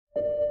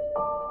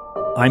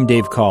I'm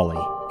Dave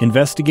Cawley,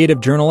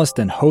 investigative journalist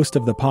and host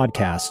of the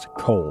podcast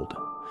Cold.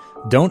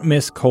 Don't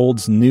miss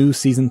Cold's new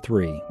Season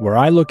 3, where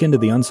I look into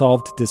the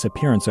unsolved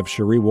disappearance of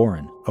Sheree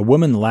Warren, a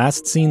woman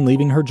last seen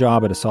leaving her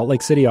job at a Salt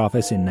Lake City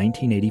office in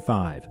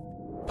 1985.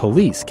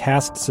 Police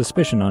cast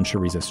suspicion on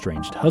Sheree's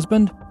estranged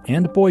husband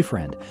and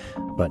boyfriend,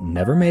 but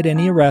never made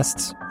any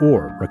arrests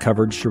or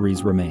recovered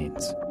Sheree's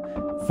remains.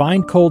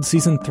 Find Cold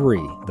Season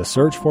 3, The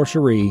Search for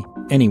Sheree,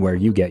 anywhere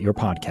you get your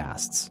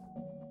podcasts.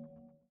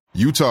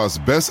 Utah's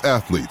best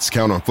athletes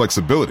count on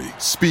flexibility,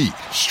 speed,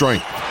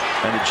 strength.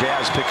 And the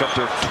Jazz pick up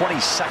their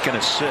 22nd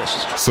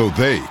assist. So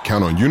they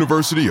count on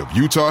University of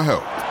Utah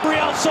Health.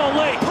 Real Salt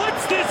Lake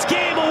puts this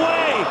game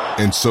away.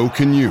 And so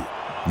can you.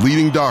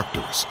 Leading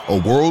doctors, a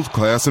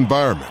world-class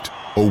environment,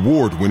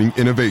 award-winning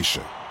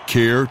innovation,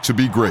 care to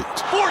be great.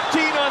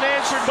 14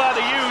 unanswered by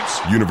the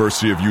Utes.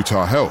 University of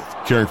Utah Health,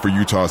 caring for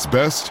Utah's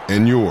best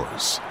and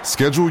yours.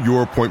 Schedule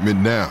your appointment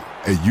now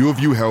at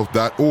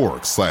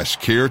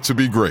uofuhealth.org/care to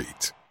be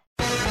great.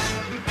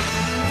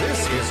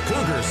 This is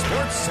Cougar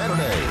Sports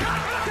Saturday.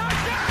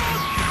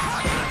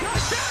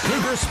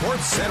 Cougar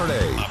Sports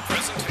Saturday. A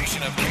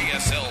presentation of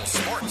KSL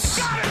Sports.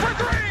 Got it for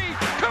three.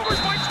 Cougars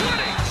by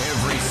 20.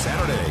 Every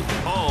Saturday,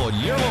 all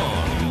year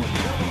long.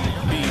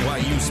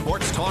 BYU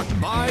Sports Talk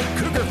by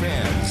Cougar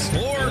fans.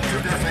 For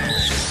Cougar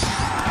fans.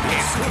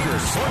 It's Cougar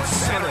Sports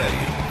Saturday.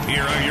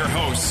 Here are your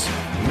hosts,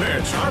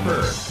 Mitch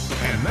Harper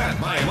and Matt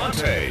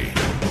Baiamonte.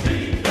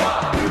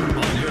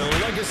 On your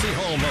legacy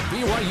home of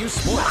BYU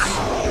Sports.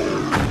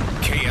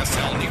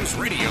 KSL News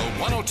Radio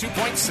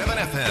 102.7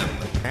 FM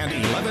And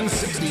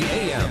 1160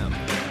 AM.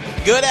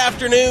 Good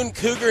afternoon,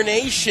 Cougar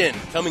Nation.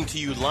 Coming to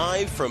you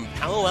live from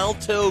Palo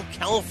Alto,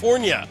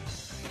 California.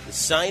 The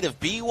site of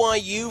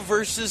BYU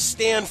versus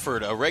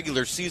Stanford, a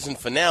regular season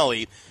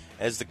finale,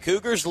 as the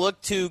Cougars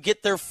look to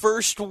get their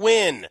first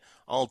win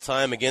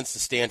all-time against the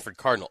Stanford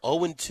Cardinal.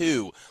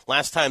 0-2.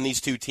 Last time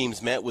these two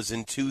teams met was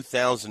in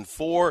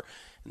 2004.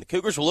 And the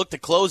Cougars will look to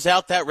close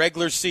out that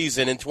regular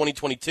season in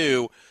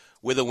 2022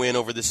 with a win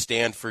over the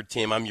Stanford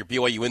team. I'm your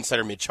BYU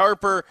insider, Mitch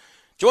Harper,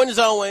 joined as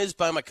always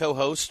by my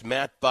co-host,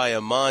 Matt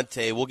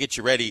Baiamonte. We'll get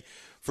you ready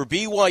for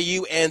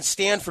BYU and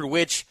Stanford,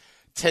 which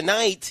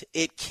tonight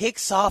it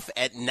kicks off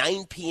at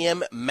 9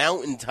 p.m.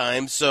 Mountain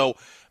Time. So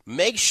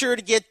make sure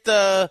to get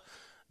the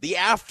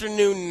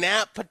afternoon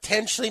nap,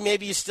 potentially.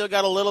 Maybe you still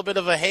got a little bit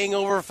of a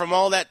hangover from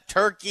all that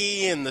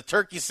turkey and the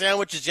turkey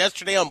sandwiches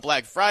yesterday on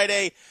Black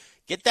Friday.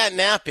 Get that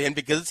nap in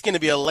because it's going to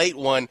be a late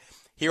one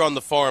here on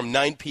the farm,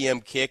 9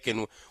 p.m. kick,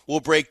 and we'll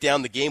break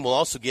down the game. We'll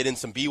also get in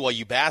some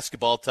BYU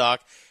basketball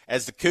talk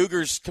as the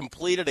Cougars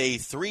completed a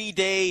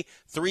 3-day,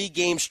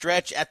 3-game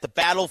stretch at the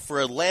Battle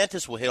for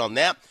Atlantis. We'll hit on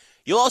that.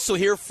 You'll also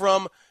hear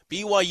from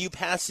BYU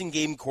passing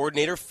game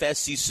coordinator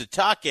Fesi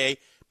Sitake.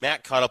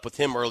 Matt caught up with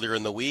him earlier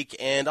in the week,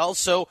 and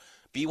also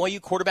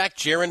BYU quarterback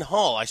Jaren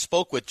Hall. I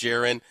spoke with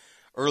Jaren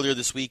earlier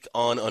this week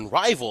on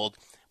Unrivaled.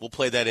 We'll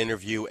play that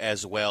interview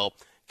as well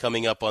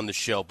coming up on the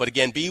show. But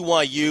again,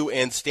 BYU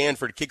and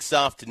Stanford kicks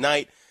off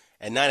tonight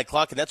at 9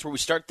 o'clock, and that's where we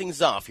start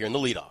things off here in the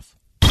leadoff.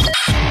 The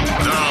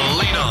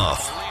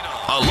Leadoff.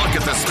 A look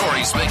at the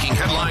stories making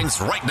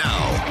headlines right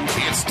now.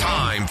 It's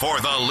time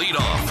for The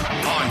Leadoff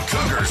on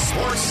Cougar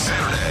Sports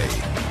Saturday.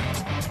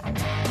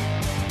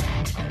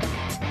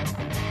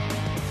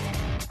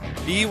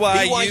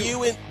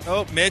 BYU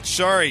oh, Mitch,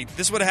 sorry.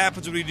 This is what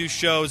happens when we do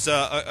shows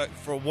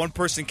for one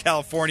person in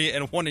California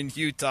and one in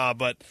Utah,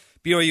 but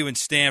BYU and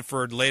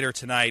Stanford later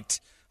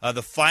tonight,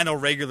 the final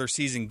regular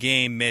season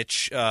game,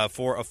 Mitch,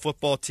 for a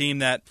football team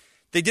that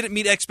they didn't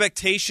meet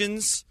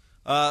expectations,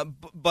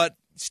 but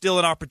still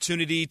an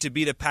opportunity to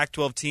beat a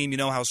Pac-12 team. You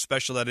know how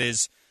special that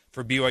is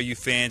for BYU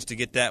fans to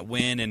get that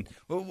win. And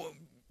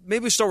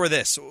maybe we start with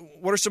this.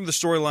 What are some of the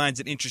storylines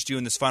that interest you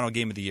in this final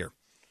game of the year?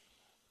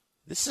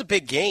 This is a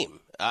big game.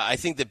 I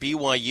think that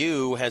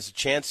BYU has a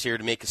chance here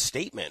to make a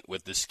statement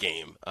with this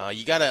game.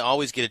 You got to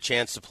always get a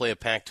chance to play a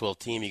Pac-12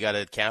 team. You got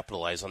to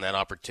capitalize on that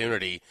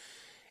opportunity.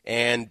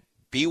 And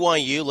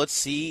BYU, let's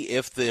see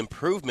if the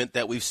improvement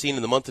that we've seen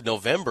in the month of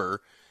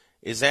November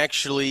is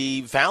actually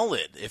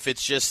valid. If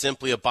it's just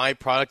simply a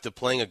byproduct of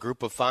playing a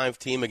group of 5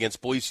 team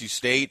against Boise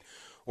State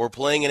or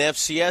playing an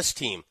FCS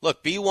team.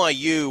 Look,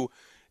 BYU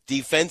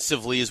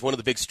defensively is one of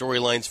the big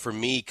storylines for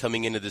me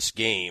coming into this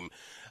game.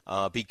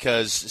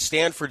 Because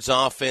Stanford's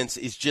offense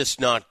is just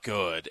not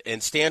good.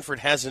 And Stanford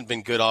hasn't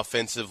been good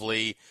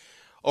offensively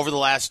over the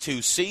last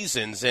 2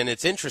 seasons. And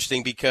it's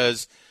interesting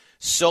because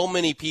so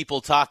many people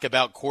talk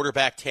about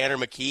quarterback Tanner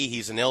McKee.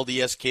 He's an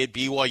LDS kid.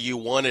 BYU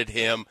wanted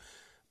him.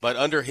 But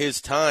under his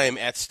time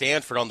at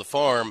Stanford on the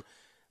farm,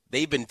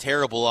 they've been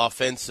terrible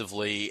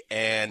offensively.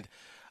 And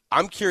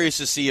I'm curious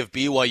to see if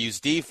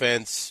BYU's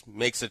defense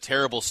makes a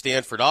terrible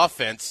Stanford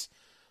offense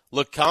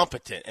look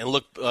competent and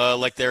look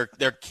like they're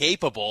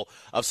capable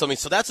of something.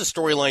 So that's a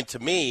storyline to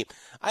me.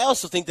 I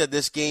also think that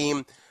this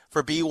game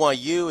for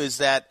BYU is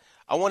that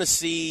I want to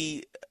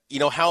see,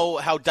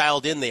 how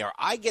dialed in they are.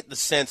 I get the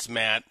sense,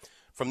 Matt,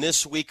 from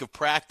this week of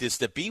practice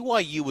that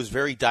BYU was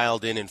very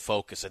dialed in and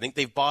focused. I think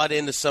they've bought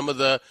into some of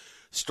the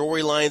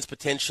storylines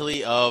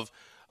potentially of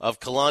of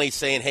Kalani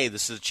saying, hey,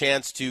 this is a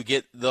chance to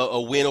get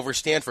a win over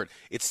Stanford.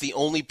 It's the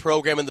only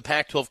program in the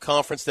Pac-12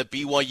 conference that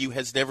BYU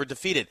has never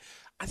defeated.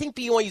 I think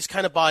BYU's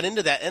kind of bought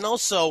into that. And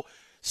also,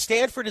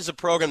 Stanford is a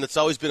program that's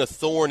always been a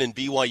thorn in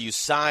BYU's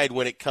side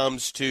when it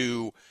comes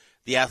to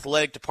the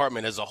athletic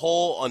department as a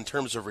whole in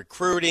terms of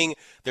recruiting.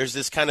 There's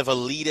this kind of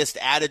elitist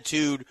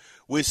attitude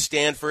with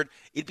Stanford.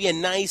 It'd be a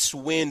nice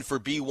win for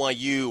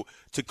BYU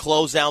to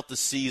close out the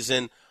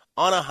season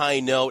on a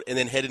high note and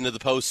then head into the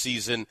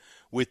postseason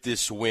with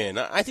this win.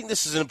 I think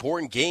this is an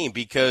important game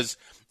because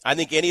I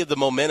think any of the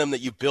momentum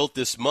that you built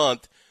this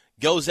month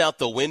goes out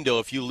the window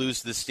if you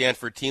lose to the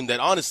Stanford team that,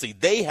 honestly,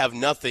 they have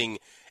nothing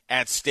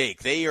at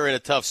stake. They are in a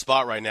tough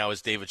spot right now,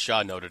 as David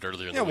Shaw noted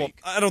earlier in the week.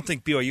 I don't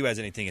think BYU has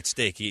anything at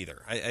stake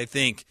either. I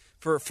think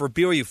for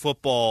BYU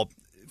football,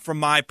 from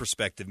my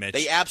perspective, Mitch,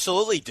 they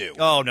absolutely do.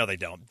 Oh, no, they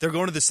don't. They're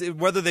going to the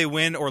whether they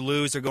win or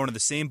lose, they're going to the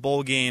same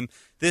bowl game.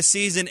 This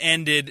season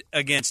ended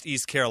against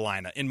East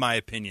Carolina, in my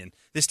opinion.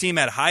 This team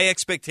had high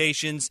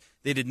expectations.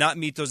 They did not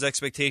meet those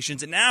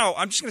expectations, and now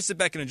I'm just going to sit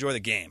back and enjoy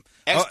the game.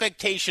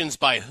 Expectations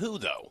by who,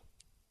 though?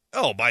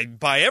 Oh,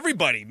 by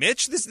everybody,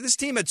 Mitch. This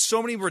team had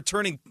so much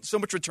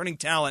returning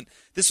talent.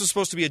 This was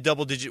supposed to be a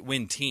double-digit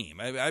win team.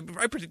 I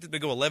predicted to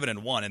go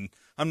 11-1, and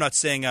I'm not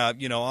saying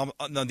I'm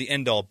on the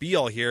end-all,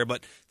 be-all here,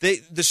 but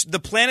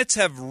the planets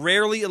have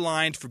rarely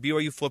aligned for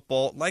BYU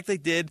football like they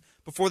did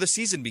before the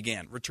season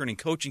began. Returning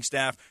coaching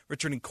staff,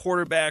 returning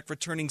quarterback,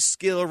 returning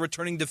skill,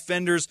 returning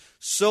defenders,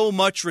 so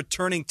much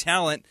returning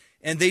talent,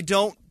 and they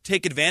don't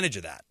take advantage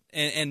of that.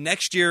 And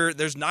next year,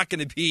 there's not going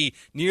to be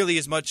nearly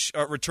as much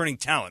returning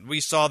talent. We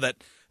saw that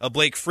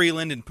Blake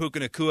Freeland and Puka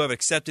Nacua have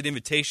accepted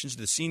invitations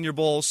to the Senior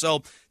Bowl.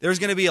 So there's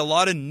going to be a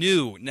lot of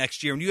new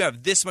next year. And you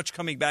have this much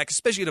coming back,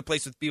 especially at a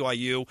place with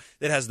BYU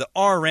that has the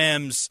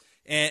RMs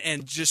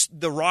and just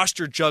the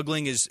roster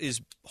juggling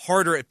is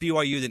harder at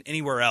BYU than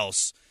anywhere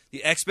else.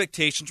 The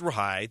expectations were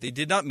high. They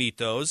did not meet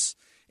those.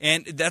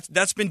 And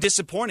that's been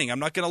disappointing. I'm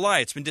not going to lie.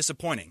 It's been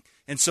disappointing.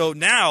 And so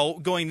now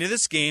going to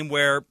this game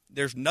where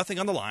there's nothing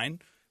on the line,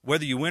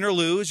 whether you win or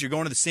lose, you're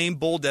going to the same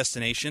bowl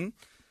destination.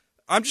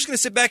 I'm just going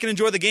to sit back and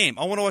enjoy the game.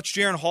 I want to watch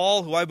Jaren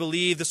Hall, who I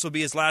believe this will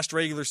be his last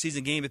regular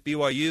season game at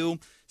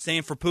BYU.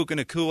 Same for Puka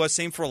Nacua.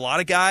 Same for a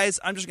lot of guys.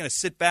 I'm just going to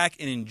sit back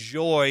and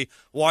enjoy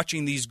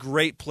watching these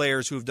great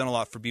players who have done a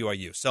lot for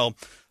BYU. So,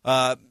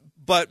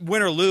 but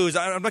win or lose,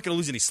 I'm not going to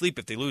lose any sleep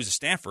if they lose to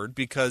Stanford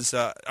because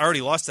I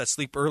already lost that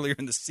sleep earlier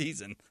in the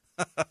season.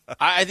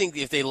 I think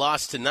if they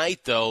lost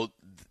tonight, though,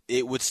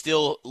 it would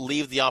still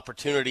leave the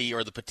opportunity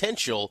or the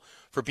potential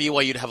for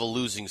BYU to have a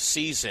losing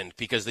season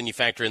because then you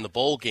factor in the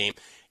bowl game.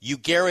 You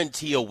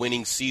guarantee a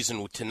winning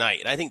season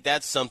tonight. And I think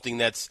that's something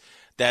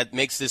that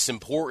makes this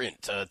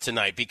important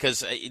tonight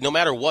because no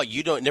matter what,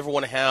 you never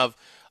want to have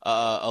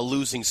a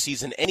losing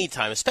season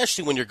anytime,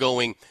 especially when you're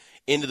going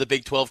into the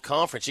Big 12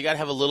 Conference. You got to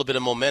have a little bit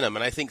of momentum.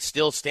 And I think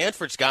still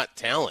Stanford's got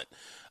talent.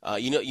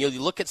 You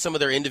look at some of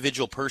their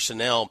individual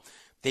personnel.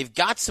 They've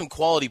got some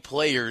quality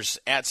players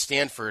at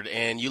Stanford,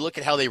 and you look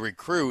at how they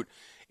recruit,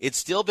 it's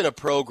still been a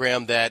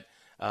program that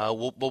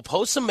will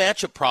pose some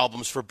matchup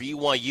problems for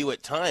BYU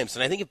at times.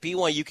 And I think if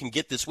BYU can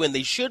get this win,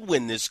 they should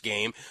win this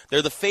game.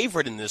 They're the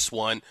favorite in this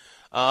one.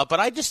 But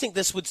I just think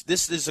this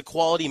is a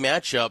quality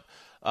matchup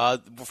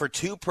for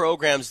two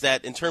programs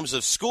that, in terms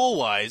of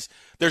school-wise,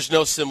 there's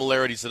no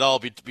similarities at all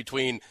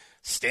between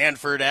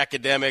Stanford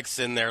academics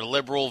and their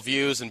liberal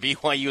views and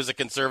BYU as a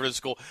conservative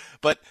school.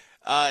 But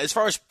as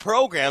far as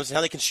programs and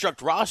how they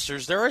construct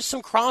rosters, there is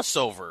some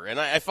crossover, and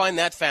I find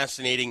that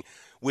fascinating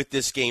with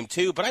this game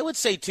too. But I would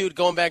say, too,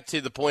 going back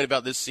to the point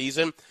about this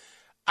season,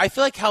 I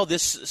feel like how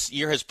this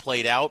year has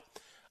played out,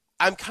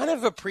 I'm kind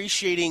of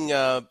appreciating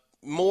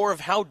more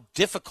of how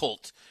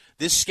difficult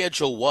this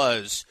schedule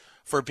was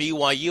for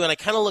BYU. And I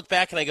kind of look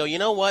back and I go, you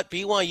know what?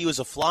 BYU is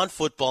a flawed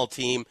football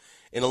team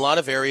in a lot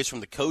of areas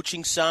from the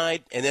coaching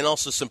side and then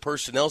also some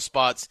personnel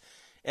spots.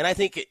 And I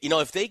think,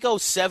 if they go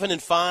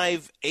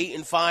 7-5,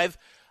 8-5,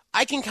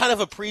 I can kind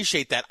of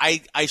appreciate that.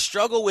 I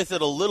struggle with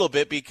it a little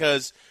bit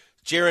because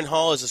Jaren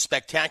Hall is a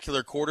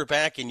spectacular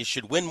quarterback, and you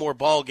should win more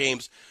ball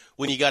games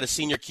when you got a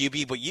senior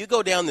QB. But you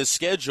go down this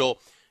schedule,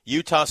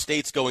 Utah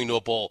State's going to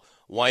a bowl.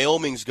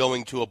 Wyoming's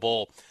going to a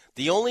bowl.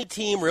 The only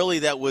team really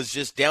that was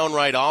just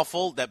downright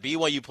awful that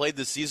BYU played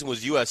this season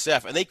was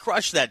USF, and they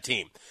crushed that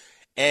team.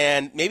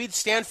 And maybe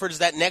Stanford is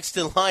that next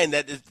in line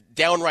that is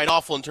downright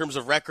awful in terms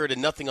of record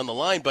and nothing on the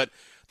line, but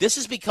this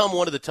has become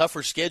one of the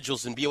tougher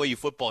schedules in BYU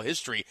football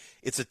history.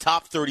 It's a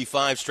top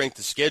 35 strength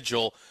of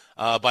schedule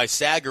by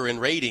Sager in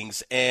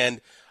ratings. And,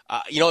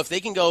 if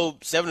they can go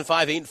 7-5,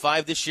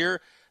 8-5 this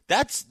year,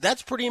 that's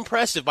pretty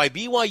impressive. By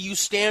BYU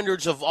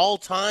standards of all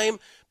time,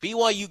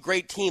 BYU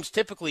great teams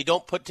typically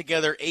don't put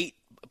together 8+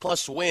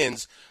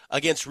 wins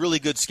against really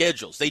good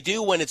schedules. They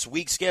do when it's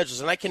weak schedules.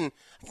 And I can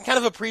kind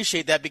of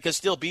appreciate that because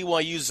still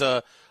BYU's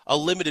a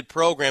limited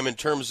program in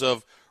terms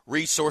of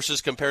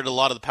resources compared to a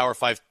lot of the Power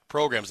 5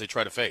 programs they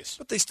try to face.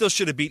 But they still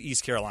should have beat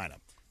East Carolina.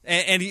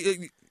 And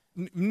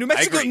New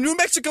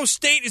Mexico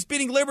State is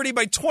beating Liberty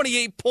by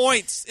 28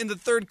 points in the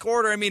third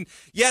quarter. I mean,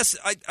 yes,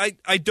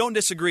 I don't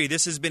disagree.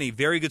 This has been a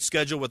very good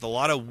schedule with a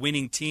lot of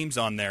winning teams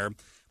on there.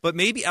 But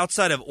maybe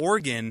outside of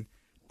Oregon,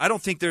 I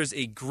don't think there's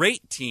a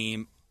great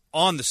team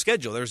on the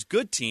schedule. There's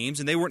good teams,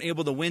 and they weren't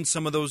able to win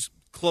some of those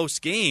close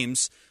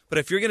games. But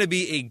if you're going to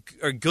be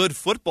a good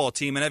football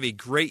team and have a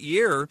great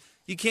year,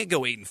 you can't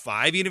go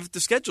 8-5, even if the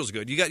schedule's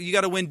good. You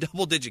got to win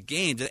double-digit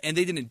games, and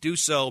they didn't do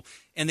so,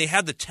 and they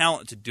had the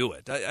talent to do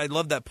it. I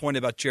love that point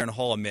about Jaron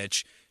Hall,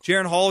 Mitch.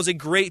 Jaron Hall is a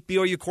great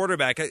BYU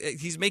quarterback.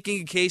 He's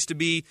making a case to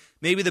be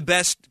maybe the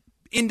best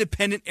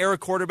independent era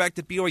quarterback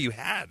that BYU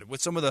had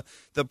with some of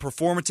the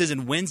performances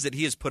and wins that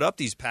he has put up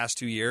these past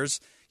 2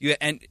 years.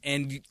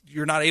 And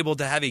you're not able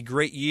to have a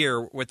great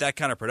year with that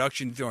kind of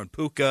production, throwing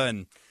Puka,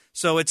 and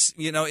so it's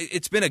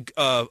been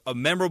a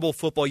memorable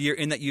football year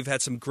in that you've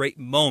had some great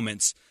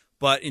moments.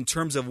 But in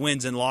terms of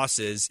wins and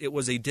losses, it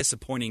was a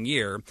disappointing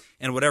year,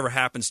 and whatever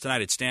happens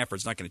tonight at Stanford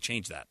is not going to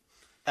change that.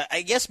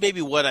 I guess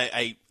maybe what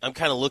I'm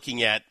kind of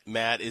looking at,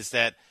 Matt, is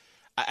that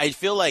I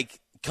feel like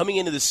coming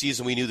into the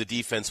season we knew the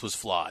defense was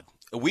flawed.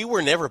 We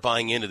were never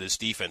buying into this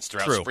defense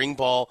throughout spring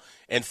ball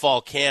and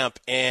fall camp.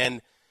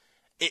 And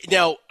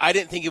now I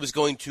didn't think it was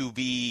going to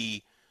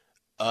be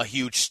a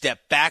huge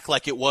step back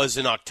like it was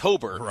in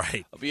October.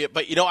 Right.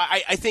 But,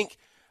 I think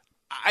 –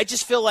 I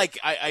just feel like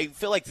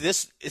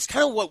this is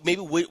kind of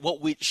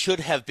what we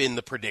should have been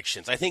the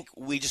predictions. I think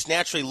we just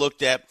naturally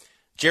looked at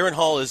Jaron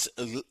Hall is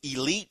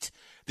elite.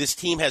 This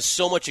team has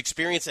so much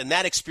experience, and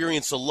that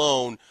experience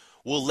alone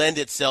will lend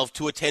itself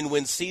to a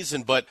 10-win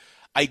season. But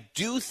I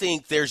do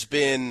think there's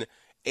been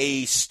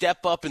a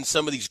step up in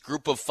some of these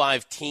group of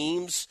 5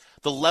 teams,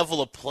 the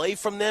level of play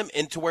from them,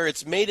 and to where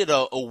it's made it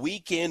a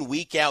week in,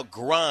 week out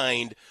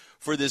grind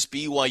for this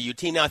BYU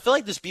team. Now, I feel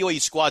like this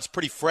BYU squad's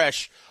pretty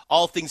fresh,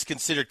 all things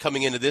considered,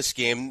 coming into this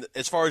game.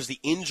 As far as the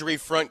injury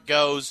front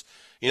goes,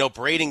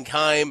 Braden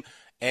Keim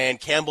and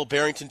Campbell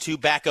Barrington, 2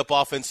 backup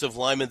offensive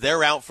linemen,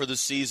 they're out for the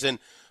season.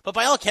 But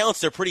by all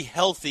accounts, they're pretty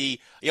healthy.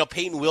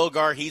 Peyton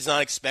Wilgar, he's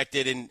not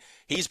expected, and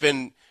he's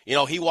been,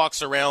 he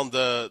walks around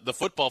the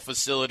football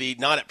facility,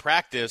 not at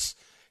practice.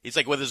 He's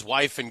like with his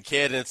wife and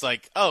kid, and it's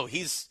like, oh,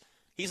 he's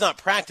not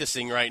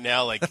practicing right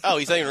now. Like, oh,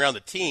 he's not even around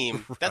the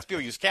team. That's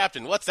BYU's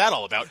captain. What's that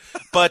all about?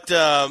 But,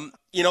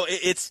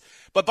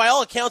 but by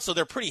all accounts, though,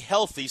 they're pretty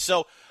healthy.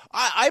 So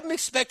I'm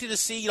expected to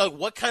see,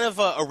 what kind of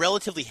a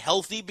relatively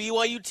healthy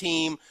BYU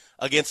team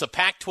against a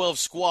Pac-12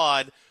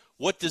 squad,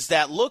 what does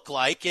that look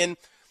like? And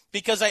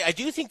because I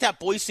do think that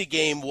Boise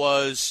game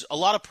was a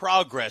lot of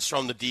progress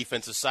from the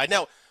defensive side.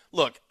 Now,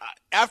 look,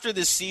 after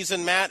this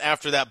season, Matt,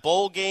 after that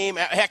bowl game,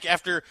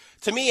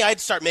 to me, I'd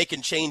start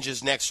making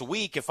changes next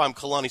week if I'm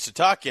Kalani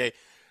Sitake.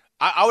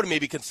 I would have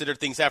maybe considered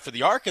things after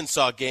the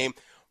Arkansas game,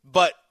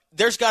 but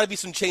there's got to be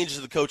some changes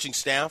to the coaching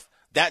staff.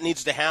 That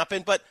needs to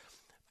happen. But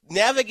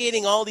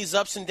navigating all these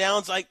ups and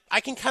downs, I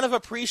can kind of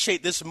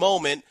appreciate this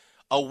moment,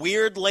 a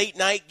weird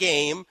late-night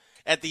game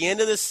at the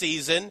end of the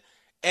season,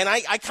 and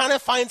I kind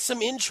of find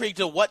some intrigue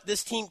to what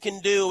this team can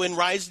do and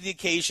rise to the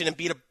occasion and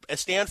beat a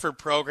Stanford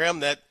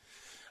program that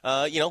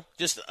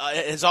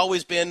has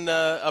always been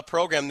a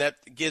program that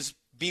gives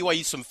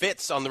BYU some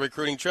fits on the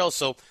recruiting trail,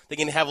 so they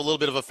can have a little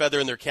bit of a feather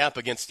in their cap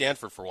against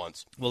Stanford for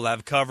once. We'll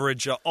have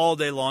coverage all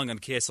day long on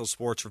KSL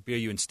Sports for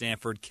BYU and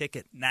Stanford. Kick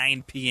at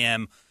 9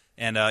 p.m.,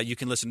 and you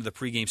can listen to the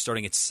pregame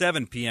starting at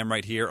 7 p.m.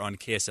 right here on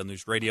KSL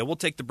News Radio. We'll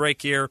take the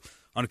break here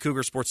on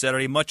Cougar Sports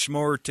Saturday. Much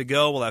more to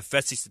go. We'll have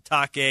Fesi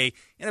Sitake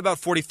in about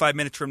 45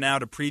 minutes from now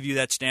to preview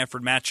that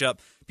Stanford matchup.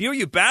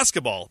 BYU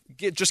basketball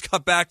just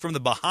got back from the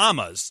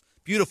Bahamas.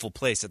 Beautiful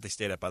place that they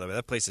stayed at, by the way.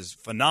 That place is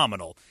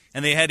phenomenal.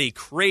 And they had a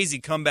crazy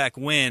comeback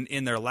win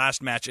in their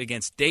last match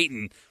against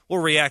Dayton. We'll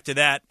react to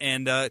that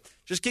and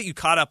just get you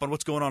caught up on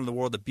what's going on in the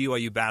world of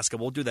BYU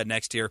basketball. We'll do that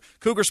next here.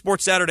 Cougar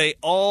Sports Saturday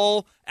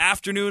all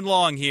afternoon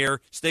long here.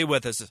 Stay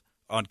with us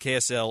on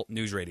KSL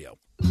News Radio.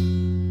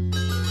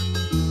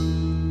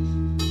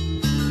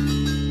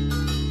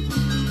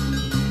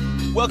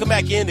 Welcome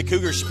back into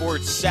Cougar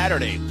Sports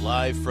Saturday,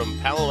 live from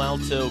Palo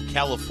Alto,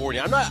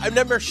 California. I'm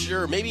never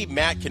sure. Maybe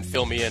Matt can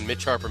fill me in.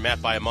 Mitch Harper, Matt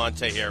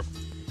Baiamonte here.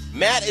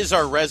 Matt is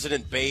our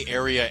resident Bay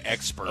Area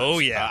expert. Oh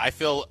yeah. I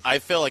feel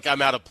like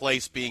I'm out of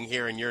place being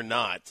here, and you're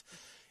not.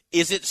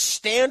 Is it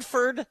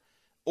Stanford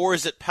or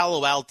is it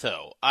Palo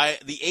Alto?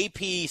 The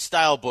AP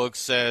style book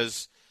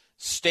says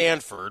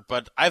Stanford,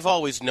 but I've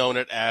always known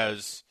it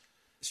as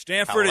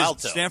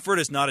Stanford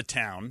is not a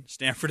town.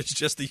 Stanford is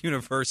just the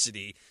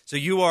university. So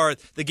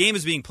the game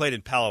is being played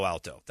in Palo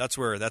Alto. That's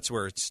where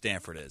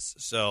Stanford is.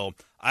 So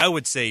I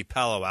would say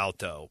Palo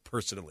Alto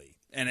personally.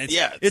 And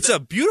it's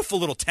a beautiful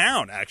little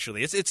town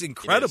actually. It's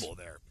incredible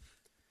there.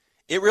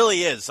 It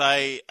really is.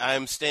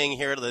 I'm staying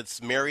here at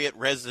this Marriott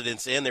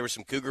Residence Inn. There were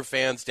some Cougar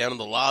fans down in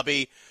the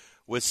lobby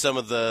with some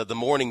of the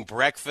morning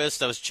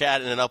breakfast. I was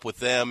chatting it up with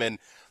them, and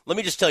let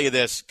me just tell you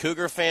this: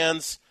 Cougar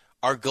fans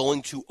are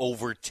going to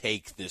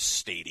overtake this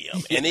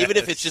stadium. And even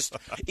if it's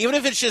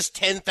just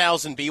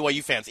 10,000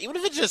 BYU fans, even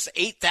if it's just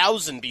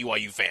 8,000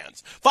 BYU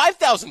fans,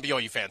 5,000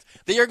 BYU fans,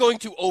 they are going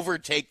to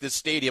overtake this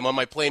stadium. On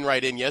my plane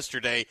ride in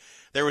yesterday,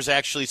 there was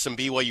actually some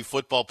BYU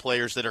football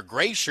players that are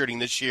gray shirting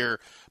this year.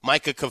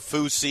 Micah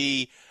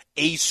Kafusi,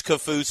 Ace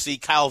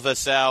Kafusi, Kyle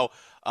Vassell.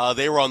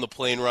 They were on the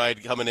plane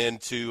ride coming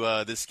into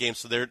this game,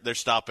 so they're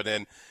stopping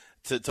in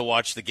to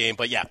watch the game.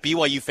 But yeah,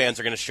 BYU fans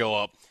are going to show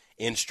up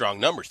in strong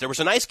numbers. There was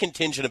a nice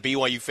contingent of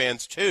BYU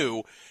fans,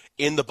 too,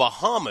 in the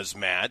Bahamas,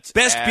 Matt.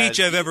 Best beach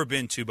I've ever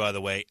been to, by the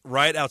way,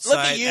 right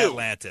outside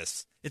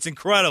Atlantis. It's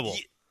incredible.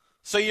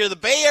 So you're the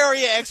Bay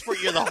Area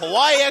expert, you're the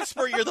Hawaii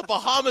expert, you're the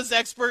Bahamas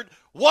expert.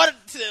 What,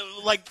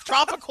 like,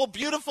 tropical,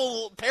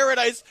 beautiful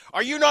paradise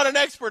are you not an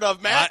expert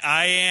of, Matt?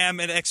 I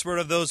am an expert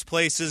of those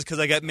places because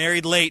I got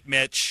married late,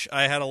 Mitch.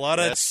 I had a lot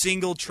of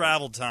single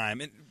travel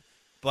time.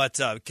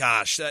 But,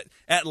 gosh,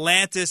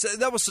 Atlantis,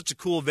 that was such a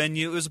cool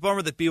venue. It was a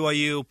bummer that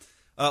BYU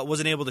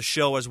wasn't able to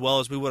show as well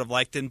as we would have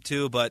liked them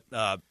to. But,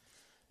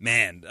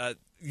 man,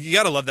 you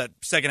got to love that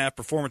second-half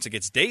performance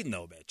against Dayton,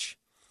 though, Mitch.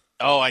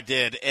 Oh, I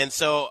did. And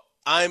so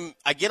I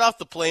get off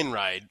the plane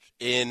ride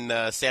in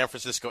San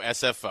Francisco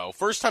SFO.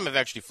 First time I've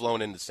actually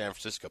flown into San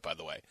Francisco, by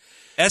the way.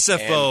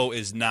 SFO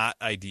is not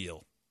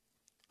ideal.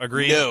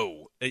 Agreed?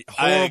 No. A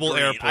horrible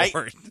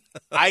airport.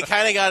 I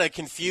kind of got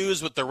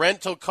confused with the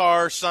rental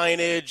car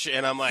signage,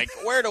 and I'm like,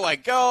 where do I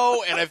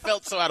go? And I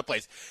felt so out of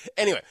place.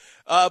 Anyway,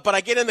 but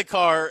I get in the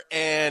car,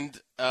 and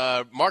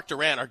Mark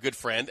Durant, our good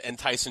friend, and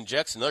Tyson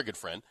Jackson, another good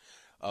friend,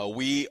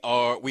 we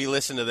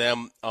listen to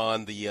them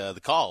on the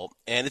call,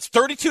 and it's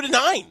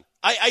 32-9.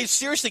 I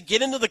seriously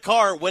get into the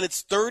car when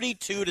it's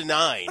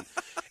 32-9,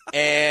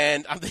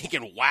 and I'm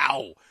thinking,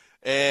 wow.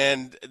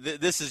 And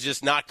this is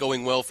just not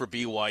going well for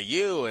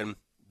BYU, and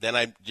then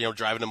I'm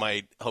driving to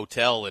my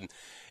hotel,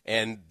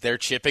 and they're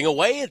chipping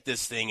away at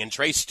this thing. And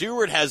Trey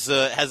Stewart has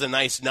a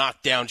nice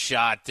knockdown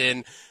shot,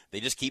 and they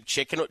just keep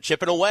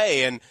chipping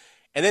away. And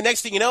then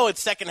next thing you know,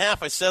 it's second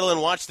half. I settle and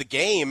watch the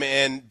game,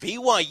 and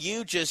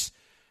BYU just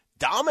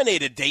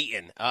dominated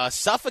Dayton,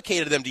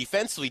 suffocated them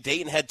defensively.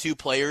 Dayton had two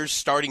players,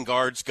 starting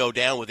guards, go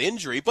down with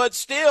injury, but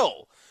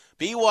still,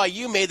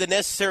 BYU made the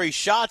necessary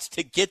shots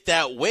to get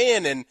that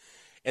win, and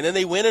then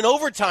they win in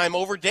overtime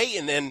over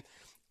Dayton. And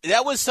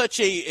that was such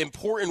an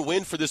important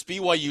win for this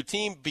BYU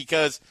team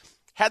because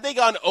had they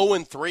gone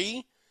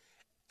 0-3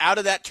 out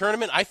of that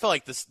tournament, I felt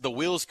like the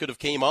wheels could have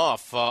came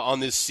off on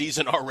this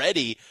season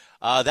already.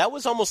 That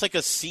was almost like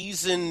a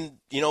season,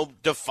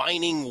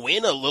 defining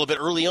win a little bit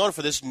early on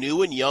for this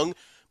new and young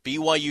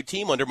BYU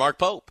team under Mark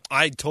Pope.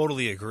 I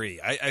totally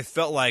agree. I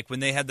felt like when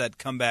they had that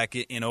comeback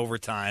in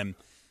overtime,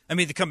 I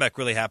mean, the comeback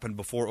really happened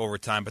before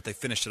overtime, but they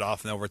finished it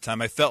off in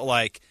overtime. I felt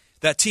like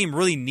that team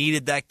really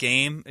needed that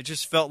game. It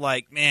just felt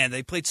like, man,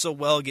 they played so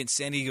well against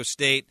San Diego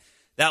State.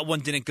 That one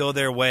didn't go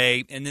their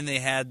way. And then they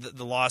had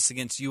the loss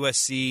against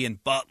USC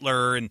and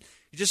Butler. And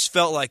it just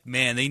felt like,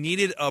 man, they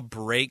needed a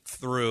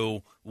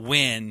breakthrough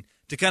win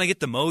to kind of get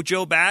the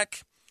mojo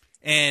back.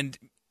 And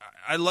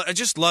I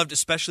just loved,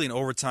 especially in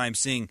overtime,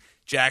 seeing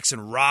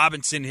Jackson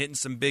Robinson hitting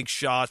some big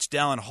shots.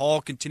 Dallin Hall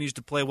continues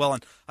to play well.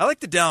 And I like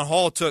that Dallin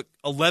Hall took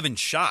 11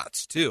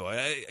 shots, too,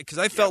 because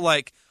I felt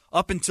like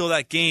up until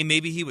that game,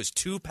 maybe he was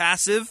too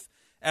passive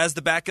as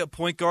the backup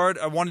point guard.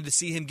 I wanted to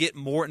see him get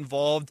more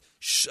involved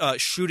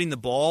shooting the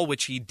ball,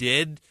 which he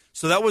did.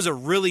 So that was a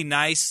really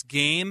nice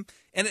game.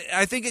 And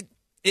I think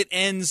it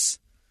ends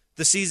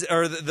the season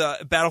or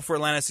the Battle for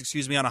Atlantis,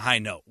 on a high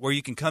note, where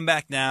you can come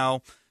back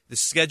now, the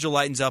schedule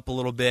lightens up a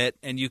little bit,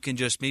 and you can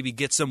just maybe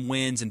get some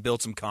wins and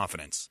build some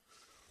confidence.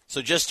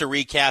 So just to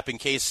recap, in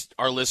case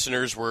our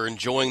listeners were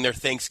enjoying their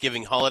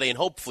Thanksgiving holiday, and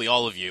hopefully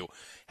all of you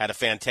had a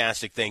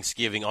fantastic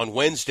Thanksgiving. On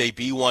Wednesday,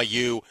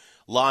 BYU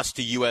lost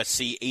to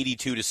USC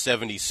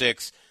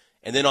 82-76.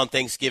 And then on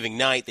Thanksgiving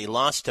night, they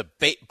lost to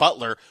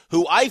Butler,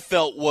 who I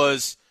felt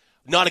was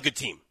not a good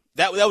team.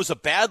 That was a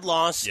bad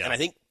loss, and I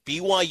think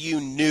BYU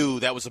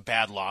knew that was a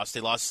bad loss. They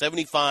lost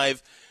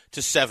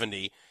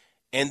 75-70.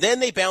 And then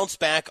they bounced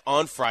back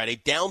on Friday,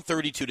 down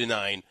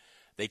 32-9.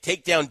 They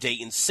take down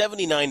Dayton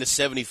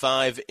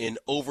 79-75 in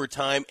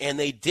overtime, and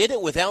they did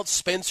it without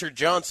Spencer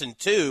Johnson,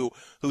 too,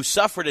 who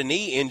suffered a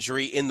knee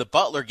injury in the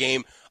Butler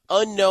game.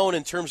 Unknown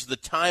in terms of the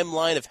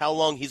timeline of how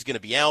long he's going to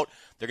be out.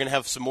 They're going to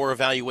have some more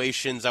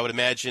evaluations, I would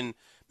imagine,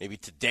 maybe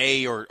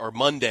today or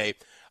Monday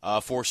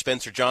for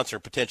Spencer Johnson, or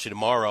potentially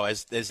tomorrow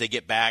as they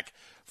get back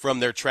from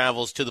their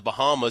travels to the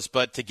Bahamas.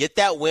 But to get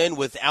that win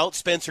without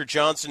Spencer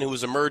Johnson, who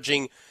was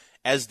emerging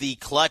as the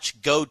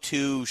clutch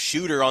go-to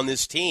shooter on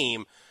this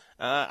team,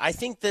 I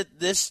think that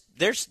there's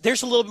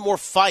a little bit more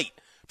fight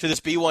to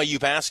this BYU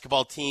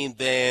basketball team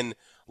than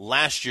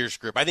last year's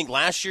group. I think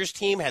last year's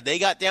team, had they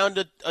got down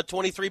to a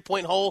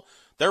 23-point hole,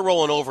 they're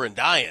rolling over and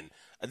dying.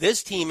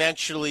 This team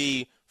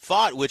actually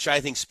fought, which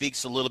I think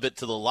speaks a little bit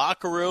to the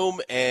locker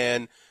room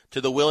and to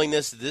the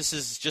willingness. This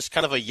is just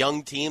kind of a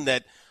young team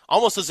that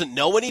almost doesn't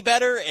know any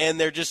better, and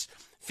they're just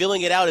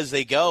filling it out as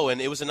they go, and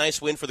it was a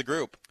nice win for the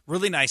group.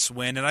 Really nice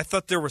win, and I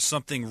thought there was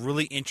something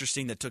really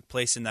interesting that took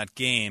place in that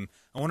game.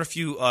 I wonder if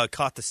you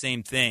caught the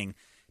same thing.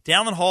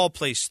 Dallin Hall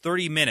plays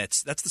 30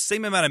 minutes. That's the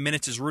same amount of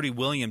minutes as Rudy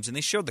Williams, and they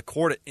showed the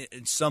court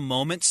in some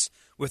moments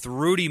with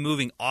Rudy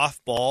moving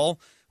off ball,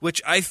 which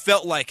I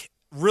felt like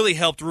really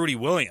helped Rudy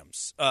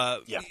Williams,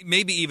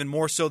 maybe even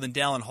more so than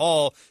Dallin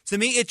Hall. To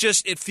me,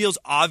 it feels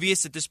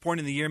obvious at this point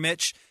in the year,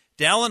 Mitch.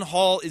 Dallin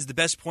Hall is the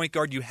best point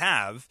guard you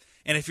have,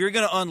 and if you're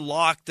going to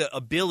unlock the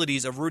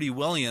abilities of Rudy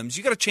Williams,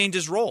 you got to change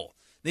his role.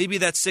 Maybe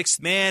that's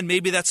sixth man,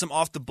 maybe that's some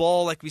off the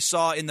ball like we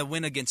saw in the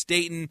win against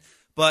Dayton,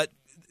 but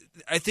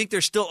I think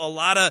there's still a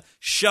lot of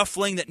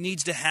shuffling that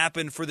needs to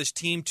happen for this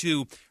team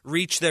to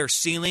reach their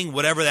ceiling,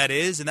 whatever that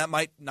is, and that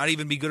might not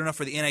even be good enough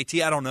for the NIT,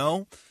 I don't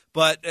know.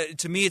 But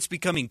to me, it's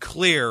becoming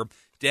clear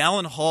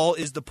Dallin Hall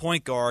is the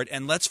point guard,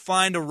 and let's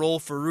find a role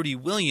for Rudy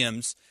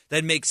Williams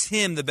that makes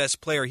him the best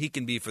player he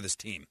can be for this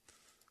team.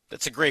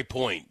 That's a great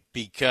point,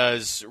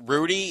 because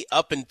Rudy,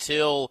 up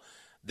until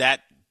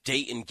that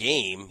Dayton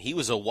game, he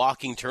was a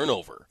walking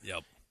turnover.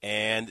 Yep.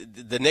 And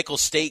the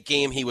Nicholls State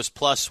game, he was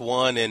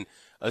 +1 in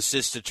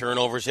assisted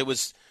turnovers. It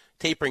was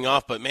tapering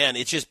off, but, man,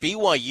 it's just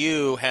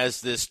BYU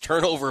has this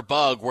turnover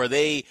bug where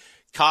they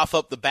cough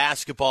up the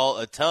basketball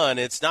a ton.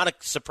 It's not a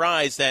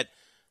surprise that,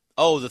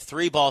 the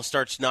three ball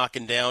starts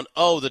knocking down.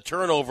 The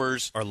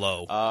turnovers are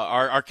low,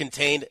 are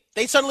contained.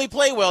 They suddenly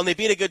play well, and they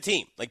beat a good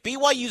team. Like,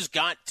 BYU's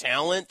got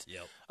talent.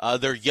 Yep.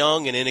 They're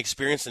young and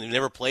inexperienced, and they've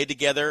never played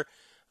together.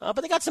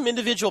 But they got some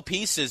individual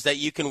pieces that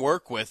you can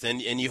work with,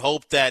 and you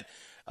hope that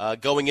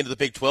going into the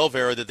Big 12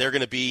 era that they're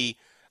going to be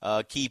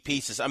key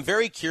pieces. I'm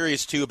very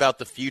curious, too, about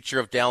the future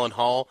of Dallin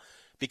Hall,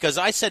 because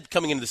I said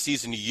coming into the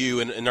season to you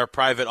in our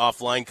private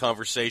offline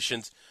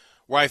conversations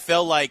where I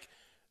felt like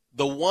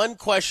the one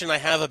question I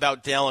have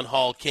about Dallin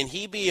Hall, can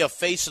he be a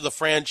face of the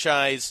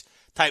franchise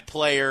type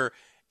player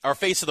or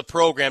face of the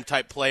program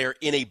type player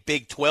in a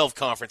Big 12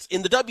 conference?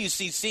 In the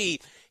WCC,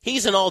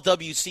 he's an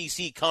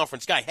all-WCC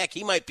conference guy. Heck,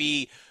 he might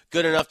be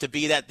good enough to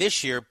be that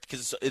this year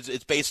because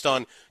it's based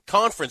on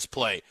conference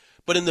play.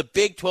 But in the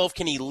Big 12,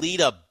 can he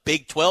lead a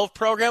Big 12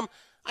 program?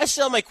 I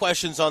still have my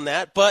questions on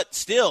that, but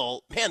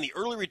still, man, the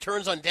early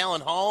returns on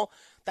Dallin Hall,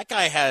 that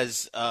guy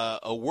has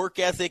a work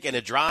ethic and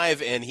a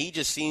drive, and he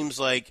just seems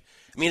like,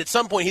 at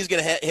some point he's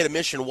going to hit a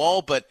mission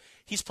wall, but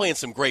he's playing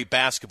some great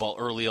basketball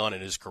early on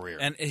in his career.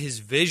 And his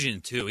vision,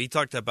 too. He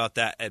talked about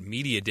that at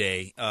Media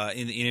Day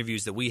in the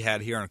interviews that we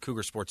had here on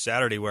Cougar Sports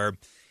Saturday, where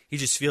he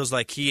just feels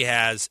like he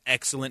has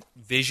excellent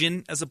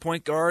vision as a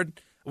point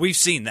guard. We've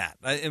seen that.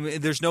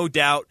 There's no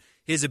doubt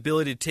his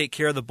ability to take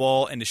care of the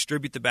ball and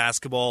distribute the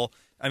basketball.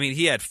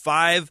 He had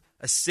 5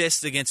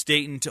 assists against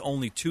Dayton to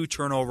only 2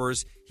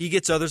 turnovers. He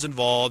gets others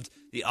involved.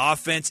 The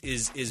offense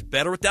is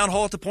better with Dallin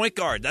Hall at the point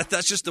guard.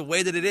 That's just the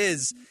way that it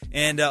is.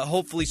 And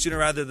hopefully sooner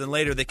rather than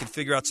later they can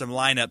figure out some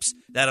lineups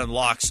that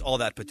unlocks all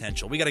that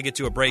potential. We got to get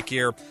to a break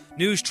here.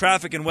 News,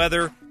 traffic, and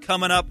weather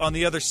coming up on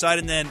the other side.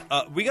 And then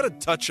we got to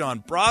touch on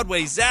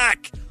Broadway.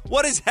 Zach,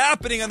 what is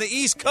happening on the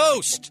East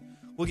Coast?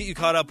 We'll get you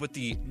caught up with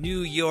the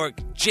New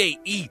York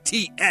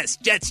Jets,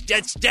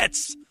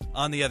 Jets,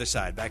 on the other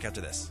side. Back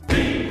after this.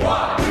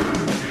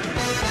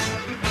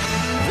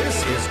 This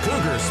is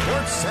Cougar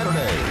Sports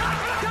Saturday.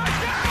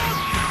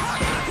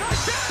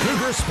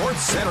 Cougar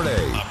Sports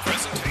Saturday. A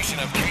presentation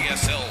of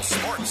KSL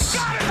Sports.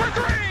 Got it for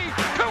 3.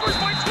 Cougars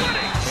by 20.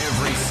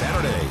 Every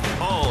Saturday,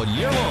 all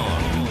year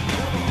long.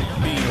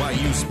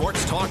 BYU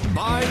Sports Talk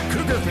by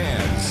Cougar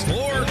fans.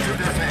 For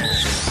Cougar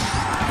fans.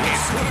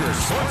 It's Cougar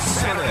Sports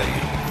Saturday.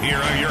 Here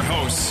are your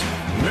hosts,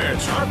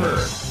 Mitch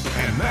Harper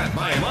and Matt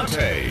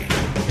Baiamonte.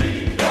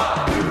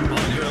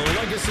 On your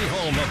legacy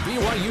home of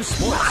BYU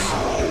Sports.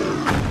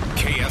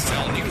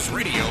 KSL News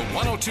Radio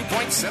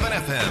 102.7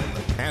 FM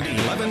and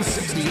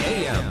 1160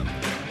 AM.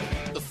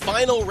 The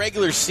final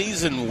regular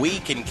season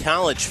week in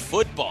college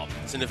football.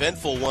 It's an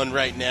eventful one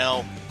right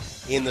now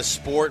in the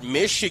sport.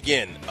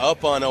 Michigan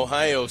up on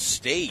Ohio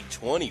State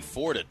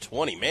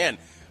 24-20. Man,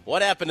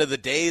 what happened to the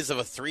days of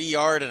a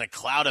 3-yard and a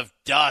cloud of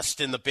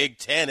dust in the Big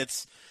Ten?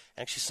 It's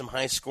actually some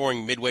high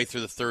scoring midway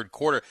through the third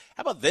quarter.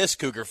 How about this,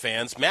 Cougar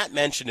fans? Matt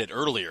mentioned it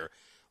earlier.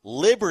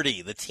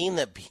 Liberty, the team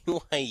that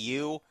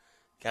BYU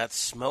got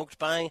smoked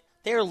by,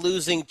 they're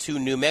losing to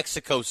New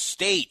Mexico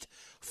State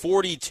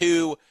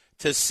 42-7.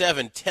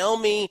 Tell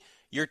me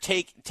you're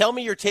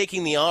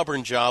taking the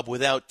Auburn job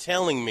without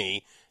telling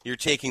me you're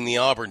taking the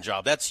Auburn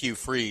job. That's Hugh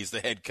Freeze, the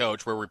head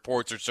coach, where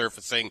reports are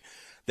surfacing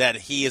that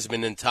he has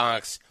been in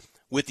talks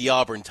with the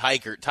Auburn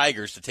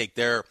Tigers to take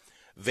their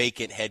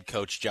vacant head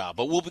coach job.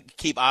 But we'll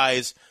keep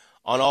eyes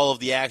on all of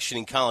the action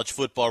in college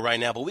football right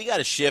now. But we got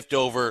to shift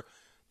over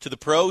to the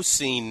pro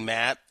scene,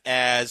 Matt,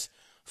 as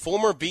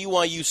former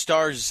BYU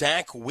star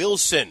Zach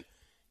Wilson.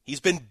 He's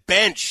been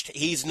benched.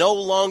 He's no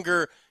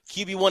longer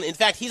QB1. In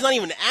fact, he's not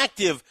even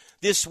active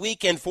this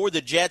weekend for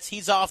the Jets.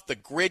 He's off the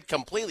grid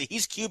completely.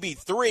 He's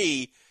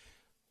QB3.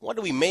 What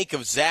do we make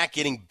of Zach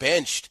getting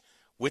benched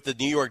with the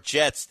New York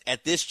Jets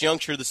at this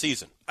juncture of the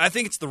season? I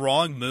think it's the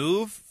wrong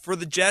move for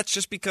the Jets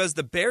just because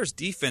the Bears'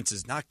 defense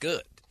is not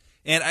good.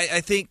 And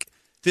I think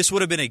this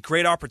would have been a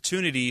great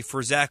opportunity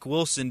for Zach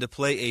Wilson to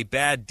play a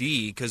bad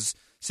D, because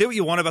say what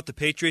you want about the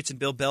Patriots and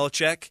Bill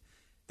Belichick,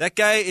 that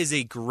guy is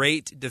a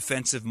great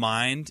defensive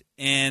mind,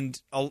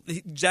 and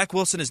Zach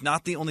Wilson is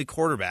not the only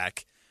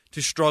quarterback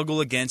to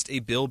struggle against a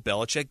Bill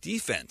Belichick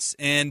defense.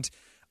 And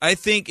I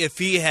think if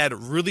he had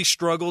really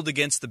struggled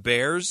against the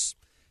Bears,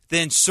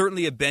 then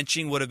certainly a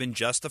benching would have been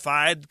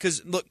justified.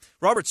 Because, look,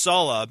 Robert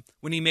Saleh,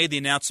 when he made the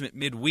announcement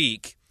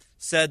midweek,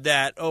 said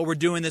that, we're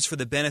doing this for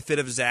the benefit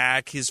of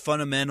Zach. His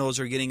fundamentals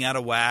are getting out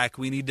of whack.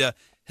 We need to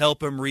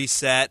help him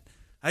reset.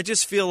 I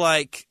just feel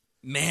like,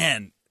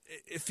 man,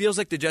 it feels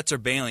like the Jets are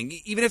bailing.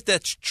 Even if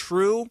that's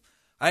true,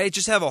 I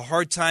just have a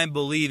hard time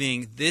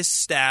believing this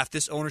staff,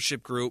 this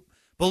ownership group,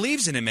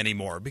 believes in him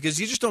anymore, because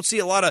you just don't see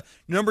a lot of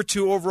number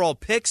 2 overall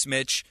picks,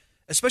 Mitch,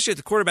 especially at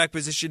the quarterback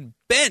position,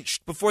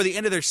 benched before the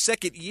end of their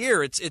second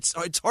year.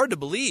 It's hard to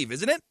believe,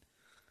 isn't it?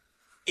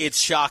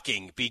 It's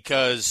shocking,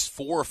 because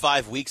 4 or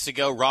 5 weeks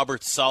ago,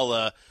 Robert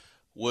Saleh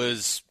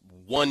was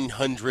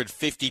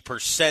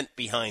 150%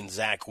 behind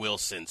Zach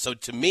Wilson. So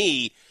to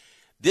me,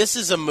 this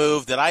is a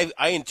move that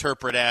I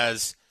interpret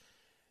as,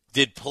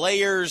 did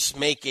players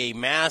make a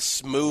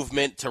mass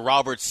movement to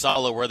Robert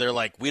Saleh where they're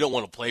like, we don't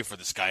want to play for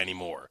this guy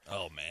anymore?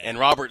 Oh, man. And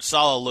Robert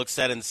Saleh looks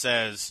at it and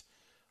says,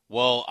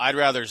 well, I'd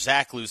rather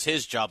Zach lose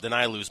his job than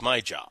I lose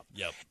my job.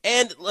 Yep.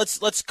 And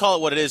let's call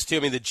it what it is, too. I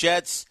mean, the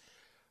Jets,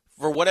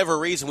 for whatever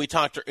reason, we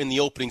talked in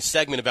the opening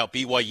segment about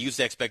BYU's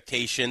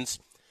expectations.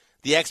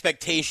 The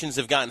expectations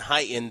have gotten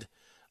heightened,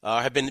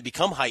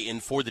 become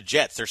heightened for the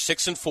Jets. They're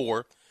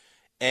 6-4.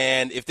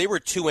 And if they were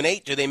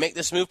 2-8, do they make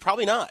this move?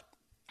 Probably not.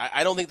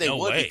 I don't think they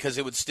would, because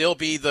it would still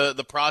be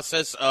the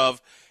process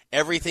of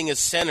everything is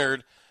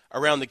centered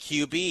around the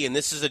QB. And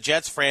this is a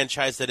Jets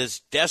franchise that is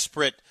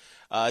desperate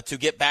to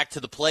get back to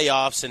the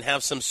playoffs and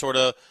have some sort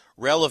of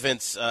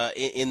relevance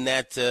in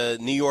that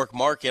New York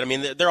market. I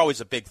mean, they're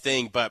always a big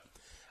thing, but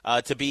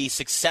to be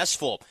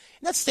successful.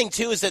 And that's the thing,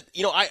 too, is that,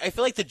 I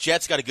feel like the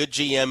Jets got a good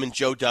GM in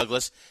Joe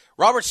Douglas.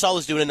 Robert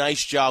Saleh's doing a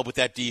nice job with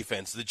that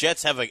defense. The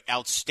Jets have an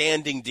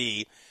outstanding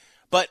D.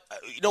 But,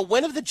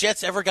 when have the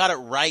Jets ever got it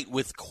right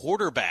with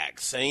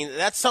quarterbacks? I mean,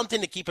 that's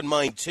something to keep in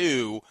mind,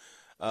 too,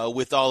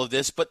 with all of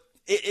this. But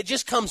it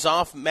just comes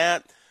off,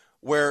 Matt,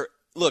 where,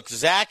 look,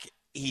 Zach,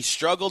 he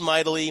struggled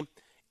mightily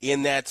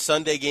in that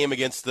Sunday game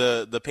against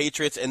the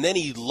Patriots, and then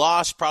he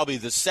lost probably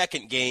the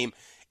second game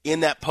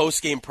in that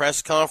post-game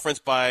press conference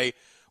by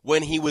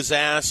when he was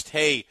asked,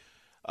 hey,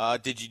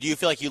 do you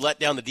feel like you let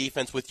down the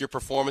defense with your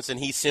performance? And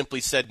he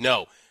simply said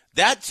no.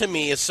 That, to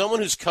me, as someone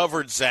who's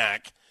covered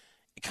Zach,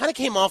 it kind of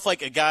came off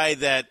like a guy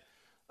that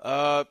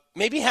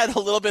maybe had a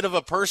little bit of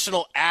a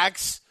personal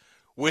axe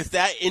with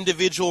that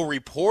individual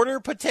reporter,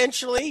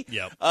 potentially.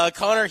 Yep.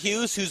 Connor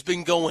Hughes, who's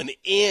been going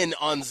in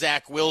on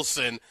Zach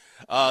Wilson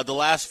the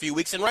last few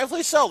weeks, and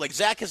rightfully so. Like,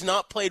 Zach has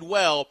not played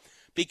well,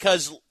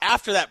 because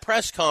after that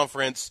press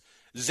conference,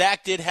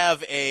 Zach did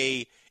have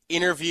a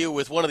interview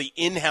with one of the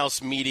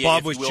in-house media,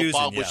 Bob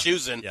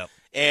Wischusen. Yep.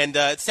 And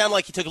it sounded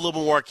like he took a little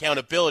bit more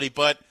accountability,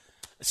 but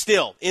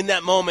still, in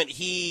that moment,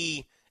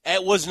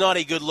 it was not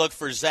a good look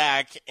for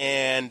Zach,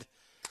 and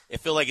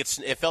it felt like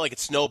it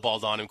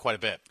snowballed on him quite a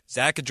bit.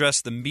 Zach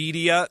addressed the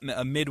media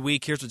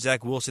midweek. Here's what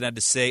Zach Wilson had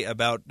to say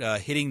about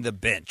hitting the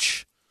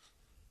bench.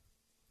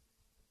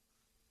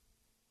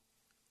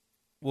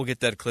 We'll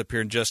get that clip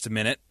here in just a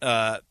minute.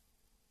 I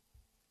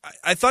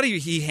thought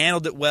he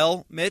handled it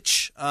well,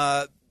 Mitch.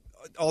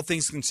 All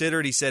things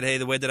considered, he said, hey,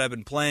 the way that I've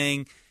been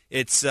playing,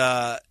 it's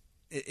not,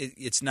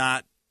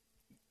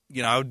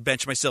 I would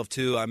bench myself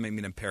too. I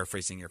mean, I'm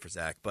paraphrasing here for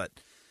Zach, but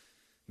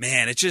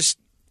man, it just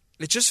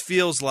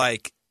feels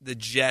like the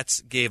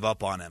Jets gave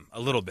up on him a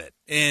little bit.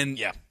 And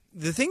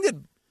the thing that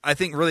I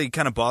think really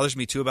kind of bothers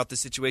me too about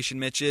this situation,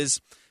 Mitch,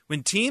 is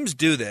when teams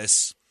do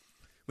this,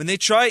 when they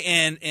try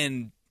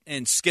and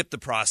skip the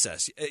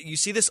process. You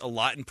see this a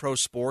lot in pro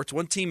sports.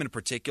 One team in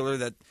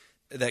particular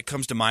that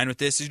comes to mind with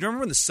this is, you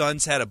remember when the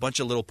Suns had a bunch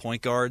of little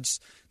point guards?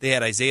 They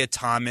had Isaiah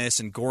Thomas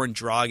and Goran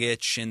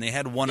Dragic, and they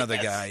had one other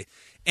guy.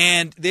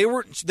 And they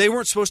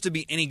weren't supposed to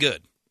be any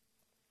good.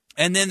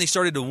 And then they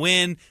started to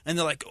win, and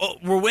they're like, oh,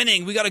 we're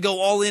winning. We got to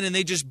go all in, and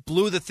they just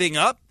blew the thing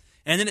up.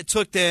 And then it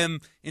took them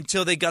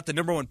until they got the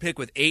number 1 pick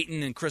with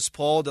Ayton and Chris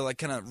Paul to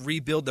kind of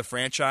rebuild the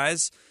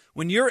franchise.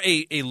 When you're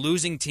a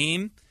losing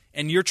team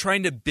and you're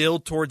trying to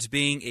build towards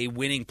being a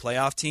winning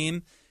playoff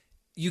team,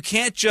 you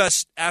can't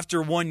just,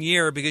 after 1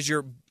 year, because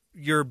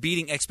you're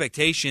beating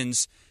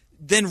expectations,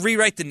 then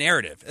rewrite the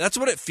narrative. That's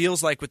what it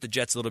feels like with the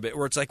Jets a little bit,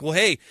 where it's like, well,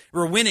 hey,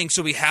 we're winning,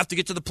 so we have to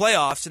get to the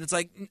playoffs. And it's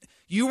like,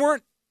 you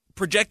weren't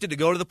projected to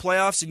go to the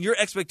playoffs, and your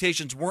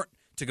expectations weren't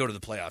to go to the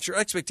playoffs. Your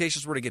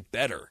expectations were to get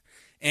better.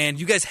 And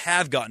you guys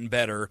have gotten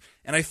better.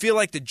 And I feel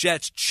like the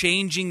Jets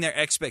changing their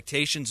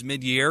expectations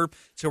mid-year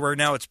to where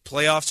now it's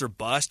playoffs or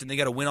bust, and they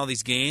got to win all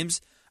these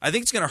games, I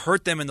think it's going to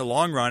hurt them in the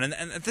long run.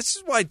 And this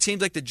is why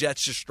teams like the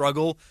Jets just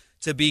struggle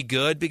to be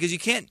good, because you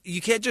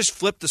can't just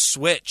flip the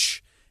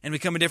switch and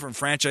become a different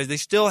franchise. They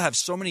still have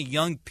so many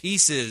young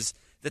pieces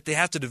that they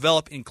have to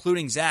develop,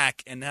 including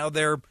Zach, and now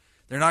they're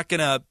They're not going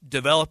to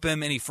develop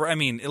him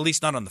at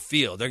least not on the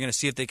field. They're going to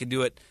see if they can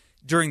do it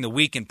during the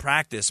week in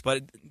practice.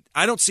 But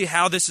I don't see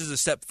how this is a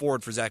step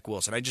forward for Zach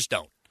Wilson. I just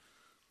don't.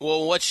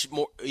 Well, what's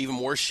even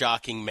more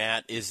shocking,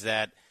 Matt, is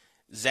that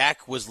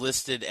Zach was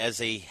listed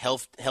as a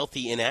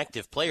healthy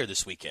inactive player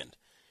this weekend.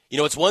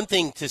 It's one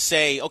thing to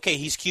say, okay,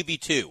 he's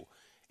QB2,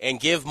 and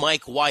give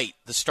Mike White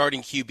the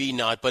starting QB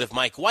nod, but if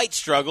Mike White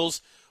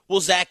struggles,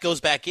 well, Zach goes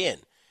back in.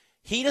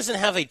 He doesn't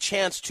have a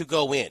chance to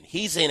go in.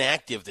 He's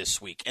inactive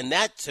this week, and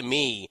that, to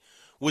me,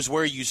 was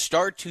where you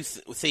start to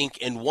think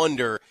and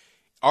wonder,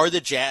 are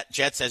the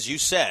Jets, as you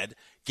said,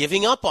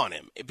 giving up on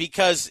him?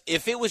 Because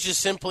if it was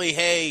just simply,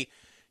 hey,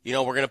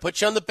 we're going to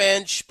put you on the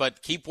bench,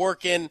 but keep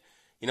working,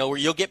 where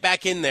you'll get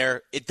back in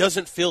there, it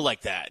doesn't feel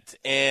like that.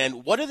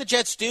 And what do the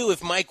Jets do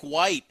if Mike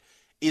White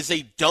is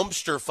a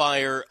dumpster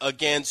fire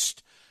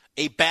against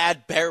a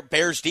bad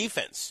Bears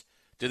defense?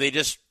 Do they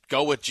just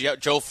go with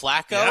Joe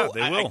Flacco? Yeah,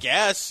 they will.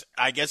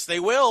 I guess they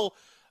will.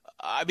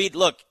 I mean,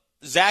 look,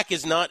 Zach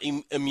is not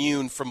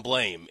immune from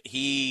blame.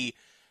 He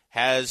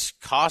has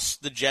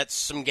cost the Jets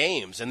some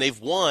games, and they've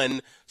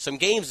won some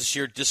games this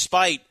year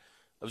despite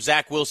of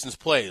Zach Wilson's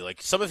play.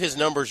 Like, some of his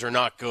numbers are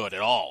not good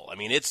at all. I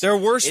mean, they're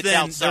worse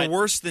than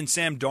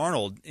Sam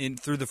Darnold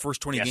through the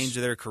first 20 games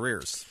of their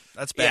careers.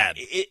 That's bad.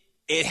 Yeah,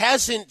 it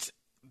hasn't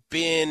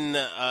been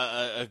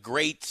a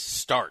great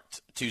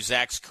start to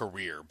Zach's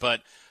career,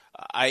 but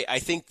I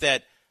think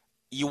that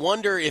you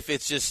wonder if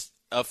it's just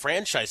a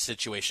franchise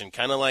situation,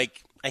 kind of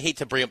like, I hate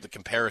to bring up the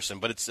comparison,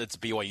 but it's a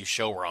BYU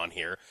show we're on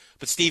here,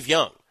 but Steve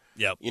Young.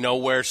 Yep.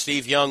 Where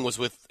Steve Young was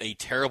with a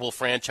terrible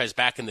franchise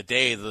back in the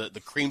day, the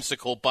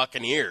Creamsicle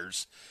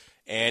Buccaneers,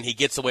 and he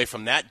gets away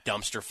from that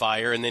dumpster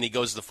fire, and then he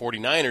goes to the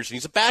 49ers, and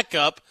he's a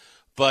backup,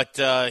 but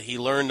he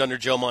learned under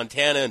Joe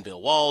Montana and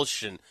Bill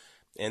Walsh, and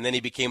then he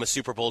became a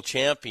Super Bowl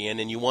champion,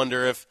 and you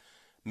wonder if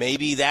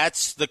maybe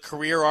that's the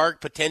career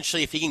arc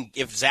potentially.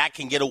 If Zach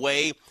can get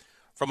away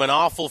from an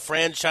awful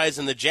franchise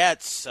in the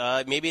Jets,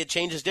 maybe it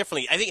changes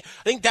differently. I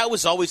think that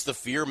was always the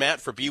fear,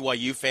 Matt, for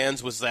BYU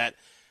fans, was that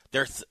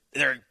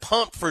they're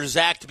pumped for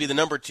Zach to be the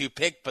number 2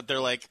 pick, but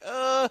they're like,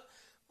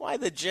 why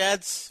the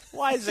Jets?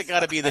 Why has it got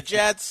to be the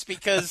Jets?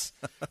 Because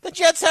the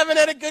Jets haven't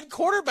had a good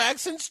quarterback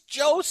since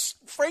Joe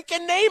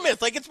freaking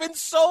Namath. Like, it's been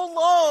so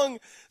long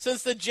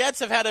since the Jets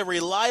have had a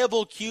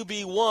reliable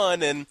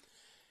QB1, and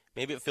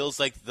maybe it feels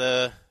like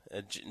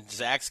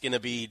Zach's going to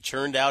be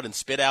churned out and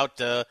spit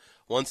out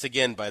once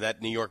again by that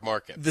New York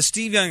market. The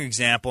Steve Young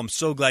example, I'm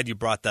so glad you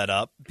brought that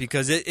up,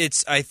 because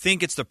I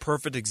think it's the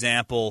perfect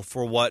example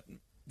for what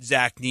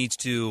Zach needs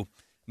to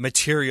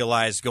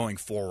materialize going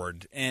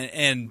forward.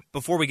 And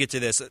before we get to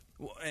this,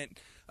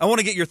 I want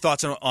to get your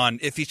thoughts on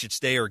if he should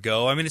stay or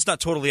go. I mean, it's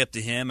not totally up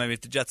to him. I mean,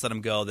 if the Jets let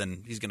him go,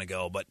 then he's going to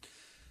go. But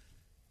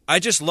I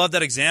just love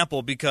that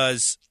example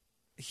because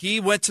he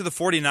went to the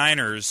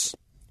 49ers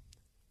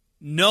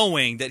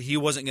knowing that he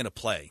wasn't going to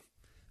play,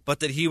 but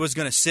that he was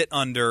going to sit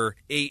under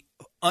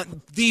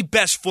the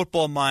best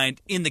football mind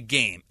in the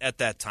game at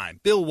that time.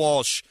 Bill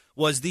Walsh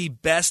was the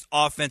best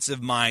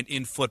offensive mind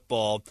in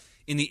football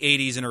in the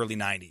 80s and early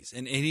 90s.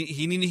 And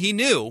he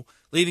knew,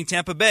 leaving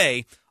Tampa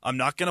Bay, I'm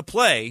not going to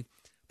play,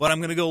 but I'm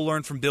going to go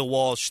learn from Bill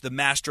Walsh, the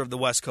master of the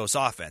West Coast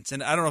offense.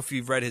 And I don't know if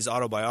you've read his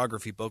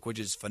autobiography book, which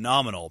is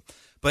phenomenal,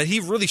 but he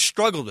really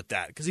struggled with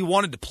that because he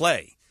wanted to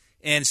play.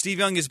 And Steve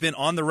Young has been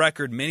on the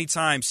record many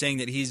times saying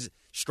that he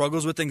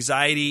struggles with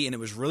anxiety, and it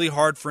was really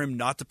hard for him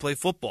not to play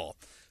football.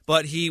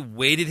 But he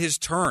waited his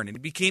turn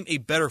and became a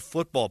better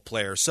football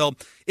player. So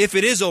if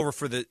it is over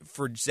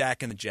for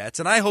Zach and the Jets,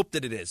 and I hope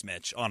that it is,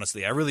 Mitch,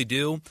 honestly, I really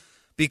do,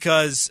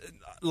 because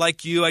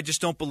like you, I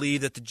just don't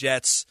believe that the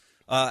Jets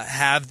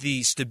have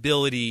the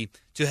stability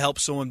to help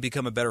someone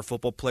become a better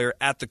football player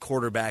at the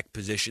quarterback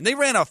position. They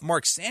ran off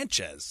Mark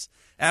Sanchez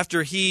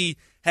after they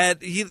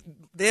had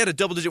a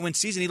double-digit win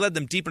season. He led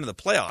them deep into the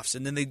playoffs,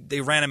 and then they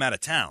ran him out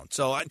of town.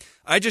 So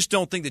I just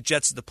don't think the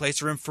Jets is the place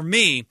for him. For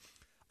me,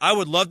 I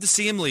would love to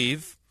see him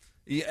leave.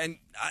 And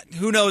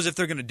who knows if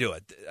they're going to do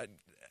it.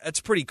 That's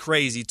pretty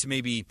crazy to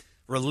maybe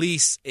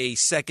release a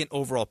second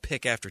overall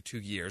pick after 2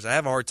 years. I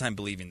have a hard time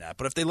believing that.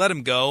 But if they let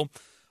him go,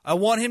 I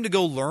want him to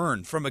go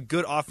learn from a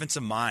good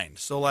offensive mind.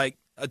 So, like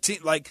a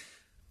team, like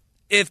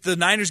if the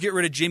Niners get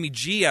rid of Jimmy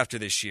G after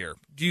this year,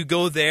 do you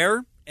go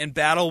there and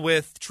battle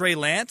with Trey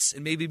Lance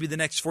and maybe be the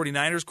next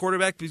 49ers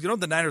quarterback? Because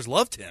the Niners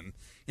loved him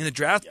in the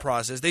draft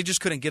process. They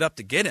just couldn't get up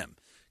to get him.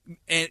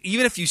 And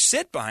even if you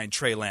sit behind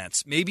Trey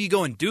Lance, maybe you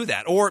go and do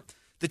that. Or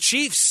the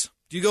Chiefs,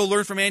 do you go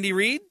learn from Andy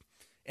Reid?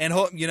 And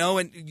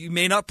and you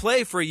may not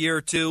play for a year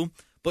or two,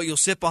 but you'll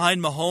sit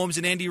behind Mahomes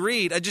and Andy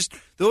Reid.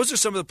 Those are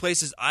some of the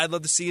places I'd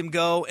love to see him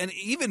go. And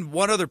even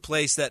one other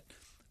place that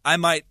I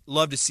might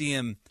love to see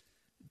him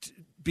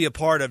be a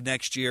part of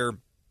next year,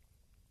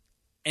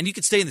 and you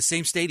could stay in the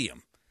same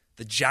stadium,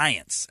 the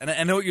Giants. And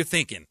I know what you're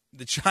thinking.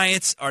 The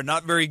Giants are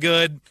not very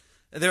good.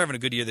 They're having a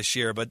good year this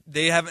year, but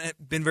they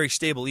haven't been very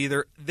stable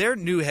either. Their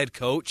new head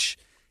coach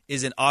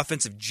is an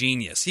offensive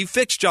genius. He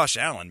fixed Josh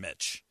Allen,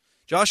 Mitch.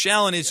 Josh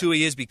Allen is who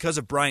he is because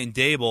of Brian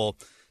Daboll.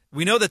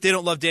 We know that they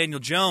don't love Daniel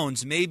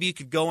Jones. Maybe you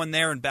could go in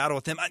there and battle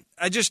with him.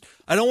 I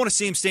don't want to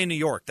see him stay in New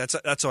York. That's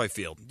how I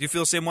feel. Do you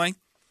feel the same way?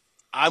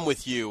 I'm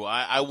with you.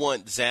 I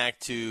want Zach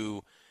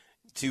to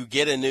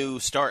get a new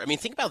start. I mean,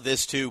 think about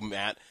this too,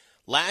 Matt.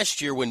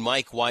 Last year when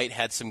Mike White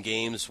had some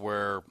games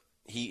where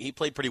he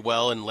played pretty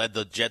well and led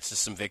the Jets to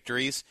some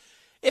victories,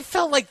 it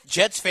felt like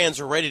Jets fans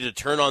were ready to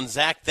turn on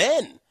Zach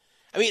then.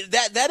 I mean,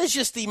 that is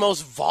just the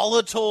most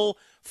volatile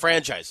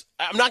franchise.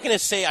 I'm not going to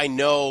say I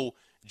know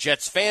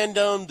Jets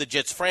fandom, the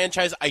Jets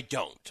franchise. I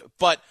don't.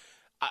 But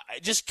I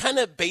just kind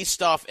of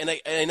based off, and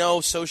I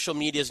know social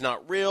media is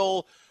not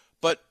real,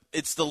 but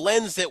it's the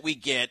lens that we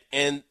get,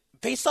 and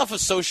based off of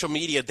social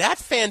media, that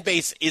fan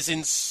base is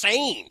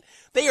insane.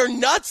 They are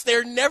nuts.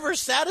 They're never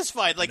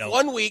satisfied. Like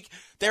one week,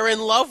 they're in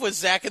love with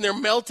Zach, and they're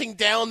melting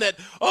down that,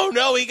 oh,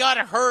 no, he got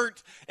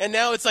hurt. And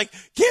now it's like,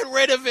 get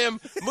rid of him.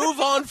 Move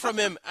on from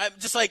him. I'm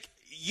just like,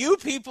 you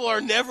people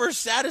are never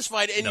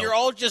satisfied, and you're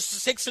all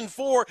just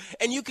 6-4,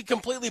 and you could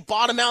completely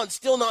bottom out and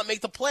still not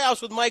make the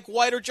playoffs with Mike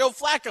White or Joe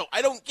Flacco.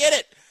 I don't get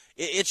it.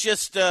 It's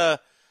just I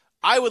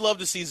would love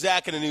to see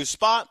Zach in a new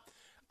spot.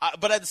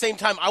 But at the same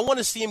time, I want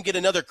to see him get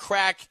another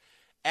crack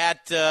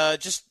at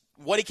just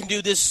what he can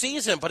do this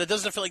season. But it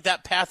doesn't feel like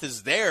that path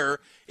is there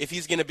if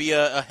he's going to be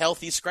a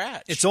healthy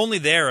scratch. It's only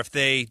there if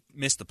they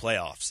miss the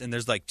playoffs and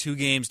there's like 2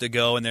 games to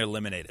go and they're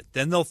eliminated.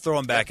 Then they'll throw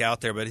him back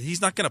out there. But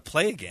he's not going to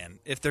play again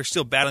if they're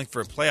still battling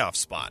for a playoff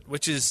spot,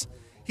 which is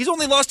he's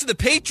only lost to the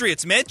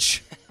Patriots,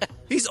 Mitch.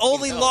 He's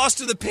only lost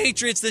to the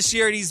Patriots this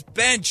year, and he's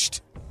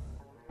benched.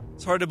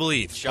 It's hard to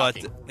believe.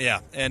 Shocking. But,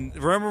 yeah. And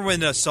remember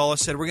when Saleh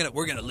said, we're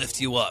gonna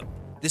lift you up.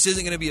 This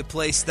isn't going to be a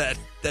place that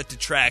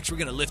detracts. We're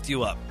going to lift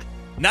you up.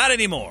 Not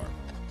anymore.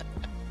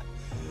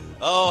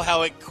 Oh,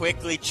 how it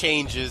quickly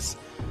changes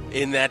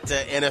in that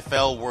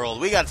NFL world.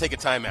 We got to take a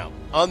timeout.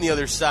 On the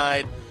other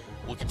side,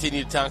 we'll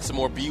continue to talk some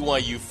more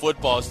BYU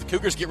football as the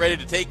Cougars get ready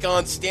to take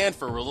on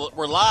Stanford.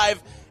 We're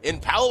live in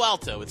Palo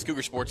Alto. It's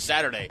Cougar Sports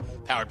Saturday,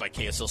 powered by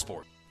KSL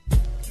Sport.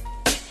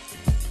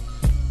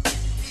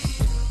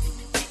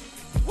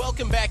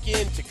 Welcome back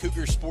into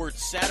Cougar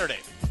Sports Saturday.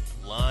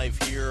 Live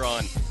here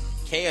on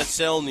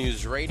KSL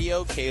News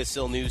Radio,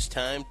 KSL News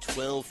Time,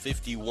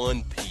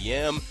 12:51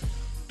 p.m.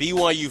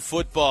 BYU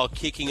football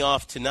kicking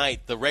off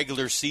tonight, the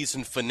regular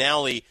season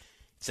finale.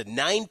 It's a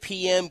 9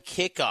 p.m.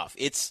 kickoff.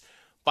 It's,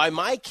 by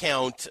my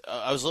count,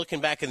 I was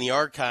looking back in the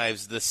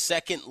archives, the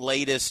second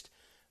latest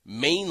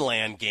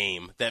mainland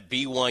game that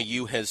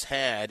BYU has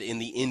had in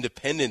the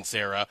independence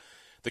era.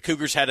 The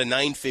Cougars had a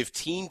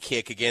 9:15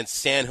 kick against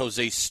San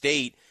Jose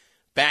State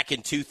back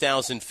in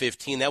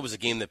 2015. That was a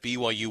game that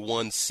BYU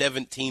won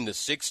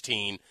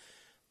 17-16.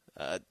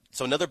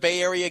 So another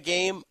Bay Area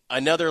game,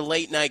 another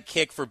late-night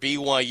kick for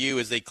BYU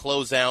as they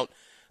close out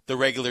the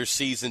regular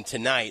season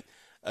tonight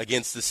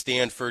against the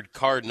Stanford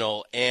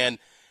Cardinal. And,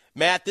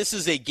 Matt, this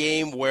is a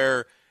game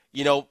where,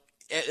 you know,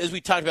 as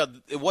we talked about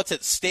what's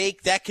at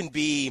stake, that can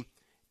be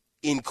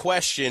in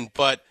question,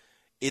 but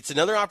it's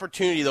another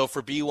opportunity, though,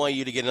 for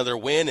BYU to get another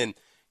win, and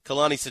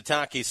Kalani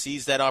Sitake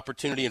sees that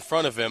opportunity in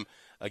front of him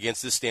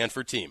against this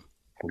Stanford team.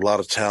 A lot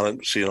of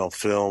talent, seeing on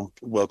film,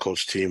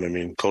 well-coached team. I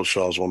mean, Coach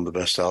Shaw is one of the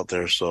best out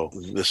there, so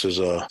this is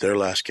their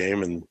last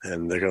game, and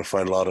they're going to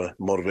find a lot of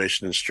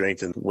motivation and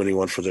strength in winning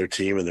one for their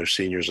team and their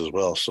seniors as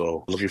well.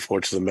 So looking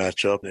forward to the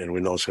matchup, and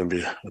we know it's going to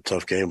be a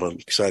tough game, but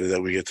excited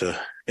that we get to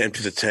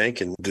empty the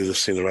tank and do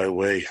this thing the right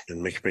way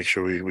and make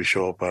sure we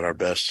show up at our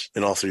best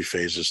in all 3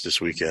 phases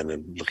this weekend,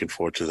 and looking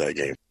forward to that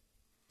game.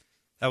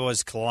 That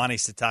was Kalani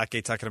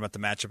Sitake talking about the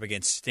matchup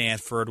against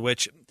Stanford,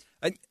 which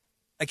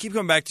I keep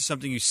coming back to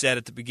something you said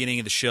at the beginning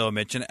of the show,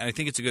 Mitch, and I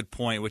think it's a good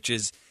point, which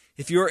is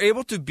if you're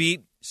able to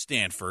beat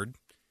Stanford,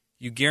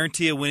 you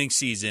guarantee a winning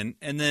season.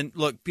 And then,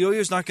 look, BYU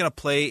is not going to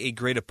play a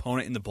great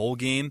opponent in the bowl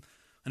game.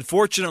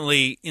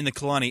 Unfortunately, in the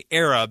Kalani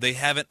era, they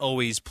haven't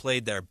always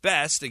played their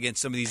best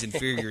against some of these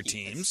inferior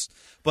teams,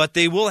 but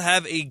they will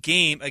have a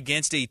game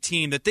against a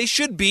team that they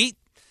should beat.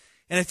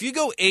 And if you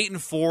go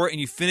 8-4 and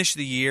you finish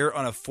the year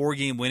on a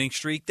 4-game winning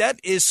streak, that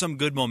is some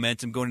good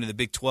momentum going into the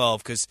Big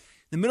 12, because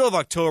the middle of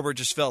October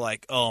just felt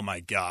like, oh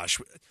my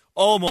gosh,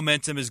 all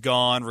momentum is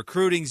gone.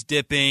 Recruiting's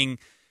dipping.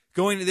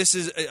 This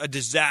is a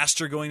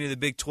disaster going to the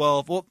Big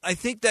 12. Well, I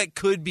think that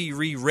could be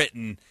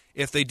rewritten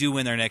if they do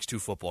win their next 2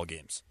 football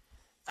games.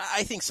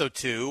 I think so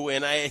too,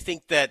 and I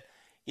think that,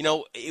 you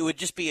know, it would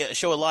just be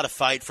show a lot of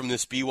fight from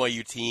this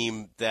BYU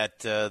team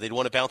that they'd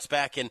want to bounce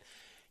back. And,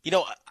 you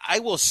know, I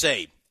will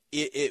say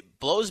it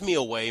blows me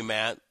away,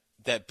 Matt,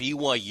 that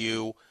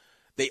BYU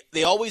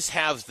they always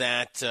have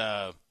that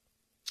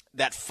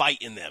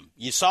fight in them.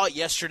 You saw it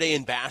yesterday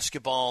in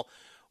basketball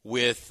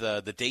with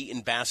the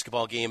Dayton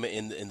basketball game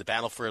in the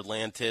Battle for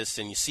Atlantis,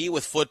 and you see it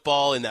with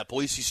football in that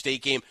Boise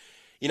State game.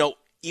 You know,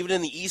 even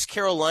in the East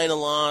Carolina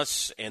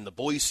loss and the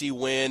Boise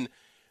win,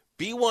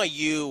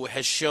 BYU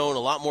has shown a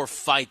lot more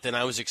fight than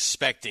I was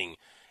expecting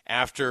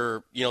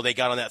after, you know, they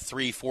got on that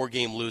 3-4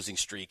 game losing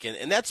streak.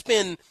 And that's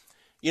been,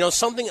 you know,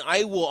 something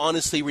I will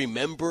honestly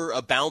remember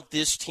about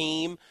this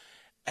team.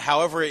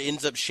 however it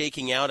ends up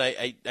shaking out,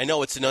 I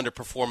know it's an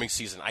underperforming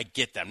season. I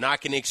get that. I'm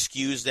not going to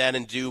excuse that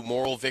and do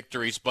moral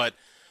victories, but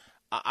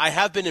I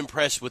have been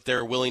impressed with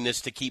their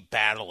willingness to keep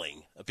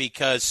battling,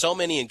 because so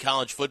many in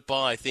college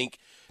football, I think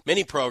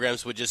many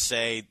programs would just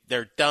say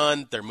they're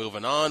done, they're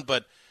moving on,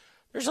 but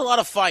there's a lot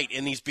of fight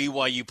in these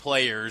BYU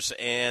players,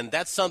 and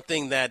that's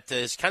something that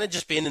has kind of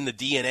just been in the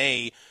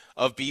DNA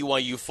of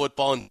BYU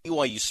football and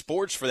BYU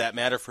sports, for that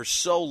matter, for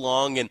so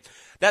long, and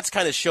that's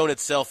kind of shown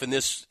itself in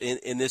this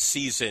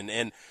season.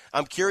 And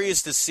I'm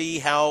curious to see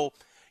how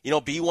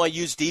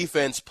BYU's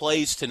defense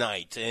plays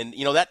tonight. And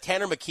that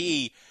Tanner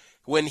McKee,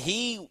 when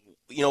he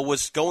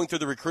was going through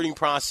the recruiting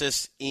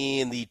process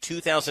in the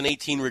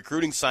 2018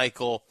 recruiting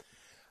cycle,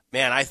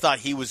 man, I thought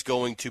he was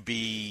going to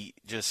be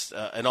just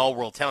an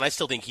all-world talent. I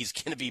still think he's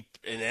going to be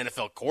an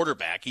NFL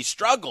quarterback. He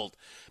struggled.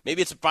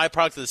 Maybe it's a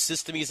byproduct of the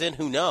system he's in.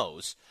 Who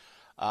knows?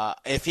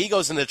 If he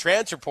goes in the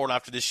transfer portal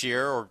after this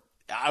year, or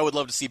I would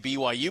love to see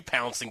BYU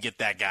pounce and get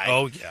that guy.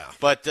 Oh, yeah.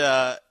 But,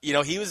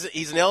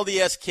 he's an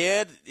LDS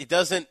kid. He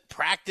doesn't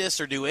practice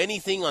or do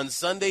anything on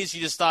Sundays.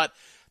 You just thought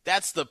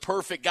that's the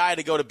perfect guy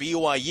to go to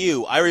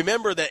BYU. I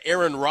remember that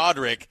Aaron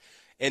Roderick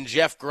and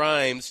Jeff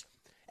Grimes,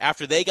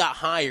 after they got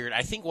hired,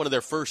 I think one of their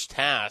first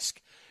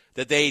tasks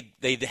that they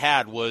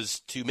had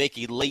was to make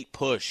a late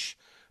push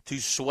to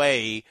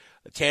sway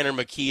Tanner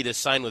McKee to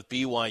sign with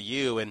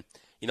BYU. And,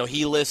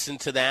 he listened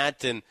to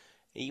that, and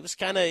he was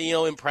kind of,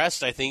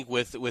 impressed, I think,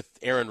 with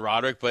Aaron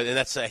Roderick. But and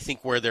that's, I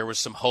think, where there was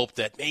some hope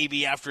that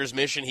maybe after his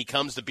mission he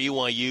comes to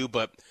BYU.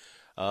 But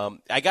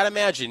I got to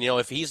imagine,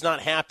 if he's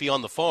not happy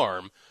on the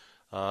farm,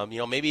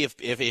 maybe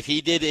if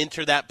he did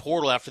enter that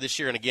portal after this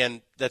year, and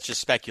again, that's just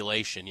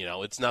speculation,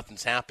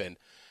 nothing's happened.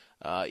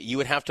 You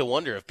would have to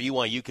wonder if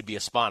BYU could be a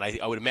spot.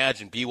 I would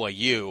imagine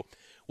BYU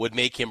would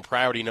make him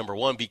priority number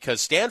one, because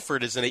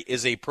Stanford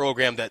is a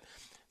program that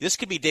this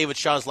could be David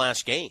Shaw's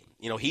last game.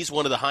 He's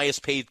one of the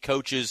highest paid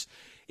coaches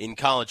in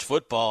college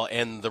football,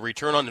 and the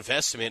return on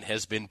investment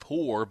has been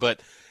poor. But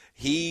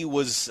he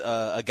was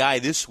a guy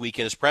this week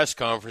in his press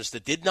conference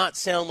that did not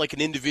sound like an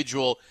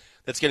individual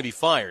that's going to be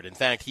fired. In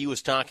fact, he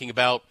was talking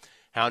about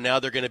how now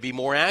they're going to be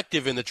more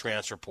active in the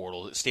transfer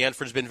portal.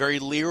 Stanford's been very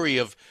leery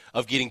of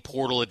getting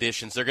portal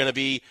additions. They're going to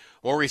be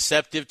more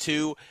receptive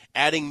to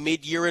adding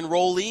mid-year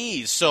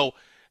enrollees. So it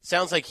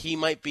sounds like he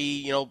might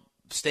be,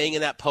 staying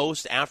in that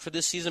post after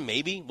this season.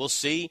 Maybe. We'll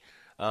see.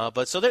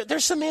 But so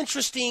there's some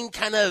interesting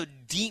kind of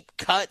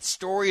deep-cut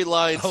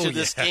storylines to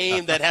this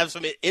game that have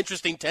some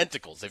interesting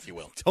tentacles, if you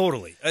will.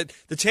 Totally.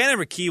 The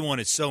Tanner McKee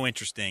one is so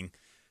interesting.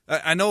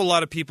 I know a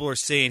lot of people are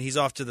saying he's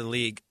off to the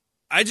league.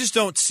 I just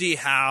don't see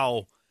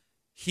how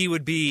he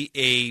would be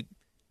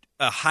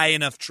a high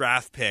enough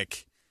draft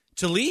pick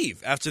to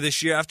leave after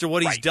this year, after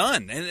what he's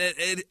done.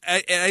 And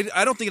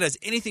I don't think it has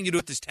anything to do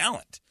with his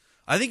talent.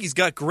 I think he's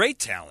got great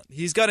talent.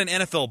 He's got an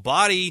NFL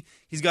body.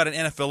 He's got an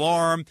NFL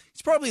arm.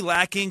 He's probably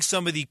lacking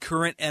some of the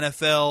current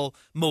NFL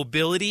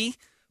mobility.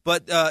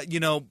 But,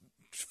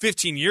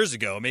 15 years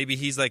ago, maybe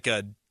he's like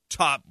a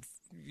top,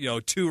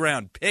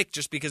 2-round pick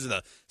just because of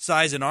the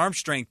size and arm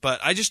strength.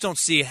 But I just don't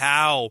see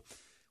how,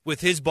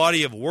 with his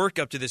body of work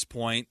up to this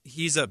point,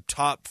 he's a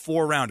top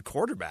 4-round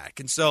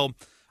quarterback. And so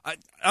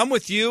I'm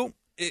with you.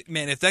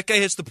 Man, if that guy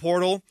hits the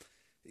portal,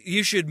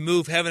 you should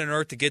move heaven and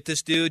earth to get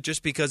this dude,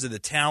 just because of the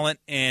talent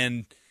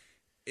and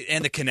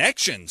the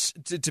connections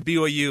to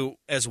BYU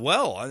as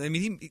well. I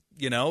mean,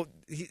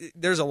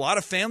 there's a lot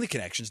of family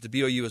connections to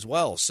BYU as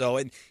well. So,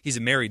 and he's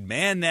a married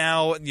man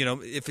now.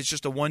 If it's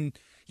just a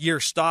 1-year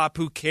stop,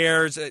 who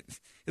cares?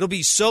 It'll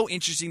be so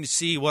interesting to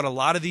see what a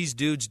lot of these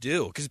dudes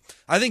do, because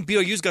I think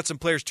BYU's got some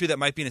players too that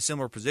might be in a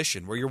similar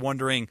position where you're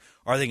wondering,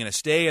 are they going to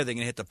stay? Are they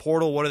going to hit the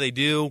portal? What do they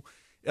do?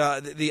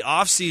 The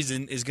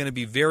offseason is going to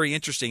be very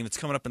interesting. It's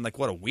coming up in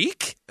a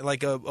week?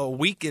 Like a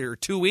week or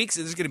 2 weeks?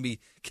 There's going to be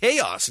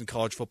chaos in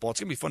college football. It's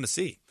going to be fun to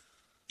see.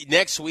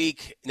 Next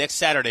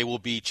Saturday will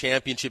be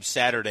Championship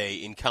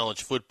Saturday in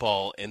college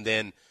football, and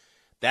then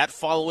that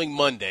following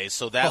Monday,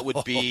 so that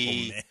would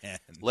be,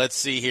 let's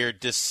see here,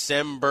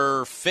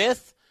 December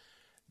 5th.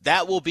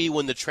 That will be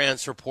when the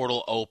transfer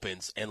portal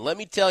opens. And let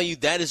me tell you,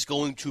 that is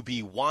going to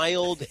be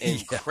wild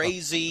and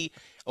crazy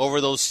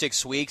over those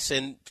 6 weeks.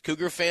 And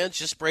Cougar fans,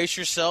 just brace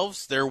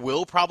yourselves. There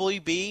will probably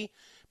be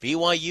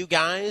BYU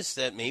guys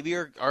that maybe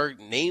are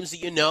names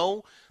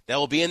that that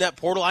will be in that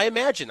portal, I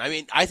imagine. I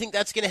mean, I think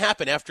that's going to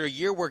happen after a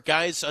year where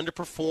guys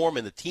underperform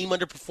and the team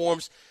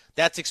underperforms.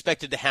 That's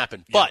expected to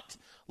happen. Yeah. But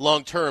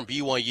long-term,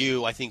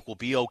 BYU, I think, will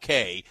be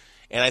okay.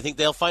 And I think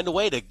they'll find a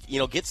way to,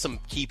 get some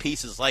key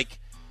pieces like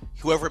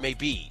whoever it may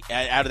be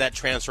out of that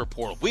transfer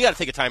portal. We got to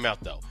take a timeout,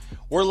 though.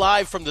 We're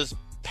live from the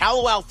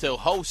Palo Alto,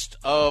 host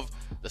of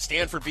the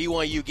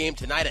Stanford-BYU game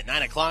tonight at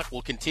 9 o'clock.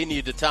 We'll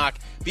continue to talk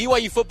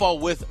BYU football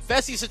with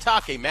Fesi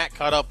Sitake. Matt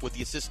caught up with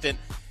the assistant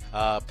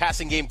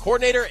passing game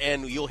coordinator,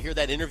 and you'll hear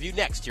that interview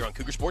next here on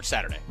Cougar Sports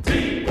Saturday.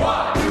 This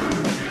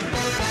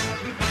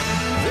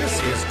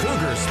is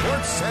Cougar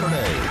Sports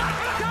Saturday.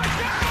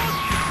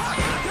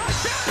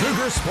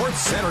 Cougar Sports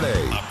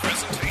Saturday. A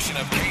presentation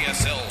of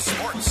KSL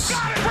Sports.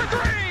 Got it for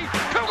three.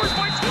 Cougars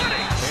by 20.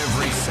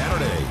 Every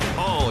Saturday,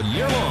 all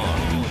year long.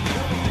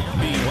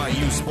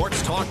 BYU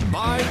Sports Talk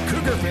by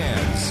Cougar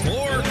fans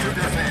for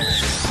Cougar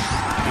fans.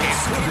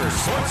 It's Cougar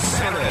Sports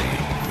Saturday.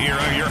 Here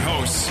are your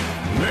hosts,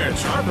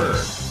 Mitch Harper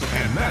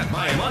and Matt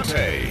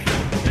Baiamonte.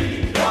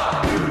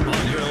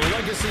 On your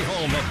legacy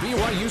home of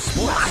BYU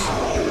Sports.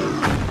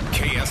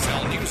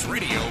 KSL News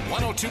Radio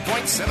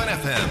 102.7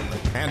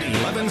 FM and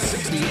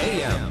 1160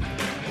 AM.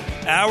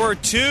 Hour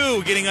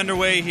 2 getting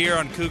underway here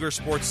on Cougar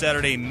Sports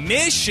Saturday.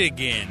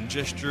 Michigan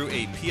just drew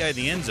a PI in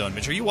the end zone.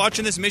 Mitch, are you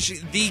watching this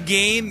the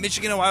game,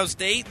 Michigan-Ohio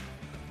State?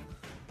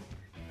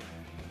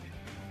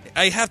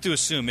 I have to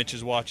assume Mitch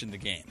is watching the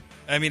game.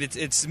 I mean,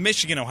 it's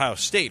Michigan-Ohio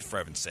State, for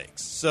heaven's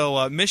sakes.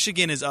 So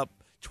Michigan is up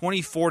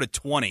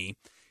 24-20.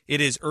 It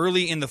is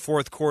early in the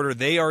fourth quarter.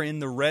 They are in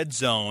the red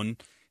zone,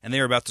 and they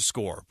are about to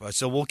score.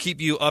 So we'll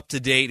keep you up to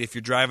date if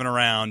you're driving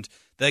around.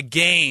 The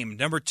game,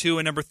 number 2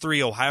 and number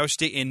 3, Ohio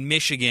State and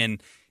Michigan.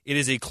 It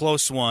is a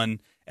close one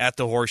at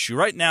the Horseshoe.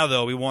 Right now,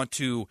 though, we want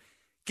to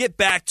get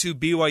back to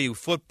BYU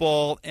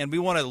football, and we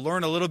want to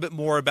learn a little bit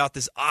more about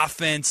this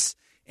offense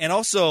and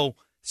also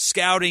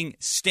scouting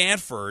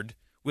Stanford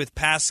with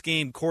pass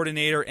game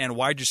coordinator and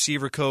wide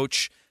receiver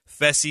coach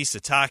Fesi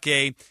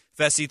Sitake.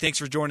 Fesi, thanks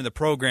for joining the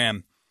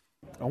program.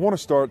 I want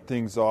to start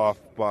things off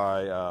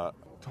by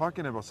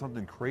talking about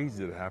something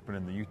crazy that happened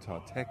in the Utah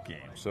Tech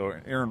game. So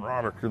Aaron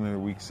Roderick earlier in the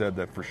week said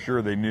that for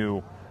sure they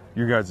knew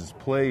your guys'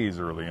 plays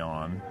early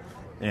on.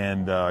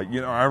 And,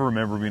 I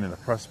remember being in the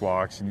press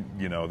box and,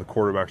 the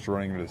quarterback's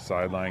running to the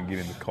sideline,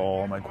 getting the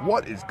call. I'm like,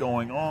 what is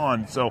going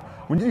on? So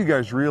when did you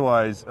guys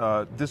realize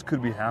this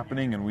could be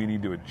happening and we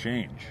need to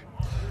change?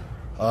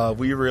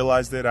 We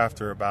realized it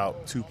after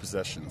about 2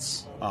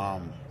 possessions.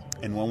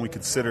 And when we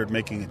considered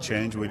making a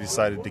change, we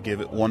decided to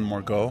give it one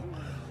more go.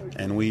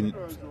 And we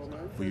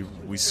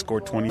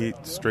scored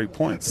 28 straight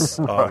points.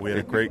 Right. We had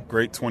a great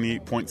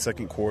 28-point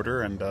second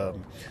quarter, and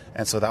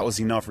so that was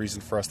enough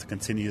reason for us to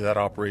continue that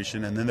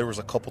operation. And then there was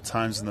a couple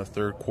times in the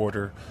third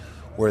quarter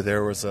where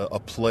there was a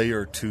play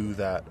or two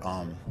that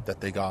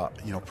they got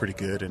pretty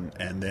good,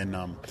 and then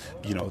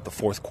the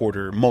fourth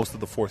quarter, most of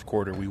the fourth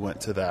quarter, we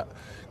went to that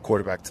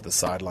quarterback to the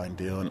sideline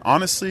deal. And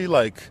honestly,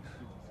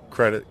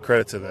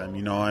 credit to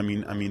them. I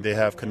mean they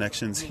have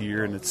connections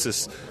here, and it's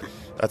just.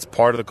 That's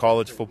part of the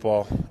college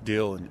football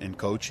deal in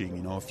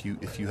coaching.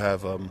 If you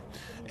have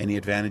any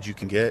advantage you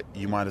can get,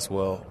 you might as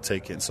well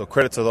take it. So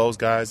credit to those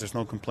guys. There's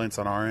no complaints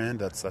on our end.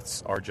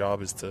 That's our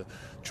job, is to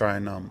try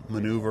and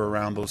maneuver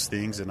around those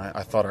things. And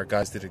I thought our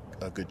guys did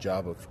a good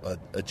job of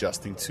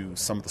adjusting to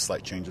some of the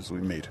slight changes we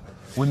made.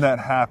 When that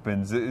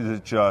happens, is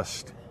it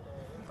just?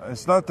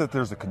 It's not that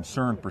there's a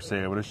concern per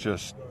se, but it's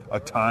just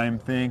a time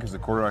thing because the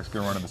quarterback's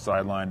going to run to the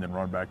sideline, then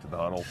run back to the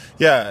huddle.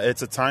 Yeah,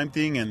 it's a time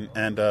thing,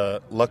 and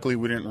luckily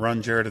we didn't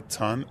run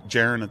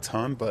Jaron a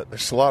ton, but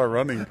there's a lot of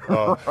running.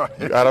 Right.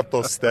 You add up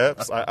those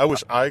steps. I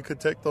wish I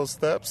could take those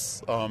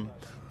steps,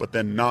 but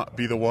then not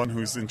be the one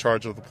who's in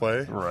charge of the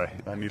play. Right.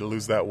 I need to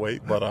lose that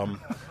weight, but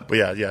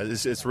yeah,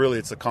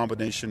 it's a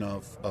combination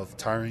of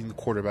tiring the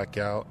quarterback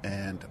out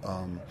and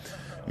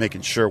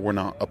making sure we're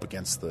not up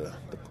against the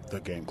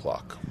game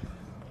clock.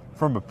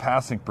 From a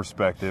passing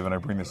perspective, and I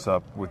bring this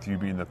up with you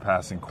being the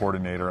passing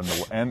coordinator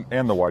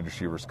and the wide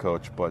receivers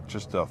coach, but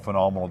just a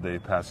phenomenal day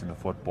passing the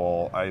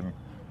football. I'm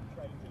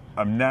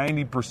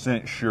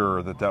 90%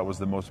 sure that was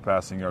the most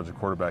passing yards a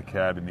quarterback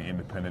had in the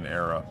independent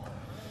era.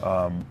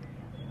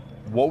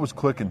 What was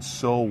clicking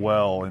so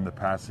well in the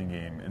passing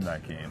game in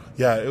that game?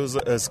 Yeah, it was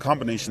a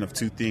combination of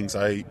 2 things.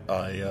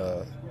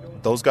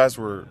 Those guys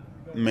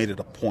made it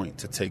a point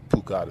to take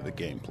Puka out of the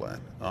game plan.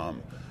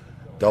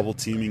 Double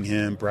teaming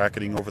him,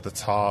 bracketing over the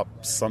top,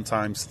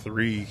 sometimes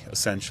 3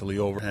 essentially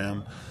over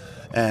him.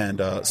 And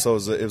so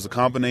it was a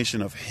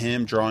combination of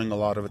him drawing a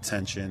lot of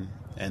attention,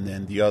 and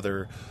then the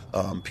other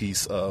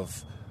piece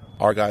of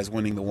our guys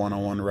winning the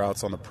one-on-one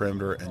routes on the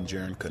perimeter and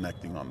Jaron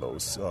connecting on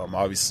those.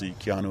 Obviously,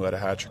 Keanu had a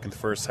hat trick in the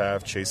first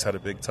half. Chase had a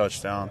big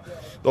touchdown.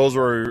 Those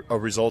were a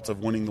result of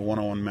winning the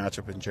one-on-one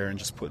matchup and Jaron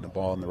just putting the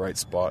ball in the right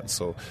spot. And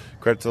so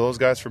credit to those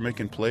guys for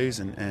making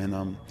plays and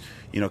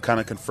kind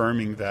of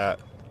confirming that,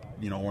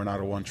 we're not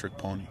a one-trick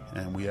pony,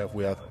 and we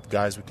have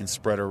guys we can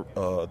spread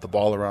the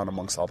ball around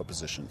amongst all the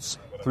positions.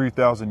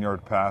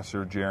 3,000-yard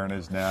passer Jaron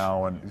is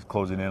now, and he's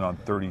closing in on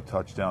 30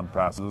 touchdown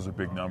passes. Those are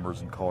big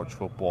numbers in college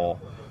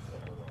football.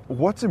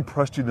 What's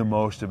impressed you the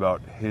most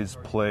about his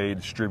play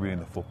distributing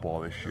the football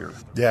this year?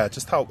 Yeah,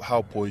 just how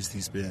poised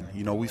he's been.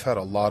 We've had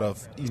a lot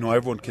of,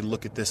 everyone can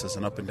look at this as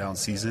an up-and-down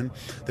season.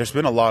 There's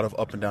been a lot of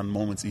up-and-down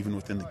moments even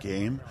within the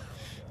game.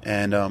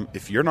 And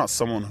if you're not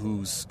someone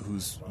who's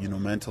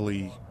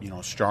mentally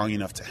strong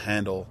enough to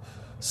handle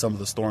some of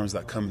the storms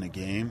that come in a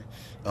game,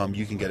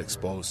 you can get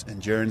exposed.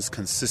 And Jaron's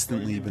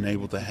consistently been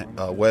able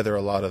to weather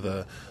a lot of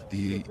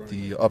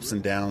the ups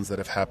and downs that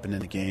have happened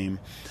in a game.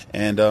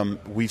 And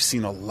we've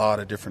seen a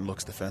lot of different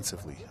looks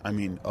defensively. I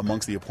mean,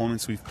 amongst the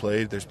opponents we've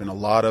played, there's been a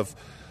lot of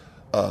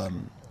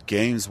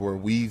games where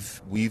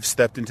we've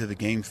stepped into the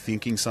game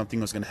thinking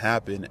something was going to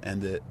happen,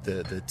 and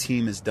the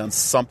team has done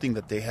something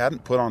that they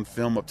hadn't put on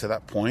film up to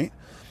that point,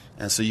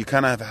 And so you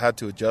kind of have had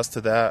to adjust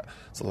to that.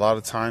 It's a lot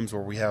of times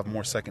where we have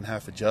more second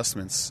half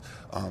adjustments.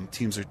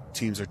 Teams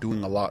are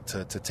doing a lot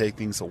to take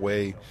things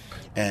away,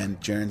 and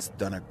Jaren's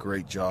done a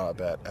great job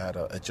at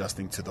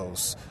adjusting to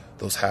those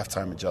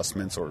halftime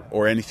adjustments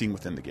or anything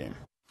within the game.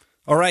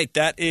 All right,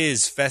 that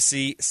is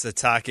Fesi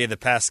Sitake, the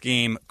pass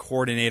game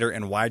coordinator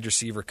and wide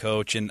receiver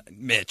coach. And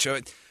Mitch,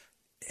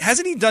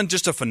 hasn't he done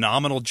just a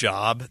phenomenal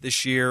job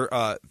this year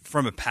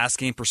from a pass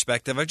game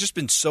perspective? I've just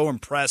been so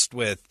impressed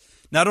with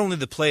not only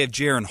the play of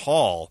Jaren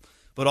Hall,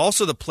 but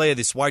also the play of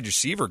this wide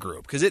receiver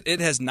group, because it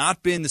has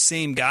not been the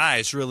same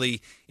guys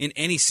really in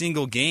any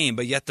single game,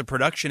 but yet the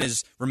production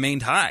has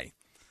remained high.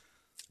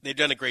 They've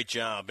done a great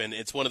job, and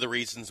it's one of the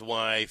reasons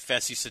why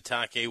Fesi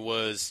Sitake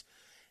was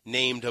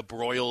named a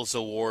Broyles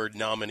Award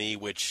nominee,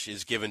 which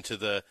is given to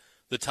the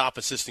top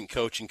assistant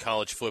coach in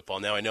college football.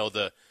 Now, I know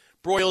the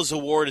Broyles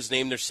Award is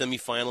named their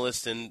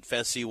semifinalist, and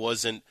Fesi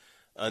wasn't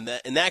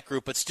in that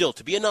group, but still,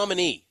 to be a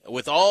nominee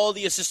with all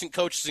the assistant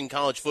coaches in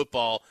college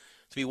football,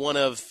 to be one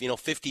of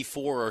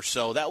 54 or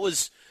so,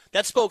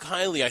 that spoke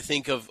highly, I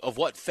think, of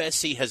what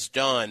Fesi has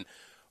done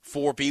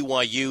for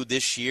BYU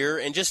this year,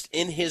 and just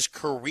in his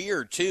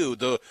career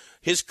too.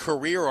 His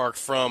career arc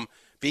from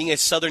being a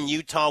Southern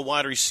Utah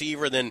wide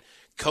receiver, then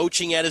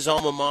coaching at his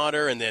alma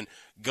mater, and then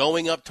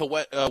going up to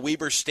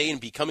Weber State and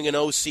becoming an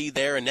OC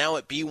there, and now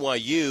at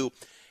BYU,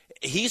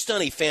 he's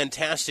done a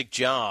fantastic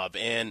job.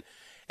 And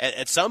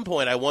at some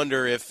point, I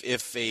wonder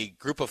if a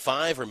group of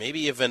five or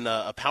maybe even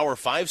a Power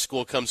 5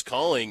 school comes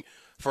calling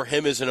for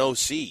him as an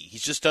OC.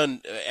 He's just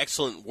done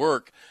excellent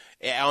work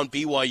on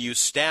BYU's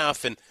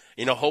staff, and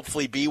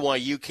hopefully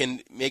BYU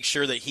can make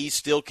sure that he's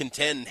still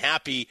content and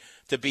happy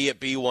to be at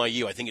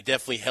BYU. I think it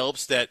definitely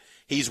helps that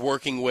he's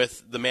working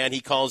with the man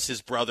he calls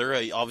his brother.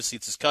 Obviously,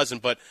 it's his cousin,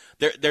 but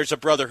there's a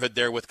brotherhood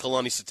there with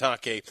Kalani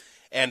Sitake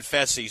and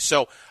Fesi.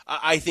 So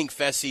I think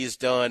Fesi has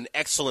done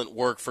excellent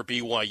work for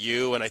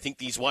BYU, and I think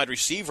these wide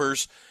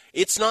receivers,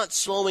 it's not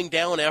slowing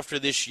down after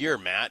this year,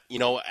 Matt.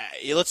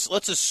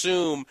 Let's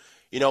assume,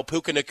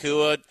 Puka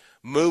Nacua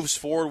moves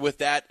forward with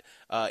that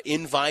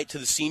invite to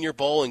the Senior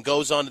Bowl and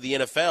goes on to the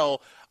NFL.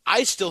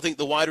 I still think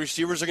the wide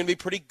receivers are going to be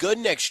pretty good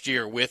next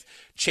year with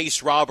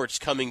Chase Roberts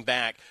coming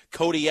back.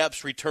 Cody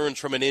Epps returns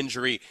from an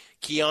injury.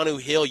 Keanu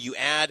Hill, you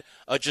add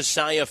a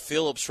Josiah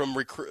Phillips from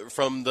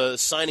the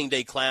signing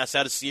day class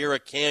out of Sierra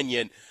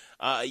Canyon.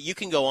 You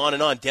can go on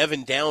and on.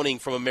 Devin Downing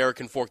from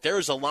American Fork. There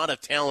is a lot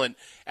of talent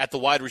at the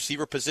wide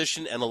receiver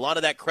position, and a lot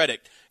of that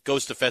credit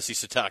goes to Fesi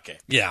Sitake.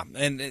 Yeah,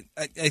 and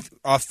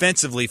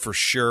offensively for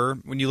sure,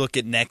 when you look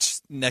at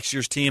next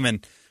year's team,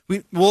 and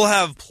we'll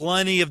have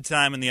plenty of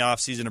time in the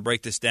offseason to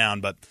break this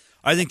down, but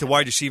I think the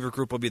wide receiver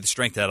group will be the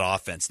strength of that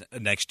offense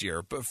next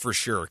year, but for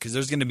sure, because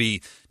there's going to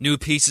be new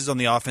pieces on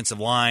the offensive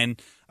line.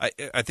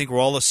 I think we're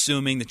all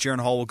assuming that Jaren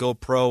Hall will go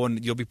pro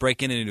and you'll be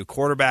breaking in a new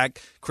quarterback.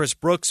 Chris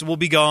Brooks will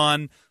be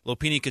gone.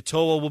 Lopini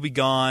Katoa will be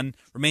gone.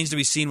 Remains to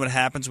be seen what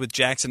happens with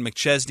Jackson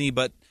McChesney,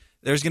 but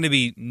there's going to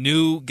be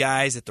new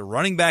guys at the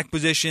running back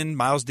position.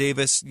 Miles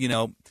Davis,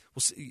 we'll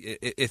see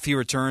if he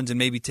returns and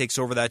maybe takes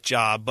over that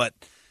job. But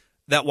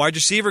that wide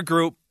receiver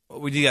group,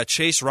 you got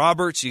Chase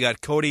Roberts, you got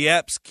Cody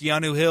Epps,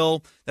 Keanu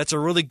Hill. That's a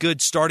really good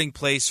starting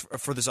place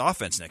for this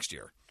offense next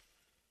year.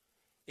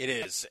 It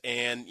is.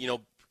 And,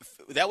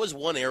 that was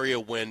one area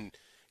when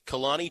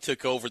Kalani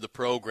took over the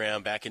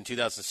program back in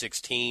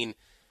 2016.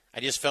 I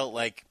just felt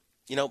like,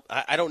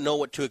 I don't know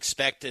what to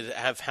expect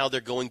of how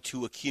they're going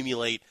to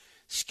accumulate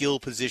skill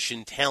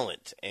position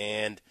talent.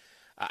 And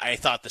I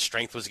thought the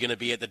strength was going to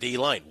be at the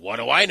D-line. What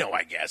do I know,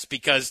 I guess?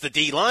 Because the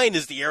D-line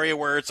is the area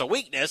where it's a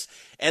weakness,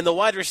 and the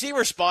wide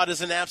receiver spot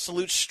is an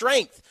absolute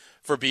strength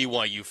for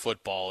BYU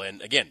football.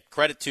 And, again,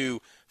 credit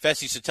to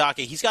Fesi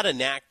Sitake. He's got a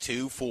knack,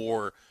 too,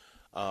 for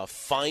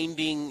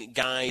finding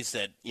guys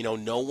that,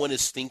 no one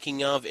is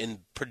thinking of and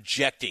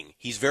projecting.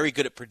 He's very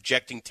good at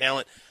projecting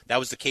talent. That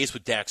was the case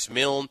with Dax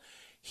Milne.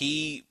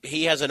 He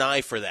has an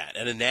eye for that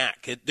and a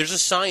knack. There's a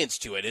science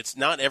to it. It's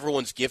not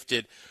everyone's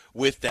gifted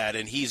with that,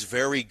 and he's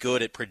very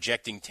good at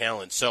projecting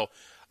talent. So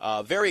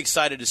very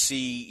excited to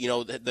see,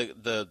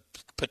 the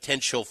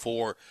potential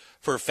for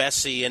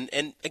Fesi.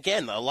 And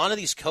again, a lot of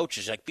these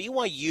coaches, like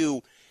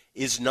BYU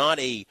is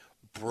not a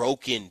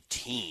broken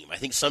team. I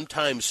think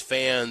sometimes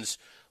fans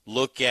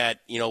look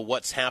at,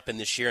 what's happened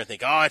this year and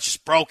think, oh, it's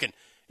just broken.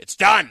 It's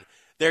done.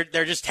 They're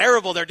just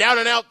terrible. They're down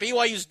and out.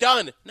 BYU's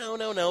done. No.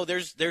 They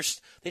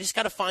just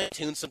got to fine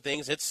tune some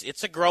things.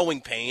 It's a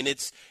growing pain.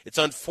 It's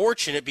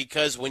unfortunate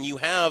because when you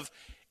have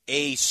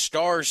a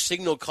star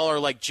signal caller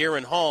like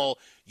Jaren Hall,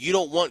 you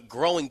don't want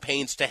growing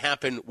pains to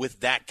happen with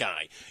that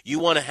guy. You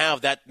want to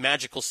have that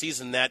magical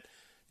season that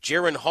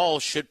Jaren Hall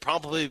should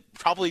probably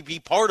be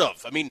part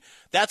of. I mean,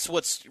 that's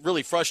what's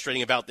really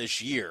frustrating about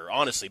this year,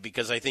 honestly,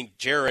 because I think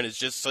Jaren is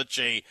just such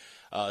a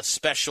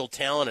special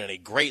talent and a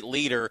great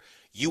leader.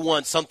 You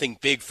want something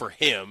big for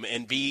him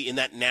and be in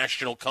that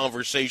national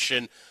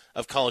conversation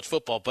of college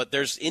football. But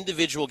there's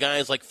individual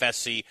guys like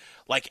Fesi,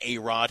 like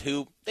A-Rod,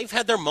 who they've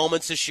had their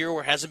moments this year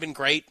where it hasn't been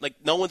great. Like,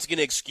 no one's going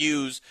to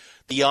excuse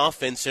the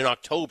offense in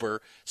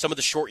October, some of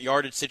the short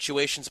yardage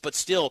situations, but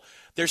still,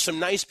 there's some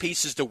nice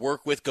pieces to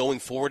work with going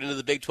forward into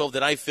the Big 12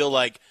 that I feel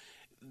like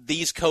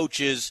these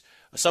coaches,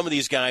 some of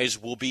these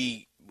guys will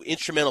be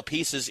instrumental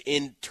pieces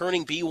in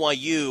turning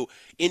BYU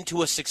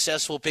into a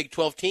successful Big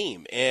 12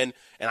 team. And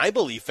I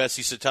believe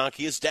Fesi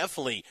Sitake is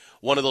definitely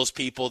one of those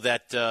people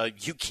that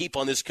you keep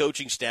on this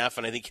coaching staff,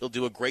 and I think he'll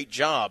do a great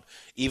job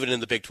even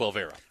in the Big 12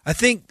 era. I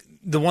think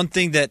the one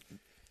thing that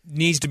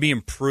needs to be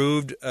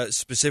improved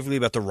specifically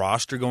about the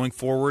roster going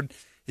forward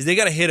is they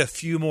got to hit a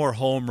few more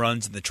home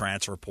runs in the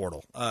transfer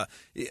portal.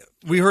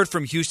 We heard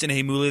from Houston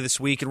Heimuli this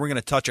week, and we're going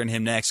to touch on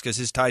him next because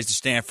his ties to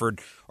Stanford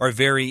are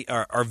very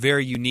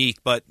unique,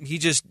 but he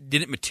just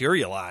didn't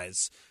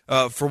materialize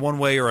for one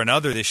way or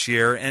another this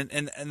year,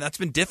 and that's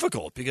been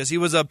difficult because he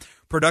was a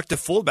productive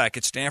fullback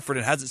at Stanford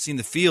and hasn't seen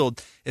the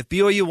field. If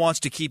BYU wants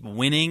to keep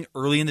winning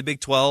early in the Big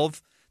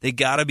 12, they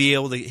got to be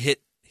able to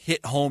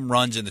hit home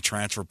runs in the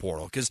transfer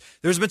portal because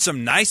there's been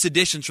some nice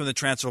additions from the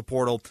transfer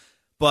portal,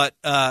 but,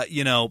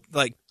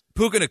 like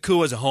Puka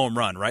Nacua is a home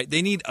run, right?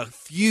 They need a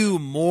few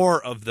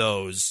more of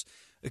those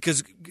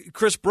because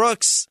Chris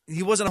Brooks,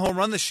 he wasn't a home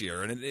run this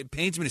year, and it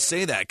pains me to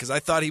say that because I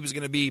thought he was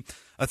going to be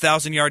a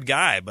 1,000-yard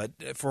guy, but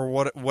for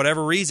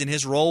whatever reason,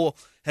 his role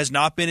has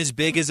not been as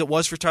big as it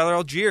was for Tyler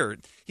Algier.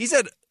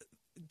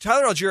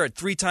 Tyler Algier had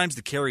 3 times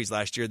the carries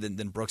last year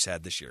than Brooks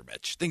had this year,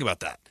 Mitch. Think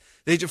about that.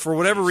 For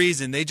whatever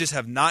reason, they just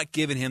have not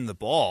given him the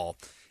ball,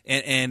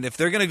 and if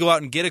they're going to go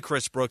out and get a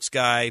Chris Brooks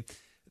guy,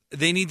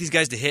 they need these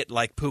guys to hit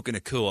like Puka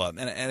Nacua.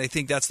 And I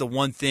think that's the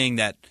one thing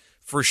that,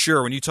 for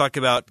sure, when you talk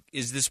about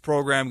is this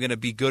program going to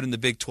be good in the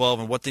Big 12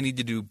 and what they need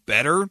to do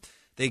better,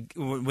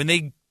 when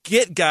they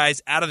get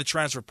guys out of the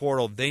transfer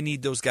portal, they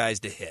need those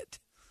guys to hit.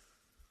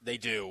 They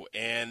do.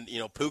 And,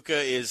 Puka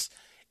is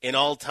an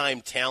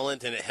all-time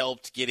talent, and it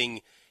helped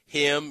getting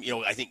him.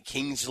 I think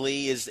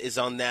Kingsley is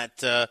on that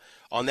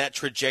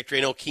trajectory.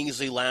 I know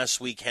Kingsley last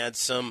week had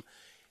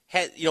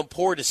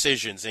poor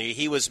decisions.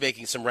 He was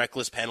making some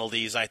reckless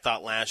penalties, I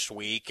thought, last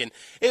week, and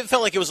it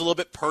felt like it was a little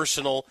bit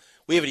personal.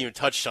 We haven't even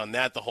touched on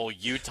that, the whole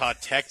Utah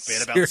Tech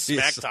bit about the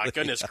smack talk.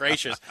 Goodness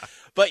gracious.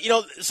 But,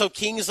 so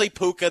Kingsley,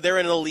 Puka, they're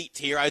in an elite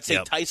tier. I'd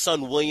say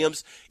Tyson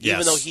Williams,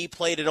 even though he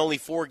played in only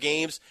 4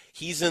 games,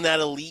 he's in that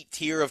elite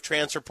tier of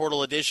transfer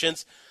portal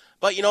additions.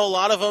 But, a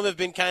lot of them have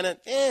been kind of,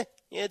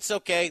 it's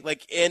okay.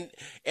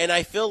 And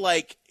I feel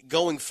like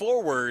going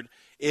forward,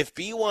 if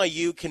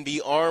BYU can be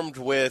armed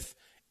with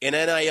an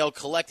NIL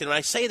collective, and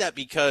I say that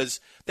because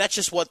that's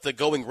just what the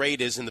going rate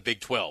is in the Big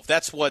 12.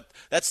 That's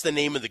the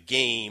name of the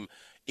game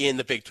in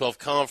the Big 12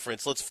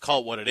 conference. Let's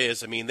call it what it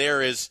is. I mean,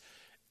 there is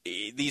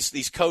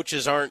these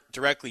coaches aren't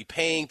directly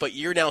paying, but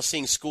you're now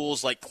seeing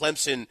schools like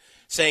Clemson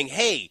saying,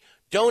 "Hey,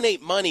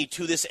 donate money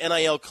to this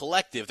NIL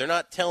collective." They're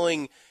not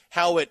telling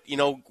how it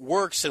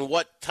works and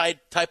what type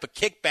of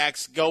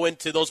kickbacks go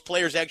into those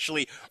players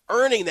actually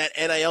earning that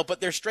NIL, but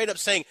they're straight up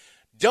saying,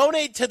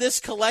 "Donate to this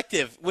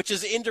collective," which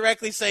is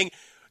indirectly saying,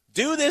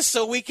 do this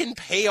so we can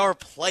pay our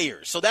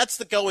players. So that's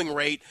the going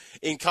rate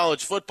in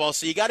college football.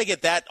 So you got to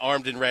get that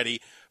armed and ready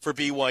for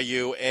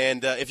BYU.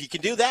 And if you can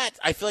do that,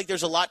 I feel like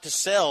there's a lot to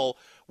sell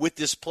with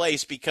this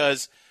place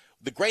because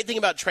the great thing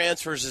about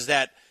transfers is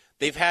that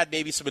they've had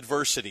maybe some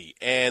adversity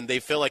and they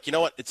feel like,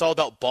 it's all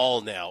about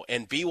ball now.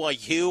 And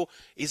BYU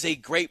is a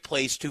great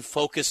place to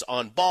focus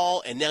on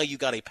ball. And now you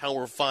got a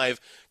Power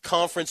 5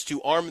 conference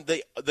to arm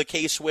the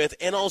case with.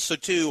 And also,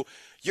 too,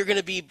 you're going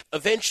to be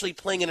eventually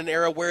playing in an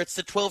era where it's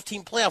the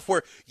 12-team playoff,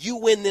 where you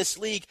win this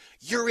league,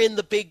 you're in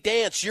the big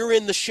dance, you're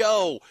in the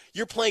show,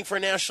 you're playing for a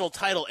national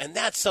title, and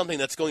that's something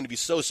that's going to be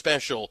so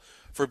special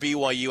for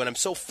BYU. And I'm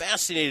so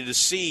fascinated to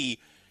see,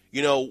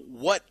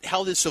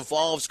 how this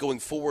evolves going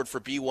forward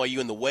for BYU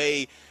in the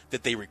way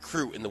that they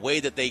recruit, in the way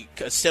that they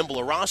assemble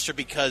a roster,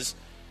 because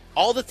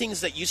all the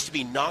things that used to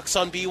be knocks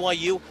on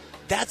BYU,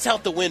 that's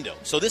out the window.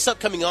 So this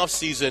upcoming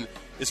offseason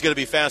is going to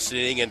be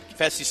fascinating, and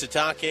Fesi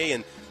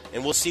Sitake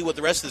and we'll see what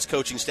the rest of this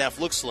coaching staff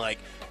looks like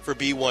for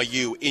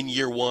BYU in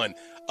year 1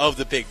 of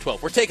the Big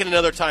 12. We're taking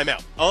another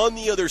timeout. On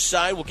the other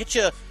side, we'll get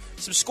you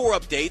some score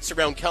updates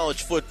around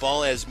college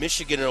football as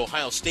Michigan and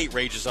Ohio State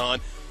rages on.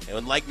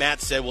 And like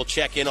Matt said, we'll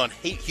check in on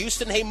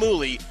Houston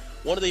Heimuli,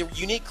 one of the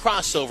unique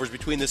crossovers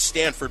between the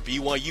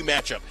Stanford-BYU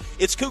matchup.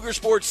 It's Cougar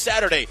Sports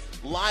Saturday,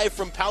 live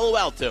from Palo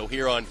Alto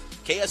here on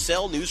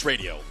KSL News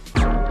Radio.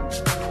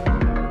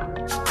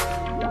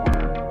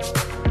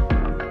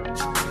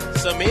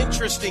 Some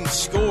interesting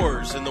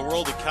scores in the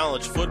world of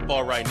college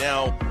football right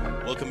now.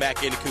 Welcome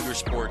back into Cougar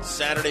Sports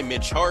Saturday.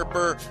 Mitch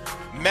Harper,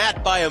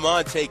 Matt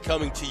Baiamonte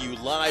coming to you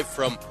live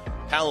from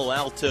Palo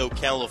Alto,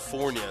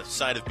 California,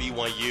 side of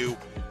BYU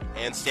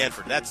and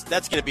Stanford. That's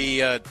going to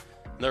be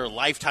another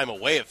lifetime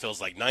away, it feels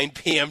like. 9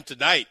 p.m.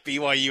 tonight,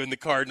 BYU and the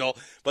Cardinal.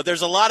 But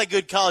there's a lot of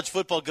good college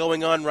football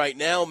going on right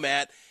now,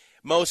 Matt.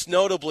 Most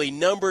notably,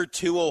 number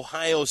 2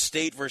 Ohio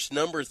State versus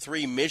number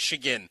 3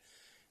 Michigan.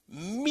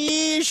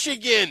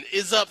 Michigan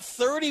is up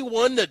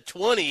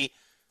 31-20.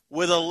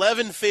 with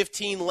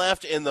 11:15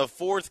 left in the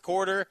fourth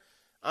quarter.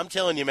 I'm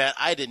telling you, Matt,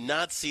 I did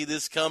not see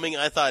this coming.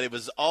 I thought it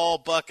was all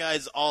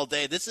Buckeyes all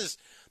day. This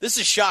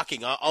is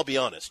shocking, I'll be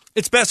honest.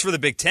 It's best for the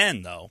Big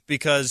Ten, though,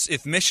 because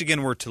if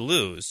Michigan were to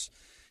lose,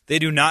 they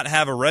do not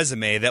have a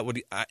resume that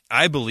would,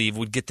 I believe,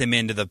 would get them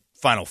into the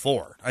Final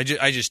Four. I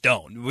just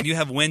don't. When you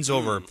have wins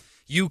over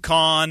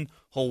UConn,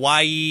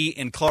 Hawaii,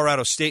 and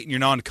Colorado State in your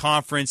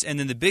non-conference, and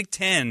then the Big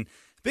Ten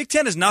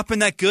has not been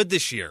that good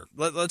this year.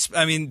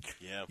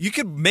 You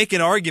could make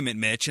an argument,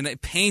 Mitch, and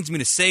it pains me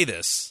to say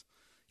this.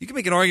 You can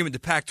make an argument the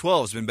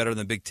Pac-12 has been better than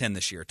the Big Ten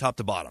this year, top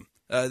to bottom.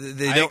 I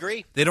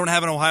agree. They don't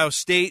have an Ohio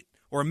State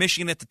or a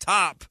Michigan at the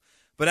top,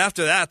 but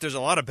after that, there's a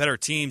lot of better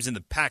teams in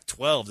the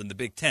Pac-12 than the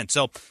Big Ten.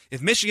 So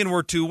if Michigan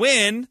were to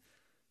win,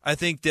 I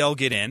think they'll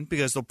get in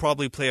because they'll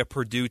probably play a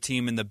Purdue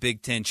team in the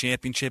Big Ten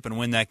championship and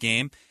win that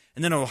game.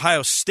 And then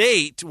Ohio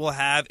State will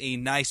have a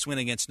nice win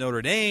against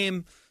Notre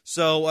Dame.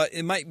 So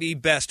it might be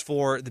best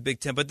for the Big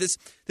Ten. But this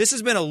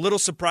has been a little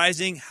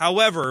surprising.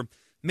 However,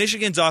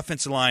 Michigan's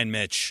offensive line,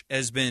 Mitch,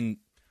 has been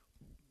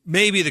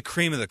maybe the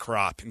cream of the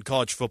crop in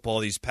college football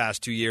these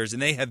past 2 years,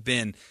 and they have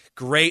been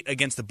great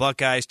against the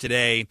Buckeyes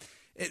today.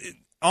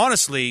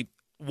 Honestly,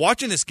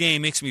 watching this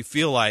game makes me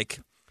feel like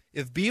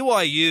if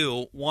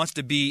BYU wants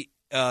to be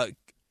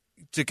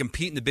to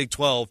compete in the Big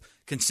 12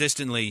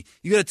 consistently,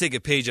 you got to take a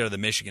page out of the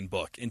Michigan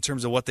book in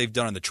terms of what they've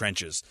done in the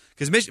trenches.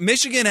 Because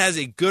Michigan has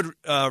a good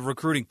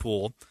recruiting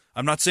pool.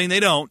 I'm not saying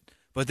they don't,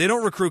 but they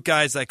don't recruit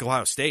guys like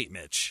Ohio State,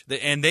 Mitch.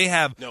 And they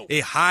have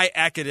a high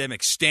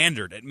academic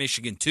standard at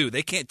Michigan, too.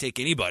 They can't take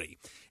anybody.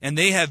 And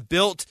they have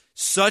built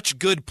such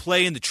good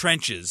play in the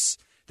trenches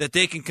that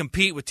they can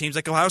compete with teams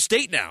like Ohio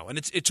State now. And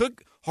it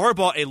took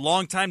Harbaugh a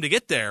long time to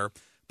get there.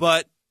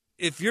 But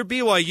if you're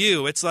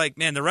BYU, it's like,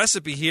 man, the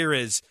recipe here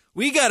is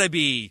we got to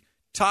be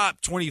top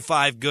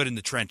 25 good in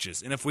the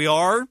trenches. And if we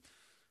are,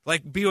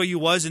 like BYU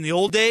was in the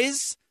old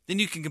days, then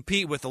you can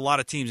compete with a lot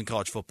of teams in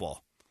college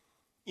football.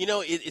 You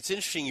know, it's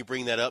interesting you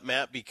bring that up,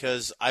 Matt,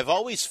 because I've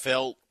always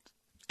felt,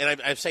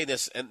 and I'm saying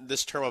this, and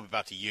this term I'm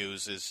about to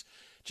use is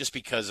just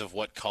because of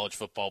what college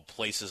football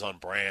places on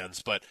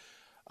brands, but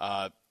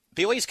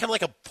BYU is kind of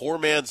like a poor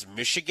man's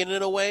Michigan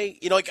in a way.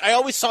 You know, like I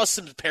always saw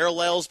some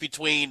parallels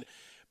between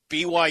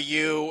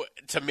BYU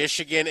to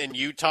Michigan and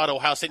Utah to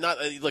Ohio State.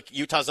 Look,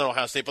 Utah's not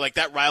Ohio State, but like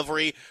that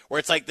rivalry where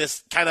it's like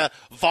this kind of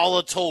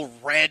volatile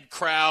red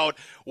crowd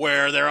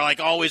where they're like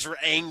always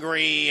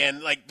angry,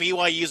 and like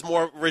BYU's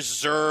more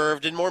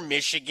reserved and more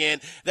Michigan.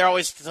 They're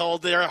always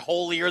told they're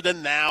holier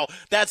than thou,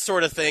 that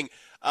sort of thing.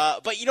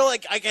 But you know,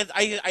 like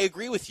I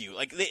agree with you.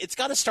 Like it's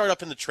got to start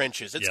up in the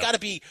trenches. It's got to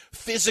be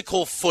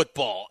physical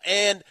football.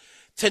 And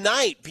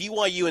tonight,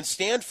 BYU and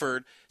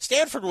Stanford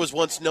was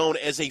once known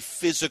as a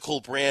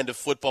physical brand of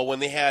football when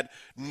they had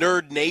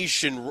Nerd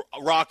Nation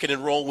rocking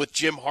and rolling with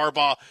Jim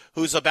Harbaugh,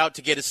 who's about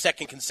to get his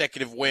second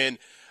consecutive win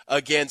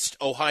against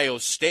Ohio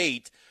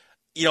State.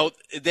 You know,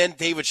 then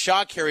David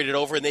Shaw carried it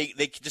over, and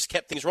they just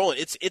kept things rolling.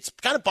 It's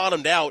kind of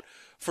bottomed out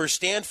for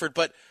Stanford,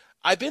 but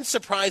I've been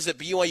surprised that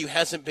BYU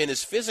hasn't been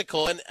as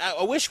physical, and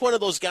I wish one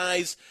of those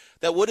guys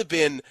that would have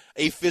been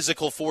a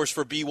physical force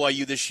for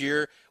BYU this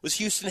year was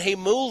Houston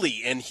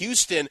Heimuli, and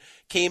Houston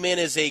came in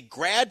as a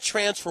grad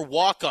transfer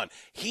walk-on.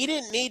 He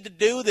didn't need to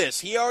do this.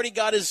 He already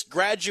got his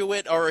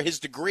graduate or his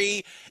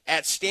degree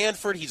at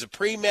Stanford. He's a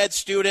pre-med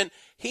student.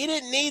 He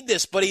didn't need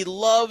this, but he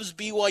loves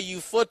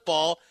BYU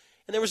football,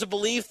 and there was a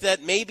belief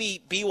that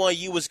maybe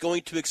BYU was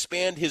going to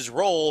expand his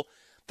role.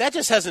 That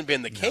just hasn't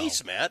been the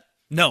case, Matt.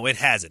 No, it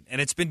hasn't, and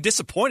it's been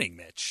disappointing,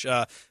 Mitch.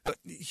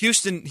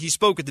 Houston, he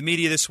spoke with the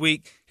media this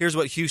week. Here's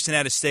what Houston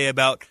had to say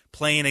about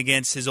playing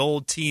against his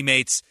old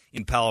teammates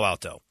in Palo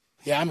Alto.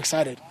 Yeah, I'm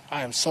excited.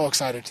 I am so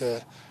excited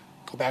to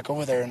go back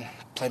over there and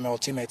play my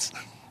old teammates.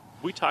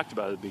 We talked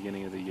about it at the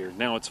beginning of the year.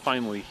 Now it's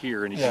finally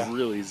here, and you can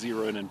really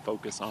zero in and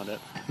focus on it.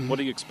 Mm-hmm. What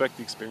do you expect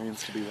the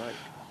experience to be like?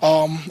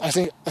 I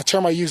think a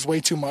term I use way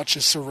too much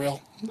is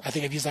surreal. I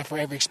think I've used that for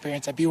every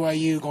experience at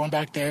BYU, going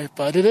back there,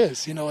 but it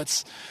is.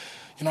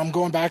 I'm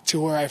going back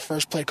to where I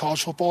first played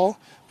college football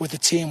with the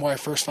team where I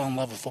first fell in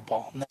love with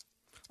football.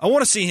 I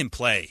want to see him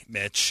play,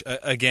 Mitch,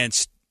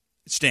 against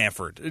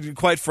Stanford.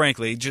 Quite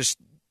frankly,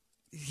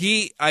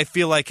 I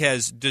feel like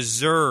has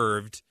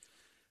deserved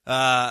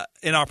an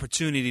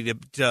opportunity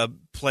to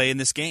play in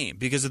this game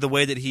because of the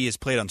way that he has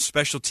played on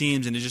special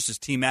teams and just his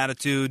team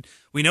attitude.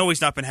 We know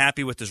he's not been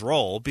happy with his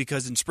role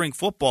because in spring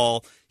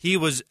football, he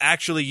was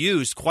actually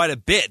used quite a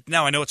bit.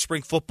 Now, I know it's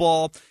spring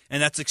football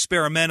and that's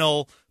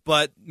experimental,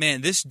 but,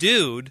 man, this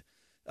dude,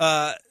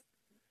 I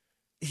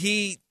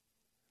feel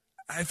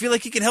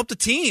like he can help the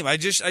team. I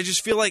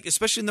just feel like,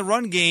 especially in the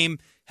run game,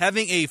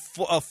 having a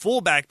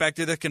fullback back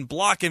there that can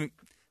block him,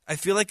 I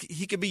feel like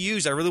he could be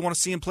used. I really want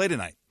to see him play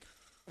tonight.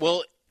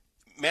 Well,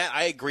 Matt,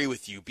 I agree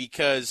with you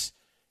because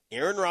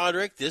Aaron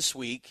Roderick this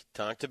week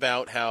talked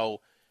about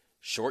how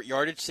short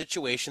yardage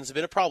situations have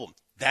been a problem.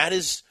 That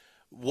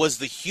was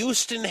the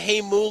Houston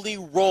Heimuli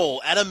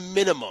role at a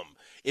minimum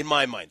in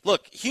my mind.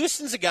 Look,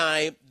 Houston's a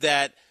guy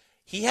that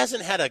he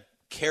hasn't had a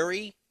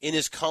carry in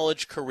his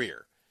college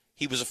career.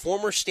 He was a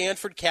former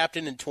Stanford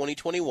captain in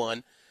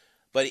 2021,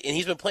 and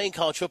he's been playing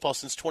college football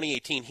since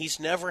 2018. He's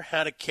never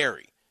had a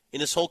carry in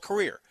his whole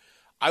career.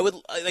 I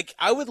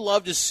would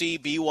love to see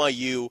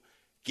BYU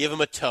give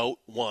him a tote,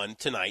 one,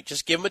 tonight.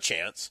 Just give him a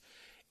chance.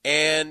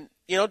 And,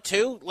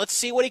 two, let's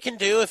see what he can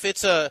do. If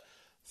it's a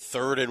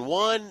 3rd and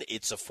 1,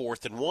 it's a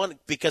 4th and 1,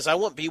 because I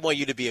want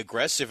BYU to be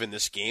aggressive in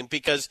this game,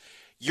 because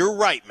you're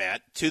right,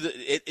 Matt.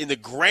 In the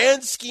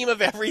grand scheme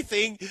of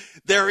everything,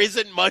 there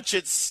isn't much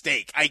at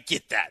stake. I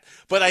get that.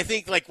 But I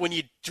think when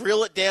you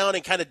drill it down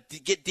and kind of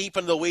get deep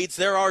into the weeds,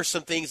 there are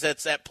some things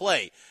that's at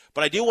play.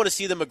 But I do want to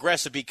see them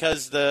aggressive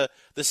because the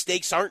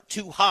stakes aren't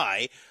too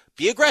high.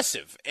 Be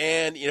aggressive.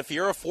 And if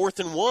you're a 4th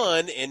and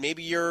 1 and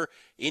maybe you're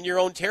in your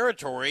own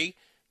territory,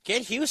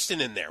 get Houston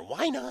in there.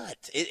 Why not?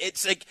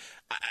 It's like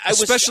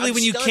especially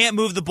when you can't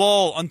move the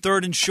ball on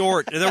 3rd and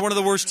short. They're one of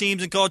the worst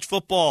teams in college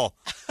football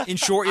in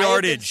short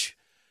yardage.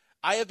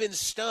 I have been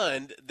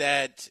stunned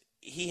that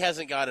he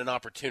hasn't got an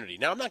opportunity.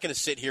 Now, I'm not going to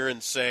sit here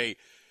and say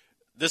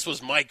this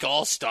was Mike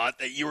Allstott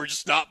that you were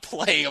just not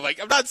playing.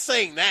 I'm not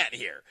saying that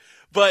here.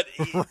 But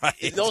right.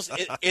 in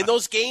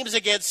those games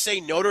against, say,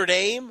 Notre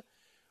Dame,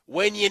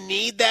 when you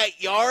need that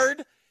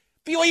yard,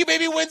 BYU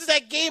maybe wins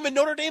that game, and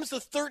Notre Dame's the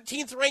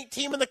 13th ranked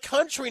team in the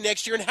country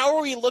next year. And how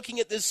are we looking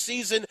at this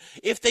season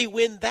if they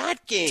win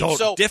that game?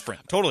 Totally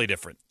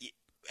different.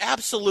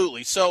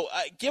 Absolutely. So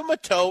give him a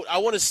tote. I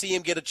want to see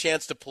him get a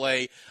chance to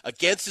play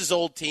against his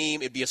old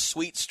team. It'd be a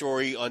sweet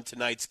story on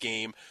tonight's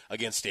game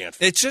against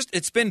Stanford.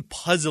 It's been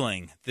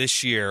puzzling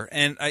this year,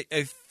 and I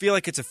feel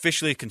like it's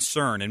officially a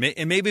concern.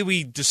 And maybe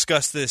we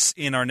discuss this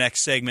in our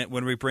next segment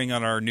when we bring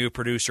on our new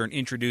producer and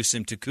introduce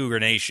him to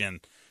Cougar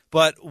Nation.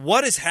 But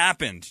what has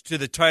happened to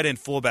the tight end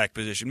fullback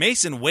position?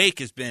 Mason Wake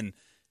has been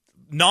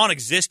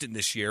non-existent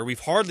this year. We've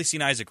hardly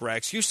seen Isaac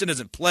Rex. Houston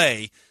doesn't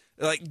play.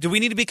 Do we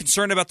need to be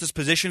concerned about this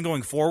position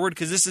going forward?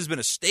 Because this has been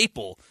a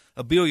staple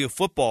of BYU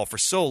football for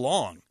so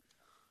long.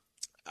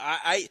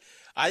 I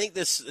think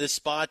this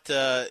spot,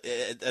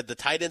 the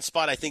tight end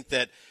spot, I think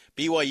that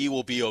BYU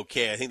will be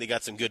okay. I think they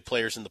got some good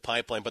players in the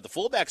pipeline. But the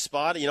fullback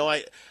spot,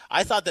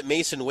 I thought that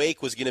Mason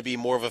Wake was going to be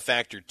more of a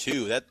factor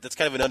too. That's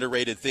kind of an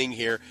underrated thing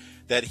here,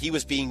 that he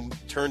was being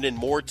turned in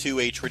more to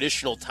a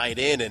traditional tight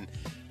end, and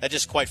that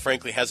just quite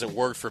frankly hasn't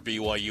worked for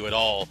BYU at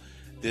all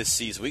this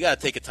season. We got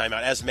to take a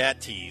timeout. As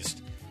Matt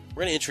teased,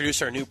 we're going to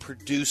introduce our new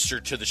producer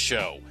to the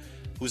show.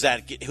 Who is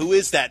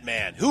that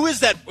man? Who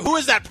is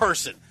that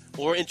person?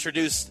 We'll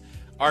introduce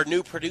our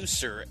new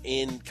producer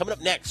coming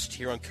up next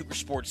here on Cougar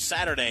Sports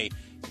Saturday.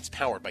 It's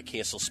powered by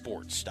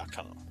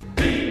KSLSports.com.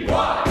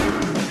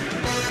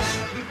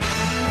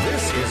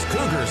 This is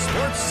Cougar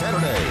Sports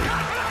Saturday.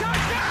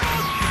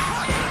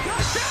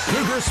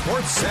 Cougar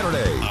Sports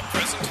Saturday. A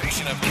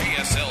presentation of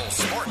KSL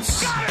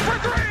Sports. Got it for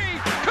 3.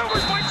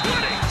 Cougars by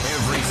 20.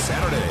 Every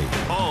Saturday,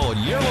 all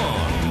year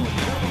long.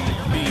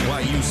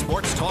 BYU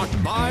Sports Talk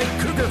by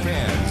Cougar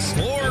fans.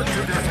 For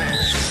Cougar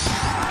fans.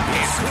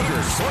 It's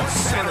Cougar Sports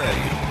Saturday.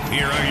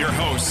 Here are your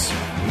hosts,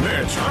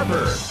 Mitch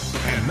Harper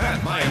and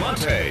Matt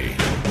Baiamonte.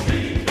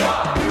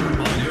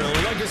 On your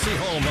legacy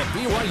home of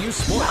BYU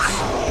Sports.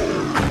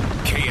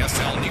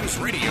 KSL News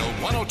Radio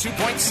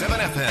 102.7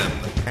 FM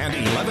and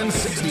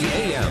 1160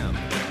 AM.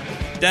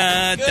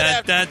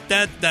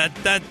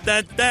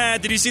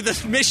 Did you see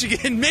the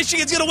Michigan?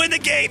 Michigan's going to win the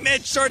game,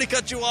 Mitch. Sorry to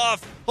cut you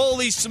off.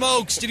 Holy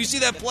smokes. Did you see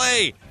that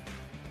play?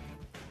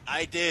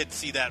 I did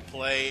see that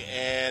play,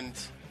 and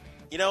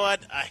you know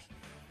what?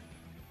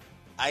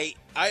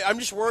 I'm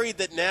just worried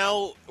that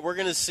now we're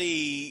going to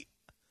see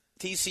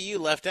TCU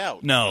left out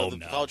of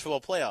the college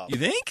football playoff. You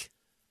think?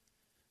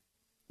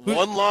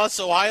 One loss,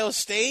 Ohio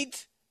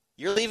State?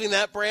 You're leaving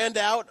that brand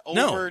out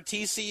over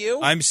TCU?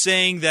 I'm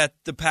saying that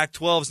the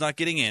Pac-12 is not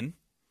getting in,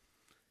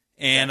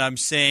 and I'm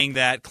saying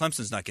that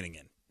Clemson's not getting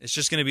in. It's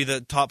just going to be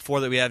the top 4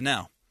 that we have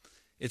now.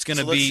 It's going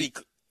to be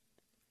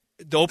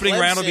the opening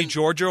round will be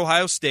Georgia,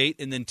 Ohio State,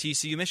 and then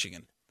TCU,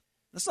 Michigan.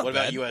 That's not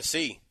bad. What about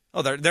USC?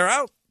 Oh, they're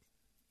out.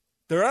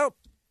 They're out.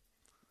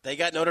 They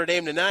got Notre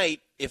Dame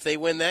tonight. If they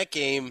win that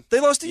game, they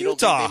lost to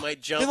Utah.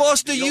 They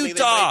lost to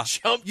Utah.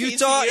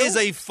 Utah is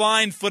a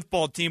fine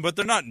football team, but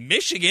they're not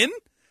Michigan.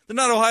 They're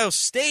not Ohio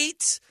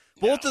State.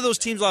 Both of those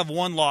teams will have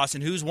one loss,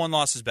 and whose one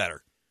loss is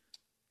better?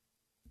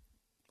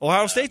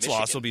 Ohio State's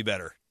loss will be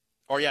better.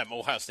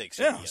 Ohio State.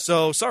 Yeah.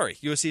 So, sorry,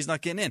 USC is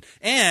not getting in.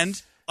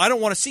 And I don't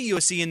want to see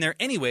USC in there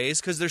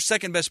anyways because their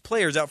second-best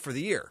player's out for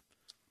the year.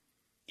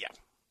 Yeah.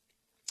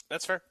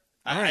 That's fair.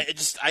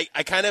 Right.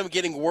 I kind of am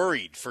getting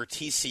worried for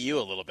TCU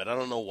a little bit. I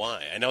don't know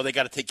why. I know they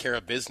got to take care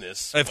of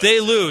business. If they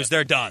lose,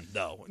 they're done,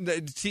 though.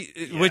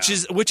 Which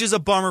is a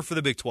bummer for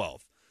the Big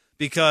 12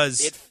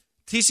 because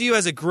TCU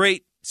has a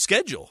great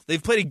schedule.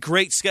 They've played a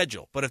great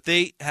schedule, but if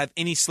they have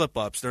any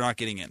slip-ups, they're not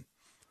getting in.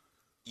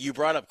 You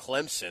brought up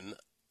Clemson.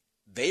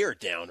 They are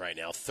down right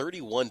now,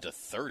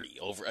 31-30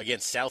 over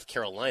against South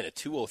Carolina.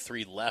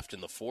 2:03 left in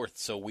the fourth.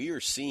 So we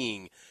are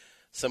seeing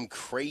some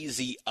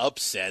crazy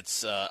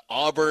upsets.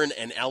 Auburn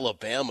and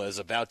Alabama is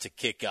about to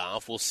kick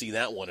off. We'll see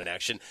that one in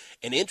action.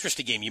 An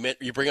interesting game.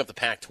 You bring up the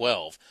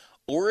Pac-12.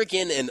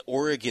 Oregon and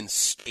Oregon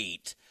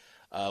State.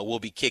 will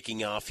be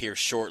kicking off here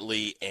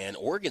shortly, and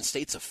Oregon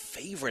State's a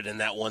favorite in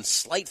that one,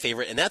 slight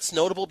favorite, and that's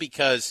notable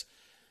because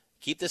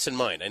keep this in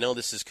mind. I know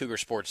this is Cougar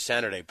Sports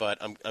Saturday, but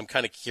I'm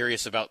kind of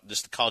curious about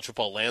just the college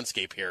football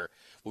landscape here.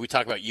 When we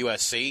talk about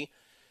USC,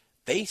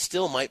 they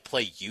still might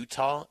play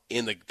Utah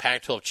in the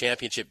Pac-12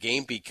 championship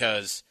game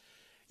because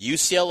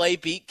UCLA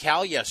beat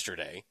Cal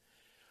yesterday.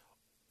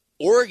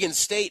 Oregon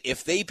State,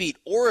 if they beat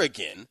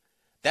Oregon,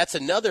 that's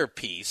another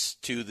piece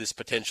to this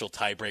potential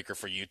tiebreaker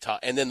for Utah.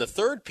 And then the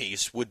third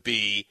piece would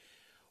be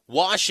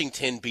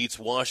Washington beats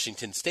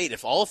Washington State.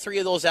 If all three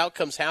of those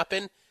outcomes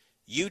happen,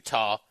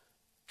 Utah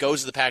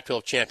goes to the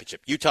Pac-12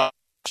 championship. Utah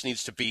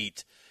needs to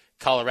beat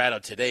Colorado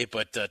today,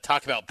 but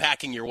talk about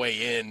backing your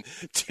way in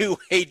to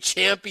a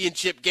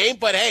championship game.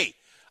 But, hey,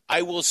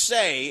 I will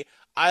say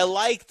I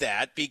like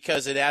that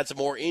because it adds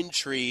more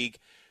intrigue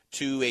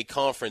to a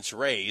conference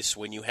race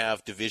when you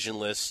have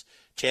divisionless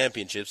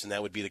championships, and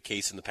that would be the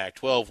case in the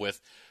Pac-12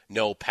 with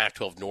no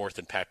Pac-12 North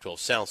and Pac-12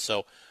 South.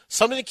 So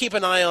something to keep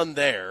an eye on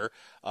there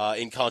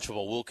in college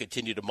football. We'll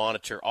continue to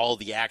monitor all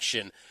the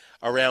action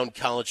around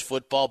college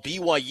football.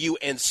 BYU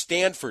and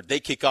Stanford, they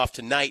kick off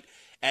tonight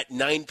at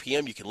 9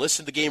 p.m. You can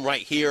listen to the game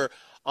right here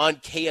on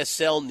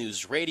KSL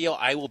News Radio.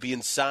 I will be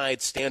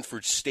inside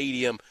Stanford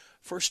Stadium.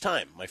 First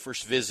time, my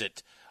first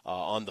visit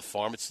on the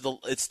farm. It's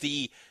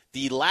the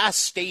last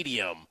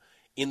stadium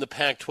in the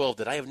Pac-12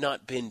 that I have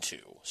not been to.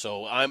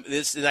 So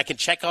and I can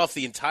check off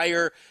the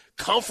entire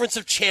Conference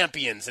of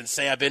Champions and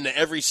say I've been to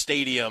every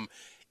stadium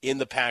in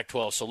the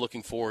Pac-12. So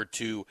looking forward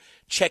to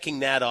checking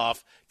that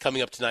off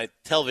coming up tonight.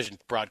 Television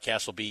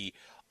broadcast will be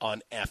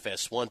on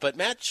FS1. But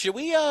Matt, should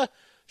we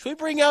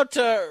bring out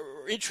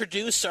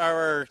introduce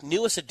our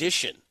newest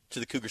addition to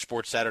the Cougar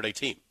Sports Saturday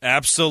team?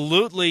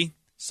 Absolutely.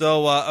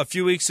 So a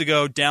few weeks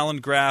ago,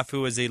 Dallin Graff,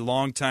 who is a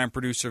longtime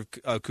producer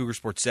of Cougar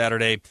Sports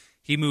Saturday,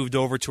 he moved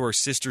over to our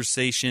sister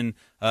station,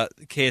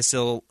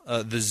 KSL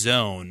The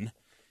Zone.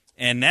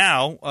 And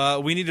now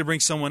we need to bring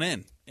someone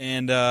in.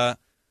 And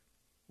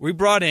we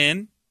brought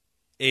in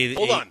a...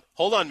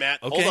 Hold on,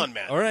 Matt. Okay. Hold on,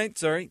 Matt. All right,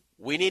 sorry.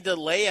 We need to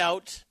lay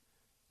out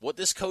what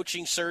this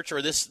coaching search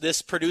or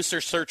this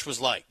producer search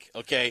was like,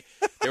 okay?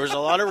 There was a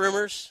lot of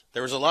rumors.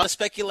 There was a lot of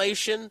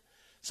speculation.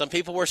 Some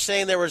people were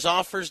saying there was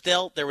offers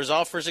dealt. There was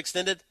offers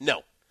extended.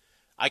 No.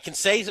 I can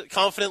say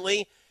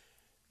confidently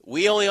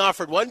we only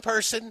offered one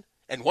person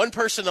and one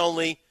person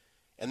only,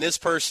 and this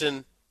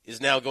person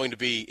is now going to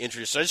be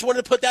introduced. So I just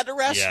wanted to put that to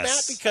rest, yes,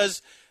 Matt,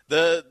 because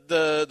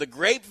the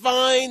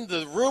grapevine,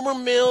 the rumor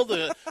mill,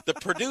 the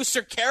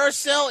producer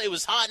carousel, it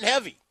was hot and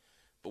heavy.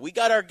 But we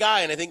got our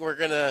guy, and I think we're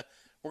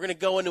gonna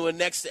go into a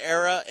next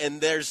era,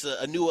 and there's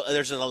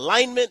there's an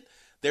alignment,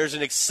 there's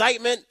an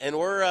excitement, and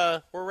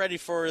we're ready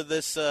for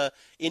this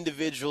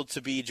individual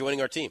to be joining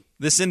our team.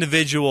 This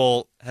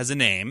individual has a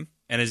name,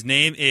 and his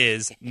name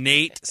is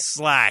Nate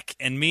Slack.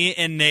 And me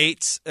and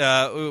Nate,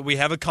 we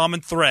have a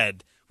common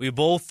thread. We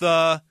both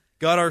got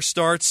our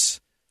starts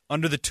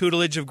under the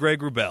tutelage of Greg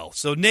Wrubell.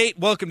 So, Nate,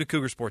 welcome to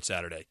Cougar Sports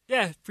Saturday.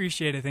 Yeah,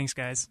 appreciate it. Thanks,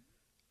 guys.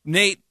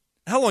 Nate,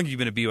 how long have you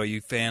been a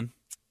BYU fan?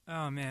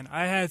 Oh, man.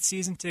 I had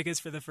season tickets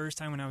for the first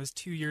time when I was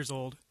 2 years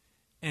old.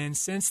 And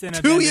since then,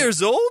 I've been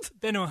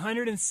to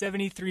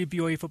 173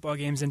 BYU football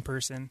games in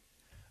person.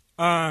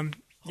 Yeah,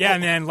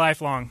 man,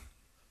 lifelong.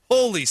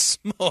 Holy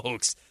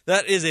smokes.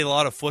 That is a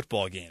lot of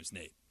football games,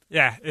 Nate.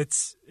 Yeah,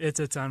 it's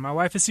a ton. My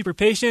wife is super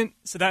patient,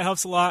 so that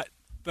helps a lot.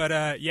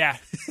 But, yeah,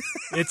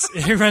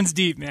 it runs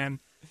deep, man.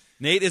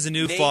 Nate is a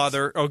new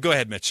father. Oh, go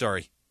ahead, Mitch.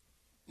 Sorry.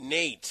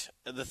 Nate,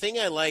 the thing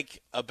I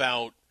like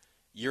about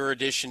your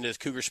addition to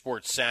Cougar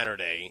Sports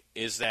Saturday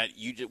is that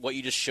what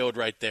you just showed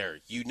right there.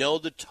 You know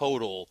the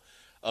total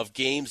of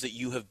games that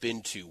you have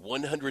been to,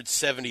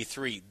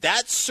 173.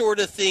 That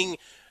sort of thing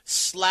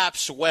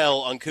slaps well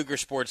on Cougar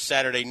Sports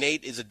Saturday.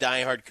 Nate is a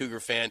diehard Cougar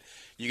fan.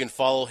 You can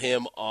follow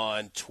him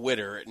on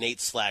Twitter,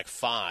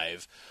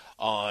 NateSlack5,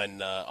 on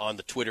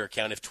the Twitter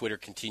account if Twitter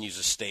continues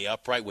to stay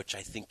upright, which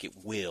I think it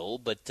will,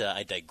 but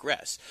I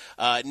digress.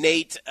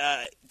 Nate,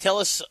 tell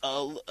us,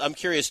 I'm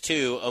curious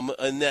too,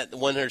 in that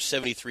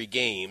 173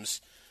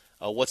 games,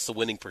 what's the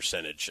winning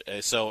percentage?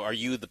 So are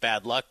you the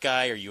bad luck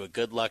guy? Are you a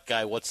good luck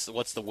guy? What's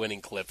the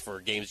winning clip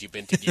for games you've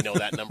been to? Do you know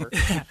that number?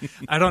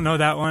 I don't know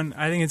that one.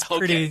 I think it's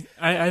pretty. Okay.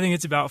 I think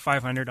it's about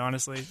 500,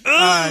 honestly.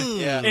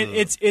 Yeah.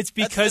 It's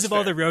because that's of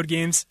all the road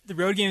games. The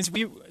road games.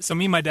 Me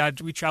and my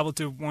dad, we traveled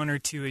to one or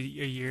two a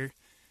year,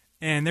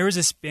 and there was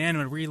a span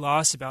where we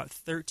lost about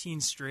 13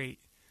 straight.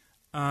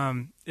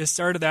 It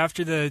started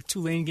after the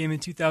Tulane game in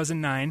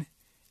 2009.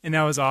 And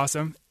that was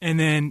awesome. And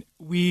then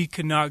we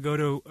could not go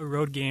to a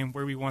road game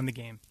where we won the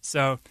game.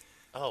 So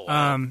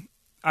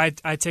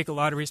I take a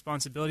lot of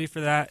responsibility for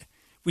that.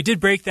 We did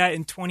break that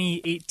in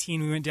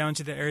 2018. We went down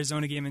to the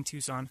Arizona game in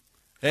Tucson.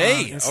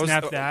 Hey, and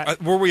snapped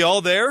that. Were we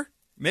all there?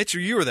 Mitch,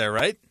 you were there,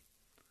 right?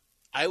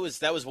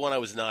 That was one I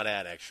was not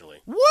at, actually.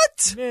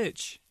 What?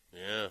 Mitch.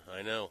 Yeah,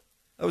 I know.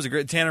 That was a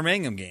great Tanner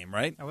Mangum game,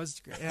 right? That was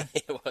great, yeah.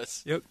 It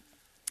was. Yep.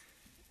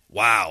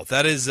 Wow,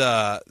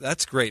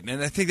 that's great,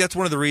 man. I think that's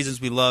one of the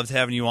reasons we loved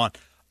having you on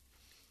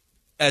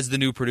as the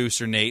new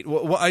producer, Nate.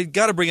 Well, I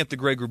got to bring up the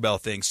Greg Wrubell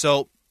thing.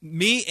 So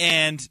me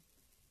and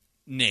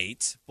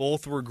Nate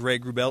both were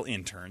Greg Wrubell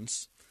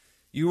interns.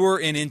 You were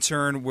an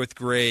intern with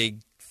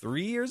Greg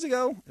 3 years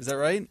ago. Is that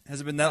right?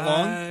 Has it been that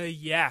long?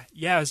 Yeah.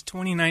 It was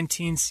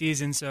 2019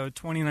 season, so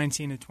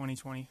 2019 to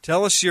 2020.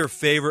 Tell us your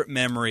favorite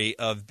memory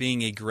of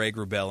being a Greg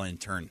Wrubell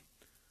intern.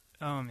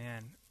 Oh,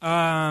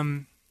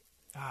 man.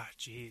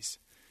 Jeez.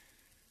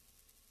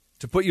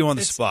 To put you on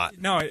the spot.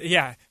 No,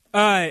 yeah.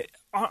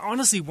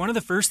 Honestly, one of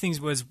the first things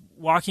was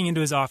walking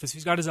into his office.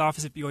 He's got his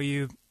office at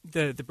BYU,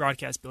 the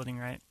broadcast building,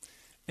 right?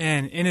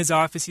 And in his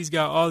office, he's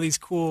got all these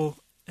cool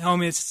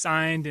helmets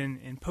signed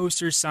and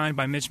posters signed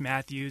by Mitch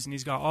Matthews, and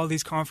he's got all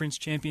these conference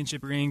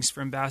championship rings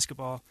from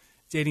basketball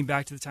dating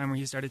back to the time where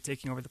he started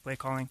taking over the play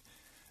calling.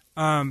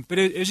 But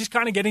it was just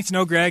kind of getting to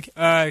know Greg,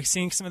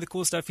 seeing some of the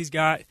cool stuff he's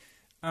got,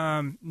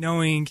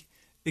 knowing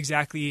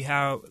exactly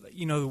how,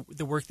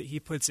 the work that he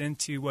puts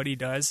into what he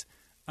does.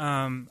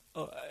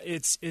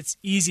 It's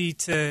easy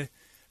to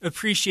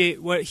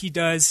appreciate what he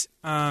does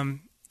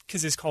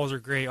because his calls are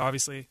great,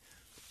 obviously.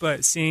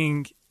 But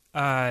seeing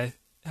how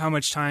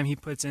much time he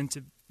puts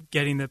into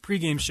getting the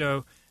pregame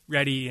show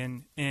ready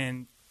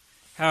and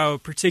how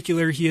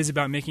particular he is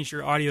about making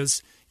sure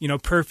audio's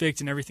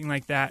perfect and everything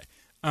like that,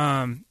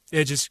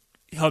 it just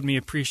helped me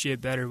appreciate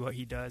better what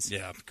he does.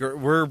 Yeah,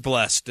 we're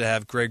blessed to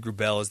have Greg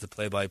Wrubell as the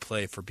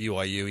play-by-play for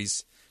BYU. He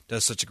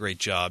does such a great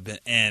job,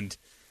 and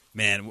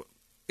man,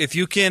 if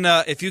you can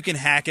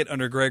hack it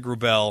under Greg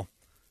Wrubell,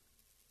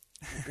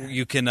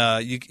 you can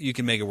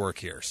make it work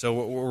here.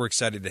 So we're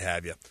excited to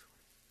have you.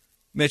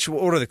 Mitch,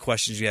 what are the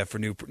questions you have for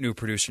new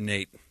producer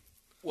Nate?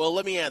 Well,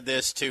 let me add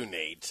this too,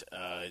 Nate.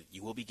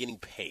 You will be getting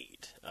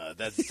paid.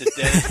 That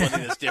is one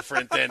thing that's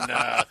different than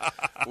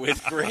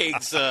with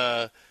Greg's.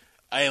 Look.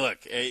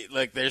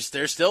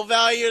 There's still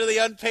value to the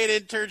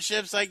unpaid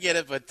internships. I get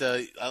it, but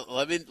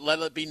let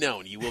it be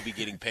known you will be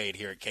getting paid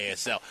here at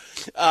KSL.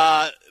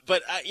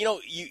 But you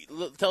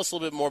tell us a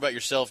little bit more about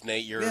yourself,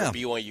 Nate. You're a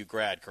BYU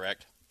grad,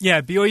 correct?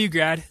 Yeah, BYU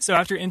grad. So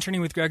after interning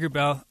with Greg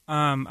Wrubell,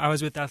 I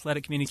was with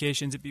Athletic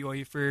Communications at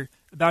BYU for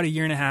about a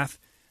year and a half.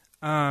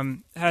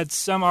 Had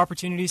some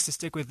opportunities to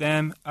stick with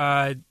them.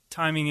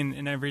 Timing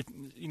and every,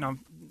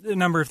 a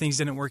number of things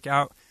didn't work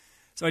out.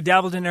 So I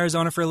dabbled in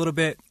Arizona for a little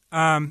bit,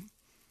 and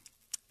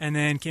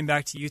then came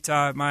back to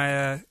Utah.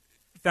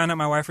 Found out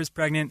my wife was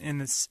pregnant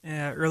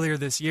earlier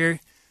this year,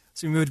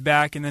 so we moved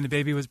back, and then the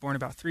baby was born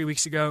about 3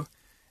 weeks ago.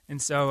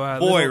 And so,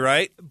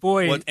 right?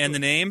 Boy. What, and the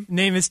name?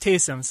 Name is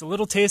Taysom. So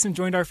little Taysom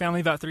joined our family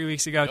about 3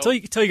 weeks ago. Tell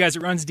you guys,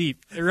 it runs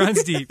deep. It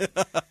runs deep.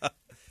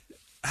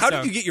 How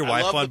did you get your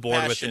wife on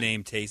board with the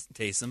name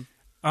Taysom?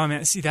 Oh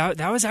man, see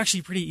that was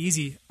actually pretty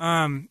easy.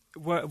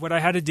 What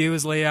I had to do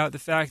was lay out the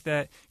fact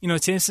that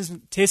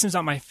Taysom's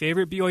not my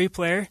favorite BYU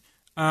player.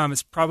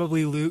 It's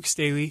probably Luke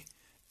Staley,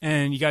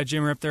 and you got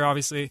Jimmer up there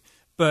obviously.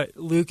 But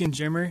Luke and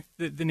Jimmer,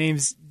 the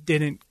names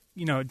didn't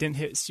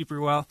hit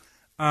super well.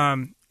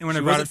 And when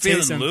I brought up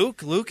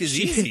Taysom, Luke is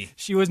easy.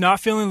 She was not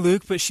feeling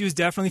Luke, but she was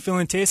definitely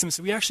feeling Taysom.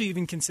 So we actually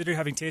even considered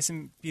having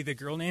Taysom be the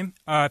girl name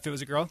if it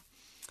was a girl.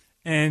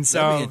 And so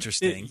that'd be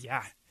interesting.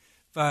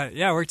 But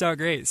it worked out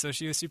great. So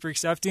she was super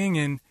accepting,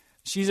 and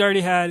she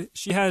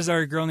has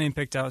our girl name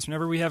picked out. So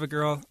whenever we have a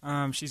girl,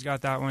 she's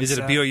got that one. Is it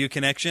a BYU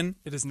connection?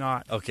 It is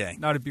not. Okay,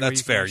 not a BYU.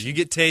 That's fair. Connection. You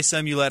get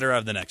Taysom, you let her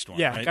have the next one.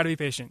 Yeah, right? Got to be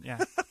patient.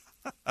 Yeah.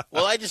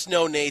 Well, I just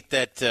know, Nate,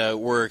 that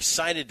we're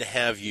excited to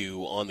have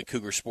you on the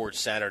Cougar Sports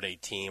Saturday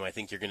team. I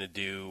think you're going to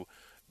do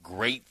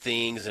great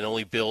things and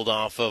only build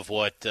off of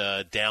what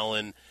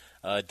Dallin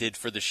did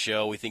for the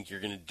show. We think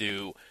you're going to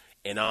do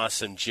an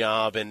awesome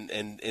job. And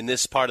in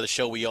this part of the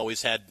show, we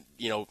always had,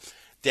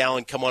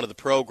 Dallin come onto the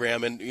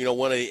program and,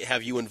 want to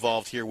have you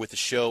involved here with the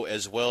show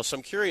as well. So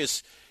I'm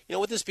curious,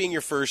 with this being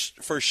your first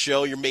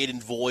show, your maiden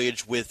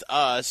voyage with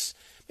us,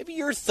 maybe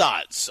your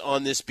thoughts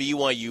on this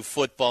BYU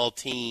football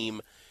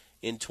team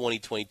in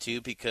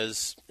 2022,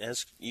 because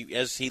as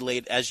you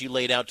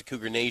laid out to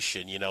Cougar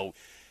Nation,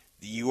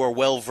 you are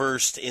well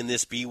versed in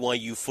this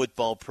BYU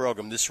football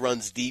program. This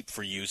runs deep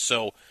for you.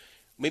 So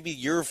maybe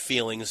your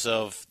feelings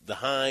of the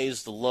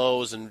highs, the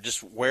lows, and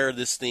just where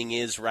this thing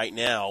is right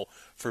now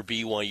for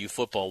BYU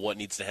football, what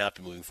needs to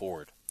happen moving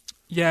forward.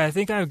 Yeah, I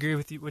think I agree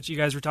with what you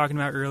guys were talking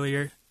about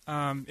earlier.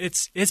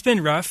 It's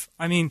been rough.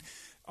 I mean,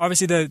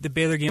 obviously the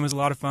Baylor game was a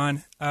lot of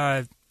fun.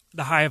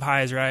 The high of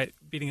highs, right?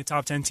 Beating a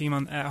top 10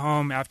 team at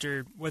home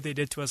after what they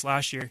did to us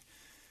last year.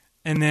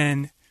 And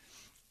then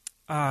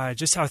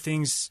just how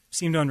things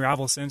seem to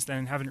unravel since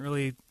then, haven't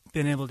really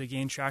been able to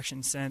gain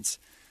traction since.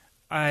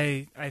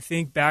 I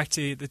think back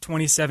to the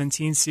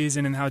 2017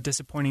 season and how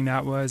disappointing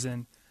that was,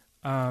 and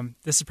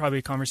this is probably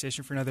a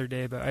conversation for another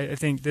day, but I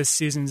think this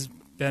season's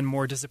been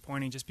more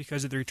disappointing just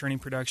because of the returning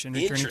production,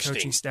 returning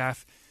coaching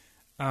staff.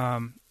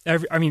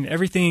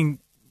 Everything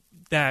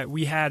that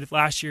we had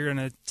last year on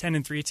a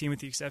 10-3 team, with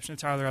the exception of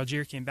Tyler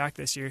Algier, came back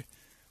this year,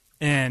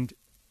 and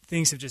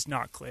things have just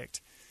not clicked.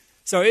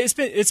 So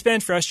it's been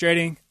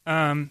frustrating.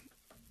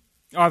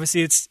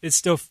 Obviously, it's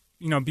still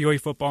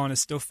BYU football, and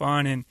it's still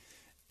fun,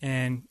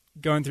 and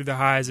going through the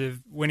highs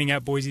of winning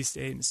at Boise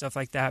State and stuff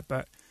like that.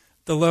 But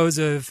the lows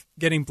of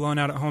getting blown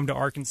out at home to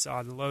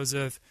Arkansas, the lows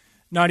of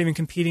not even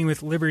competing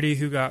with Liberty,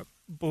 who got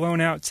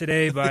blown out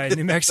today by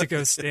New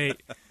Mexico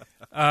State.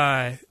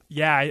 I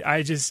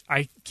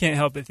can't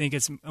help but think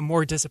it's a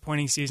more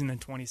disappointing season than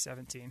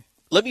 2017.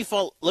 Let me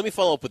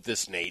follow up with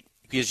this, Nate,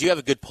 because you have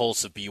a good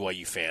pulse of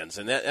BYU fans,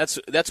 and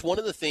that's one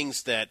of the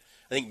things that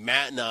I think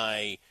Matt and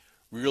I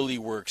really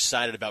were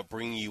excited about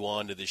bringing you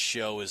on to this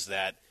show is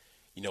that,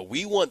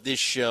 we want this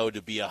show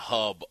to be a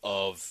hub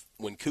of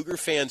when Cougar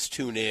fans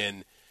tune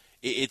in,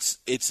 it's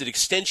an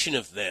extension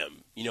of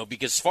them,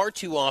 because far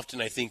too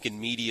often I think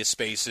in media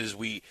spaces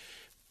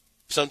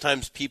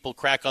sometimes people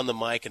crack on the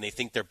mic and they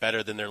think they're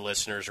better than their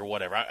listeners or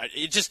whatever.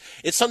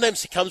 It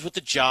sometimes comes with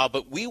the job,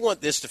 but we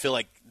want this to feel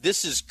like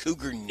this is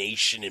Cougar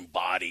Nation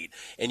embodied,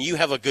 and you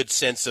have a good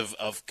sense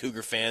of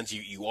Cougar fans.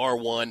 You are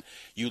one.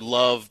 You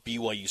love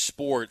BYU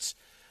sports.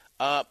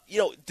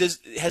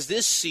 Has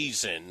this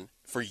season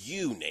for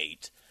you,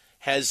 Nate,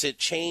 has it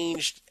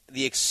changed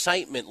the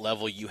excitement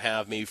level you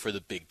have maybe for the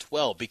Big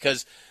 12?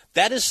 Because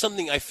that is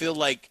something I feel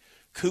like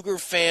Cougar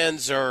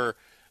fans are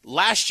 –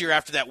 last year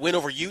after that win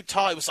over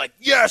Utah, it was like,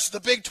 yes,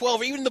 the Big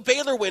 12. Even the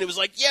Baylor win, it was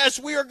like, yes,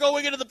 we are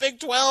going into the Big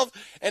 12,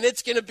 and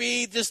it's going to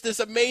be just this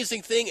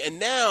amazing thing. And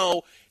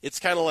now it's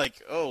kind of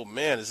like, oh,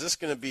 man, is this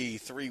going to be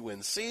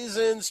 3-win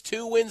seasons,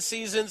 2-win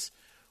seasons?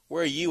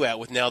 Where are you at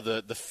with now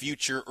the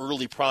future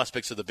early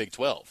prospects of the Big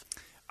 12?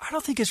 I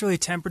don't think it's really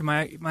tempered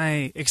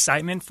my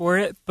excitement for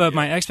it, but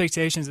my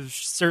expectations have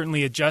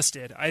certainly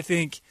adjusted. I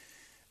think,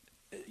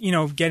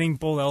 getting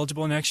bowl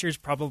eligible next year is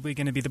probably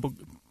going to be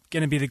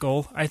the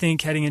goal. I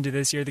think heading into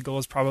this year, the goal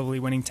is probably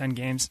winning 10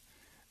 games.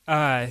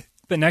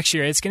 But next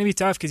year, it's going to be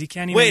tough because you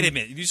can't even... Wait a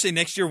minute. Did you say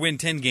next year win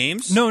 10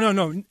 games? No.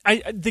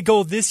 The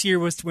goal this year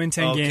was to win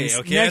 10 games.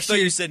 Okay. I thought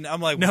you said... I'm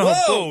like, no,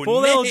 whoa,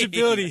 bowl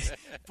eligibility.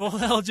 Bowl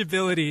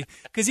eligibility.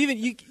 Because even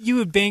you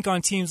would bank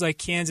on teams like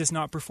Kansas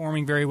not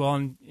performing very well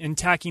and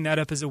tacking that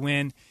up as a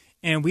win.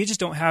 And we just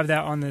don't have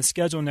that on the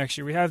schedule next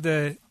year. We have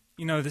the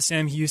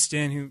Sam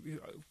Houston, who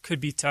could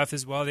be tough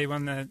as well. They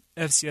won the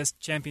FCS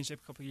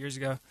championship a couple of years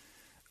ago.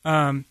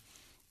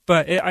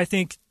 I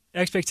think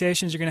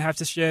expectations are going to have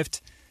to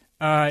shift.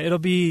 It'll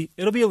be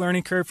a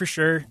learning curve for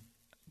sure,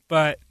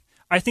 but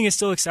I think it's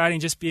still exciting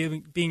just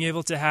being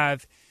able to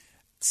have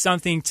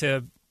something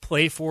to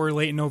play for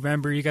late in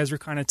November. You guys were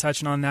kind of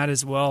touching on that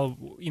as well.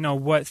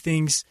 What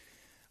things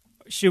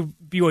should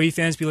BYU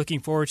fans be looking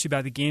forward to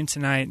about the game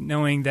tonight,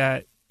 knowing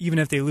that even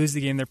if they lose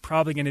the game, they're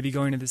probably going to be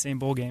going to the same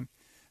bowl game.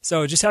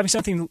 So just having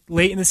something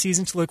late in the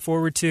season to look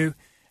forward to,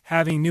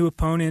 having new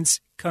opponents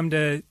come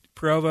to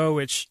Provo,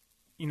 which,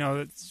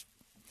 it's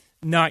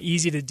not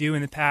easy to do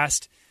in the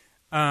past.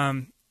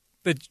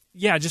 But,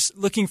 yeah, just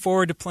looking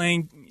forward to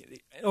playing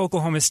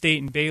Oklahoma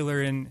State and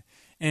Baylor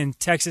and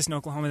Texas and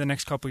Oklahoma the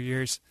next couple of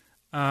years.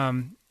 I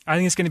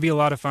think it's going to be a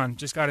lot of fun.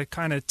 Just got to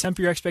kind of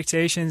temper your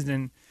expectations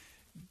and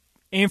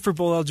aim for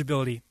bowl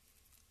eligibility.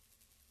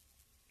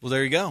 Well,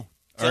 there you go.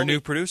 Our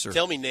new producer.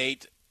 Tell me,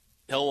 Nate.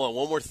 Hold on,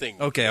 one more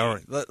thing. Okay, all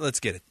right.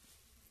 Let's get it.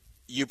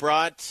 You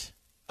brought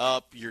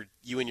up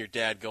you and your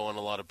dad go on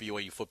a lot of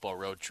BYU football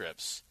road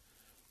trips.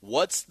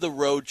 What's the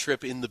road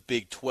trip in the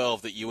Big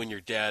 12 that you and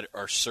your dad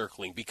are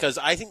circling? Because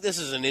I think this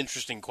is an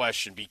interesting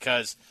question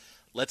because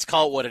let's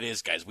call it what it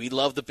is, guys. We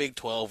love the Big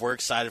 12. We're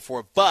excited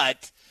for it.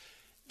 But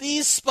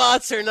these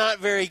spots are not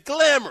very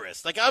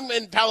glamorous. Like I'm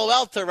in Palo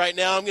Alto right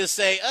now. I'm going to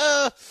say,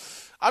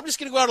 I'm just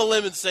going to go out on a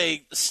limb and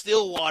say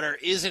Stillwater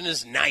isn't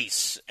as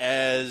nice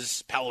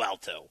as Palo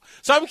Alto.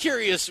 So I'm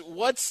curious,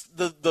 what's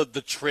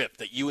the trip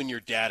that you and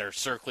your dad are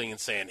circling and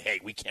saying, hey,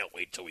 we can't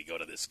wait till we go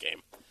to this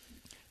game?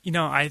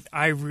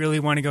 I really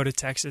want to go to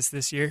Texas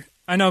this year.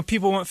 I know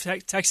people want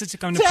Texas to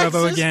come to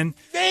Provo again.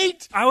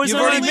 Nate! I was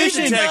on my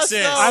mission.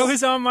 Texas. I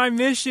was on my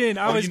mission.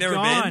 I was never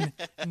gone.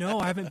 Been? No,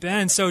 I haven't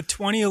been. So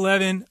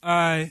 2011,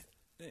 I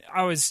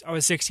was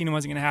 16. It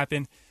wasn't going to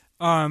happen.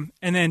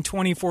 And then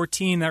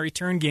 2014, that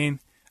return game,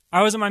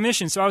 I was on my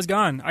mission, so I was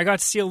gone. I got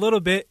to see a little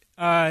bit.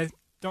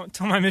 Don't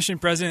tell my mission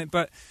president,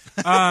 but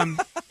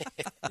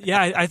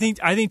yeah, I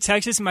think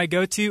Texas is my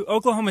go-to.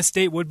 Oklahoma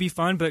State would be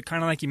fun, but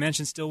kind of like you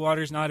mentioned,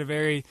 Stillwater's not a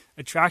very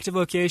attractive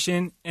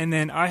location. And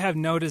then I have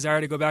no desire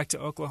to go back to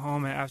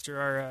Oklahoma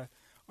after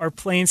our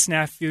plane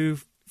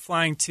snafu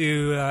flying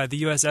to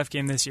the USF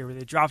game this year, where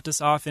they dropped us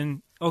off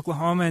in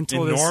Oklahoma and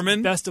told us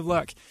best of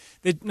luck.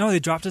 They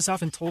dropped us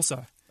off in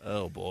Tulsa.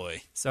 Oh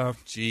boy! So,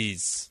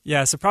 jeez.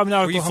 Yeah, so probably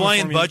not. Were you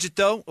flying budget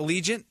though,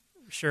 Allegiant?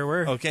 Sure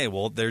were. Okay,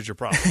 well, there's your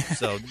problem.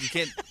 So you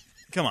can't.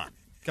 Come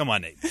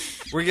on, Nate.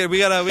 We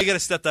gotta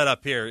step that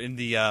up here. In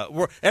the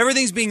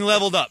everything's being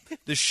leveled up.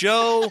 The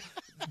show,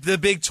 the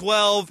Big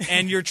 12,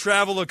 and your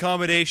travel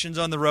accommodations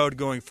on the road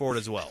going forward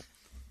as well.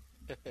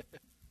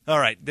 All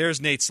right,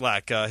 there's Nate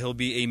Slack. He'll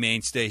be a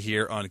mainstay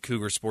here on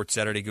Cougar Sports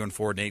Saturday going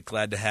forward. Nate,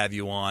 glad to have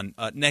you on.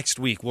 Next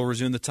week, we'll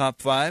resume the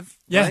top 5.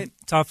 Yeah, right?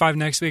 Top 5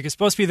 next week. It's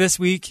supposed to be this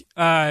week.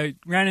 Ran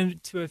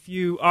into a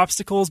few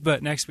obstacles,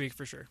 but next week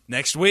for sure.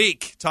 Next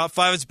week, top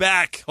 5 is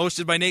back,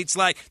 hosted by Nate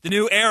Slack. The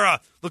new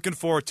era. Looking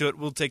forward to it.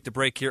 We'll take the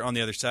break here on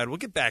the other side. We'll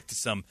get back to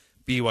some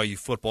BYU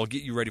football,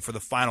 get you ready for the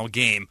final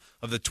game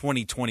of the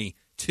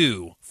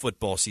 2022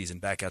 football season.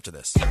 Back after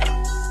this.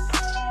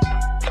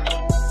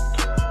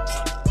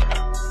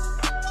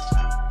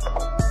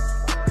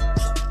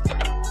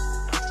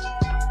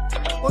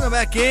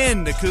 Welcome back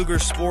in to Cougar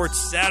Sports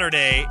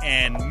Saturday,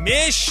 and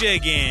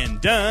Michigan,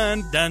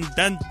 dun, dun,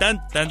 dun,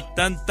 dun, dun,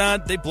 dun,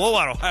 dun. They blow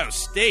out Ohio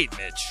State,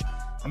 Mitch.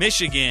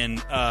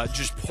 Michigan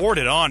just poured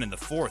it on in the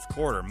fourth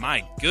quarter.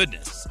 My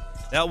goodness.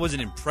 That was an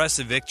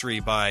impressive victory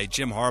by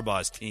Jim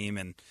Harbaugh's team.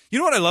 And you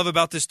know what I love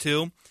about this,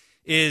 too,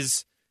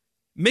 is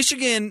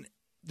Michigan,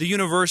 the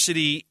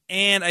university,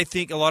 and I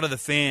think a lot of the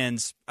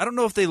fans, I don't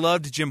know if they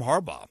loved Jim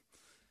Harbaugh.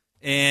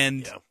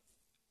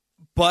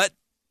 But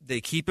they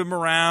keep him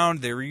around.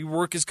 They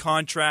rework his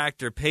contract.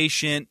 They're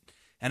patient.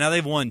 And now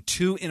they've won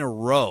 2 in a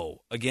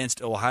row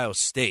against Ohio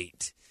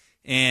State.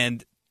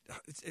 And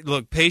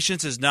look,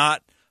 patience is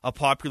not a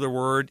popular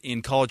word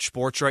in college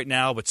sports right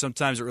now, but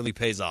sometimes it really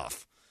pays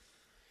off.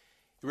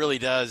 It really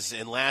does.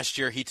 And last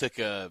year he took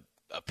a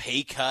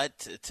pay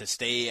cut to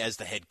stay as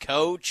the head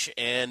coach,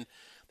 and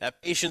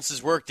that patience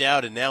has worked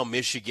out. And now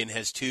Michigan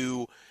has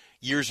 2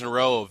 years in a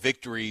row of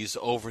victories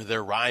over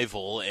their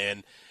rival.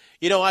 And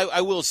you know, I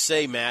will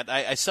say, Matt,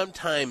 I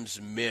sometimes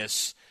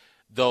miss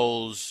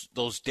those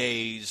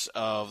days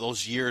of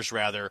those years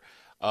rather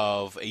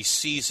of a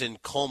season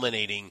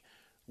culminating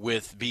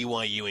with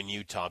BYU and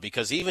Utah,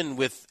 because even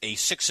with a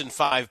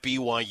 6-5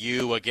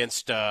 BYU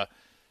against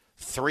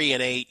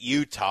 3-8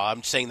 Utah,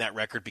 I'm saying that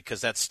record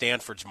because that's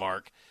Stanford's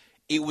mark,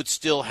 it would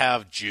still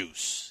have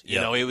juice.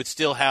 You know, it would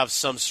still have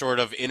some sort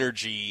of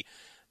energy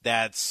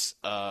that's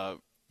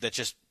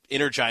just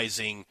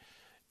energizing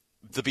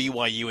the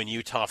BYU and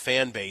Utah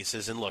fan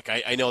bases. And look,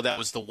 I know that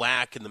was the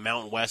WAC in the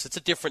Mountain West. It's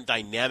a different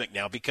dynamic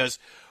now because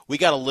we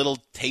got a little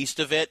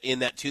taste of it in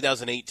that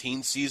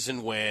 2018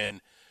 season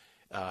when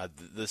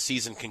the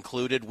season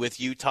concluded with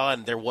Utah,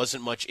 and there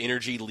wasn't much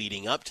energy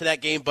leading up to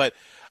that game. But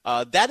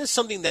that is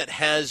something that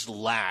has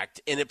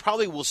lacked, and it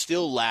probably will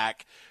still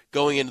lack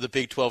going into the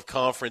Big 12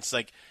 conference.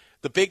 Like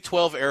the Big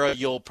 12 era,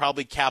 you'll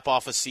probably cap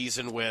off a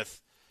season with,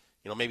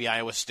 you know, maybe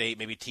Iowa State,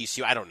 maybe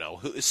TCU. I don't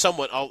know.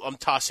 I'm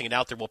tossing it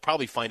out there. We'll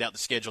probably find out the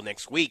schedule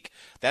next week.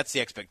 That's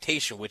the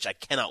expectation, which I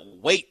cannot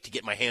wait to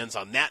get my hands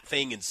on that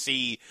thing and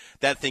see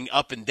that thing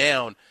up and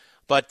down.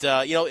 But,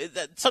 you know,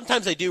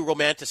 sometimes I do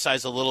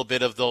romanticize a little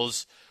bit of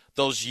those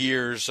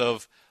years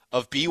of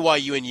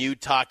BYU and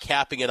Utah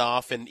capping it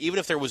off. And even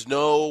if there was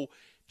no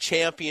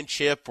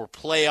championship or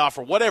playoff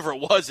or whatever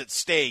it was at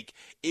stake,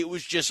 it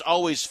was just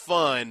always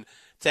fun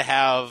to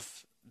have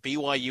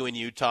BYU and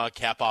Utah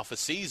cap off a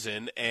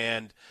season.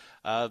 And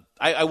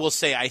I will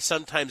say I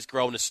sometimes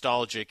grow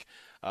nostalgic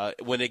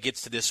when it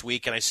gets to this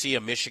week and I see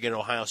a Michigan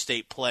and Ohio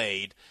State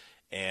played.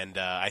 And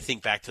I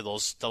think back to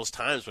those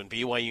times when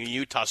BYU and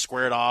Utah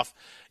squared off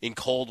in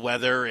cold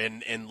weather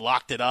and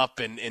locked it up,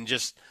 and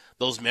just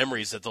those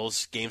memories that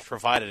those games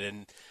provided.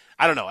 And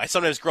I don't know. I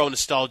sometimes grow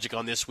nostalgic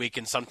on this week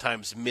and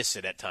sometimes miss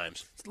it at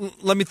times.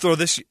 Let me throw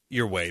this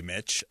your way,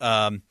 Mitch.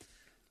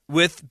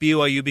 With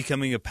BYU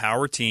becoming a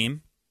power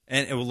team,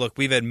 and look,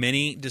 we've had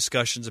many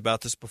discussions about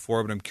this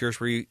before, but I'm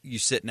curious where you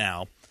sit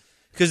now.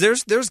 Because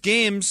there's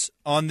games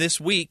on this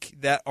week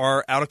that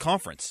are out of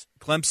conference.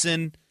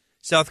 Clemson,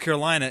 South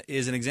Carolina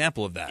is an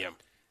example of that. Yeah.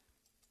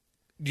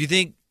 Do you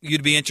think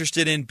you'd be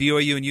interested in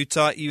BYU and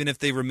Utah, even if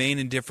they remain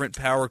in different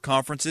power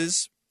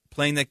conferences,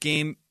 playing that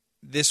game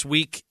this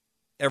week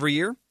every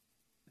year?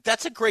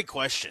 That's a great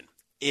question.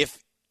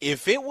 If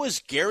it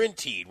was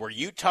guaranteed where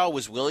Utah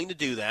was willing to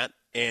do that,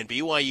 and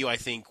BYU I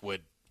think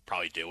would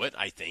probably do it,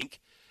 I think,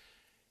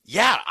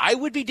 yeah, I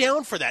would be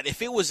down for that.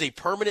 If it was a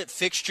permanent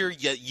fixture,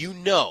 you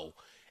know,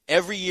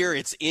 every year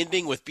it's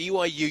ending with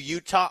BYU,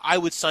 Utah, I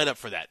would sign up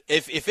for that.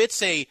 If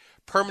it's a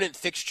permanent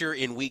fixture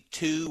in week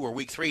 2 or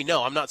week 3,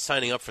 no, I'm not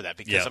signing up for that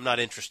because I'm not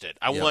interested.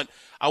 I want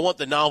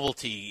the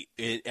novelty,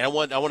 and I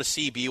want to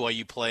see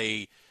BYU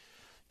play,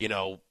 you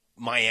know,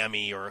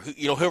 Miami or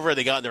whoever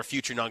they got in their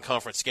future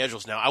non-conference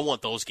schedules now. I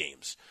want those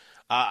games.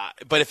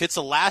 But if it's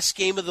the last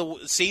game of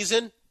the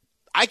season,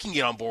 I can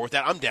get on board with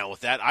that. I'm down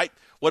with that.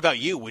 What about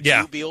you? Would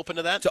you be open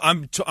to that? So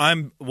I'm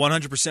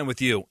 100%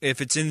 with you.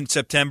 If it's in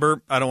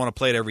September, I don't want to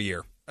play it every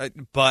year.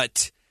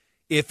 But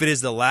if it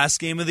is the last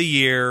game of the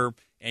year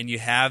and you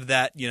have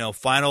that,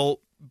 final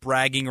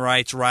bragging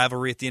rights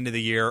rivalry at the end of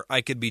the year,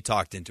 I could be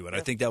talked into it. Yeah.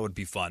 I think that would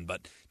be fun.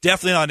 But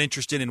definitely not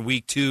interested in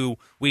week 2,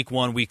 week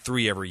 1, week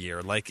 3 every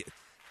year. Like,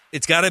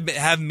 it's got to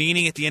have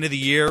meaning at the end of the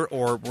year,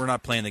 or we're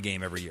not playing the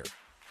game every year.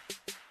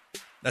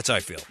 That's how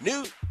I feel.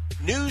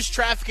 News,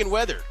 traffic, and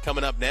weather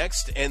coming up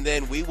next, and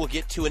then we will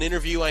get to an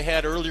interview I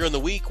had earlier in the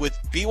week with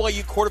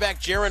BYU quarterback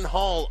Jaren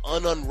Hall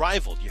on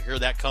Unrivaled. You hear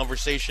that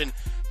conversation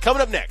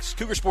coming up next.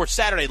 Cougar Sports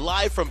Saturday,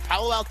 live from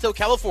Palo Alto,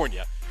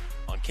 California,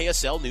 on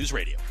KSL News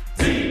Radio.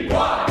 This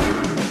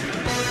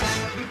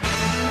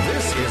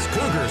is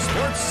Cougar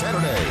Sports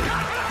Saturday.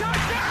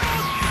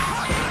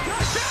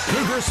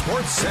 Cougar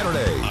Sports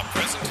Saturday. A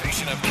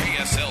presentation of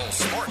KSL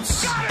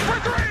Sports. Got it for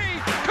 3.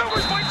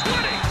 Cougars by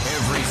 20.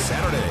 Every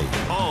Saturday,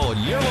 all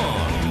year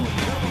long.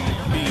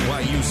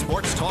 BYU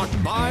Sports Talk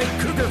by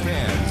Cougar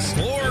fans.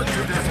 For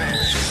Cougar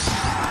fans.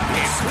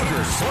 It's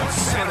Cougar Sports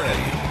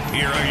Saturday.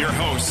 Here are your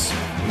hosts,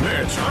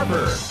 Mitch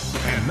Harper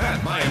and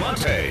Matt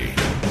Baiamonte.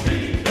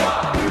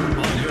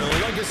 On your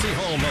legacy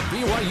home of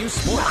BYU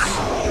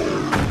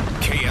Sports.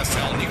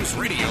 KSL News News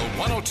Radio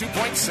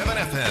 102.7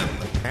 FM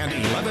and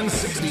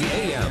 1160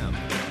 AM.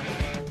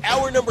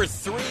 Hour number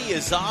 3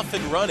 is off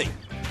and running.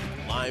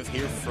 Live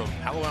here from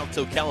Palo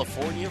Alto,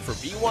 California for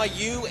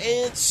BYU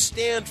and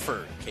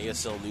Stanford.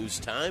 KSL News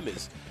time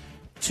is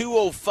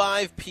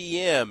 2:05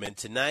 p.m. And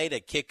tonight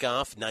at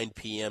kickoff, 9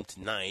 p.m.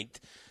 tonight.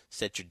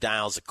 Set your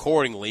dials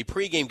accordingly.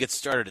 Pregame gets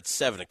started at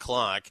 7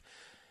 o'clock.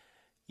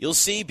 You'll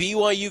see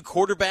BYU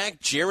quarterback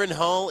Jaren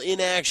Hall in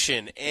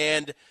action.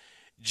 And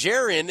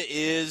Jaren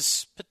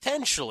is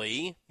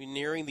potentially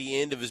nearing the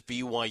end of his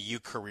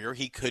BYU career.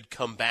 He could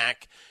come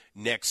back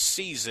next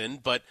season,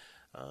 but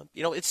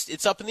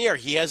it's up in the air.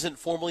 He hasn't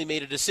formally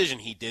made a decision.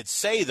 He did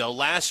say, though,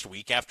 last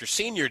week after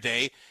Senior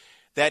Day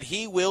that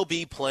he will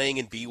be playing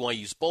in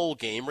BYU's bowl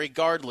game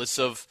regardless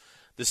of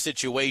the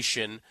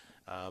situation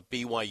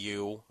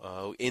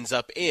BYU ends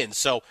up in.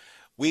 So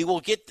we will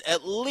get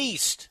at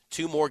least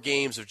 2 more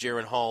games of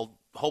Jaren Hall,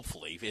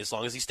 hopefully, as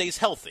long as he stays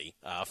healthy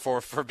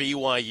for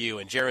BYU.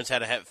 And Jaren's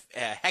had a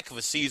heck of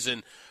a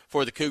season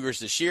for the Cougars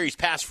this year. He's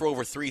passed for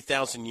over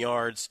 3,000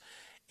 yards.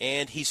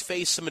 And he's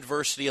faced some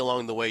adversity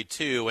along the way,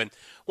 too. And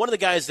one of the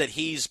guys that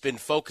he's been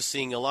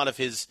focusing a lot of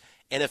his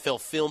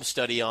NFL film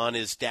study on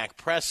is Dak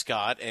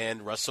Prescott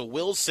and Russell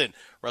Wilson.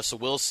 Russell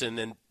Wilson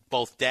and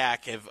both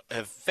Dak have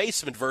faced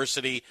some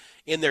adversity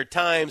in their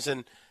times.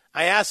 And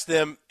I asked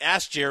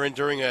Jaren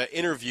during an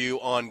interview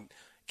on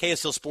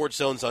KSL Sports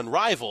Zone's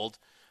Unrivaled,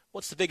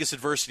 what's the biggest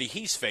adversity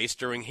he's faced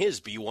during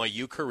his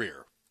BYU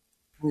career?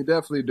 I mean,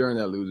 definitely during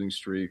that losing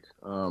streak,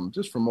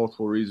 just for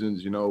multiple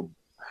reasons,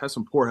 had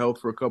some poor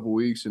health for a couple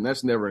weeks, and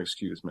that's never an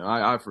excuse, man.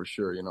 I for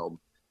sure,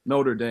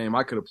 Notre Dame,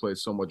 I could have played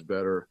so much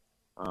better,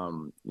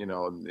 in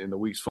the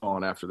weeks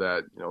following after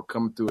that.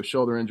 Coming through a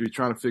shoulder injury,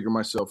 trying to figure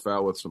myself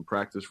out with some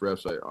practice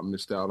reps I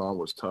missed out on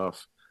was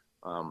tough.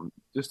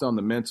 Just on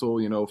the mental,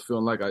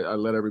 feeling like I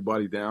let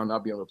everybody down,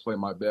 not being able to play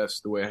my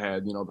best the way I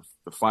had,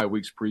 the 5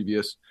 weeks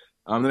previous.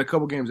 Then a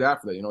couple games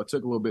after that, it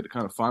took a little bit to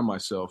kind of find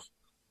myself.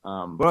 But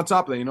on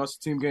top of that, it's a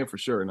team game for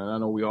sure. And I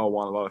know we all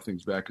want a lot of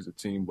things back as a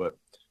team, but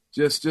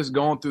just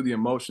going through the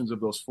emotions of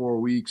those 4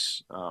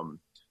 weeks,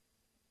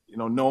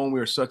 knowing we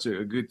were such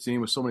a good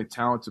team with so many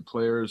talented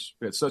players.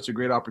 We had such a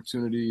great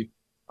opportunity.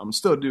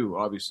 Still do,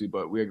 obviously,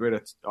 but we had a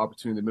great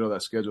opportunity in the middle of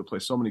that schedule to play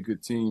so many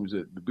good teams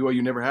that the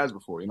BYU never has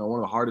before. One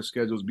of the hardest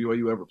schedules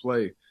BYU ever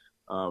played.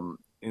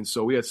 And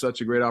so we had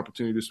such a great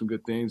opportunity to do some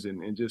good things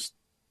and just,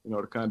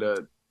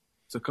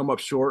 to come up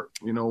short,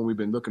 we've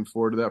been looking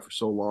forward to that for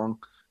so long,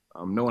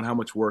 knowing how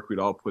much work we'd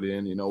all put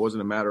in. It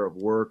wasn't a matter of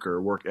work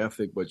or work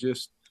ethic, but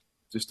just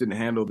didn't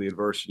handle the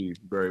adversity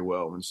very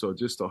well. And so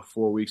just the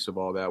 4 weeks of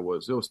all that it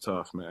was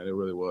tough, man. It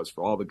really was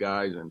for all the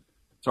guys. And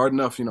it's hard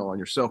enough, on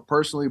yourself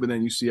personally, but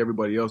then you see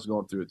everybody else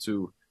going through it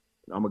too.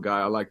 I'm a guy,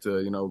 I like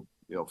to,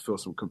 feel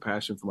some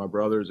compassion for my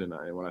brothers. And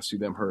when I see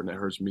them hurting, it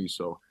hurts me.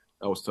 So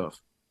that was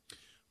tough.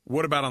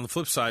 What about on the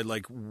flip side?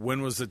 Like,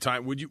 when was the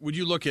time? Would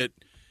you look at,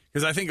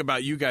 because I think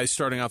about you guys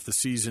starting off the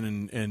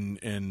season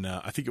and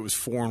I think it was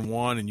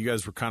 4-1 and you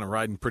guys were kind of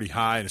riding pretty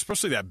high. And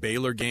especially that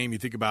Baylor game, you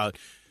think about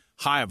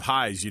high of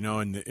highs,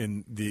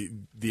 in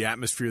the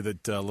atmosphere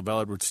that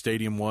LaBelle Edwards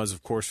Stadium was,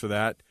 of course, for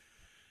that.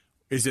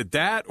 Is it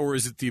that, or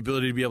is it the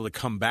ability to be able to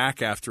come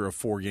back after a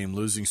 4-game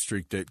losing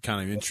streak that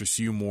kind of interests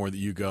you more, that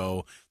you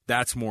go,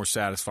 that's more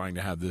satisfying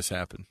to have this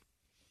happen?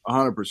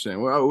 100%.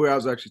 Well, I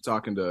was actually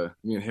talking to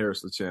me and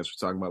Harris LaChance. We're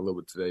talking about a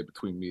little bit today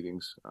between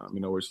meetings.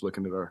 We're just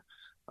looking at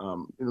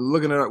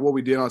what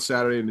we did on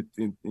Saturday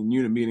in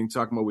unit meeting,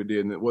 talking about what we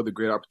did and what the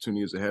great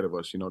opportunity is ahead of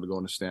us, to go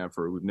into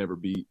Stanford. We've never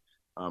beat.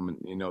 And,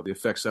 the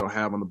effects that'll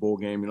have on the bowl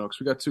game, because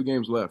we got 2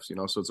 games left,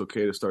 so it's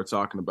okay to start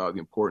talking about the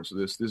importance of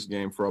this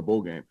game for our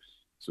bowl game.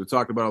 So we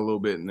talked about it a little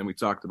bit, and then we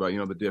talked about,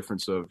 the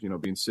difference of,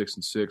 being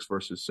 6-6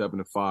 versus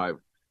 7-5,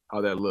 how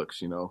that looks,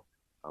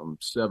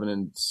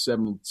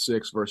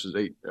 7-6 versus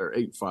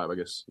 8-5, I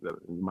guess.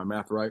 Is my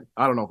math right?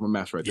 I don't know if my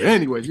math's right there. Yeah.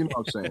 Anyways, you know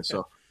what I'm saying.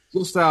 So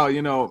just how,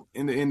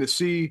 in the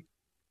C,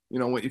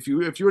 if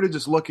you were to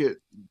just look at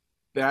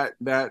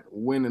that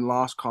win and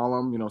loss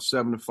column,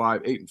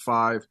 7-5,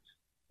 8-5,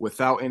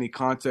 without any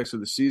context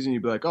of the season,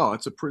 you'd be like, oh,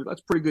 that's a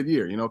pretty good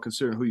year,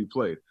 considering who you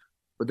played.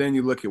 But then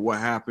you look at what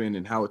happened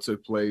and how it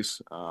took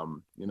place,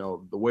 the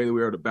way that we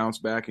were able to bounce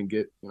back and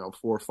get, 4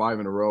 or 5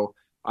 in a row.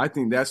 I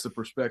think that's the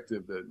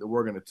perspective that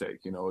we're going to take,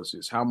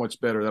 is how much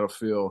better that'll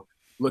feel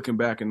looking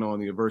back and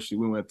knowing the adversity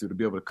we went through to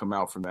be able to come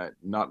out from that,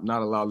 not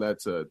allow that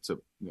to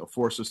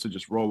force us to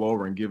just roll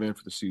over and give in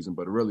for the season,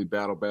 but really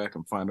battle back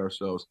and find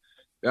ourselves.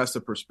 That's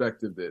the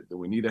perspective that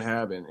we need to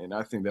have. And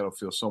I think that'll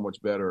feel so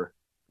much better,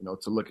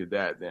 to look at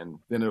that than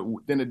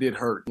it did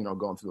hurt,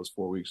 going through those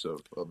 4 weeks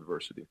of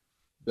adversity.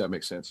 If that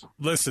makes sense.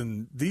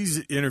 Listen,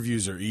 these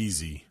interviews are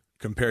easy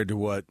compared to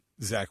what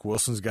Zach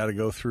Wilson's got to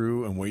go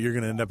through and what you're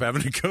going to end up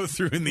having to go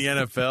through in the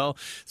NFL.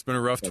 It's been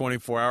a rough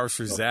 24 hours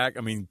for Zach.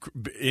 I mean,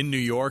 in New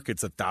York,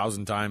 it's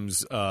 1,000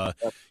 times,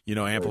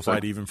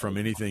 amplified even from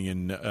anything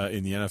in the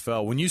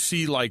NFL. When you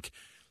see like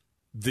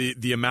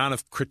the amount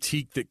of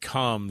critique that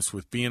comes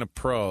with being a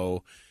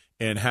pro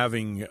and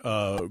having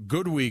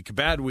good week,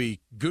 bad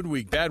week, good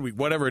week, bad week,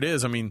 whatever it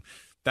is. I mean,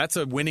 that's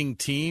a winning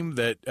team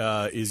that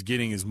is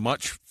getting as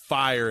much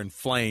fire and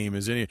flame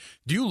as any.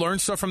 Do you learn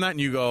stuff from that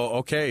and you go,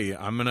 okay,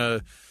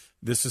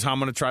 this is how I'm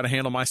going to try to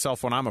handle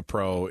myself when I'm a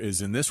pro,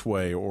 is in this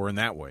way or in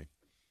that way?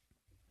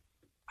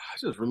 I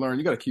just learned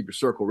you got to keep your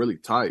circle really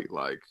tight.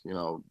 Like,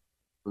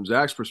 from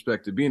Zach's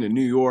perspective, being in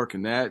New York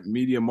and that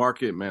media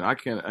market, man, I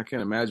can't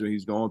imagine what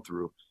he's going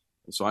through.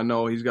 And so I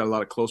know he's got a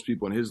lot of close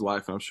people in his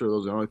life, and I'm sure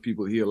those are the only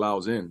people he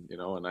allows in,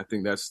 and I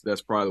think that's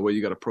probably the way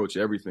you got to approach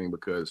everything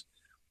because,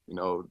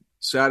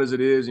 sad as it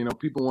is,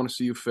 people want to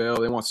see you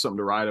fail. They want something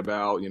to write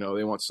about.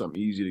 They want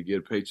something easy to get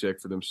a paycheck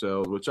for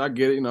themselves, which I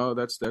get it.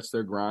 That's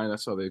their grind.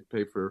 That's how they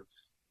pay for,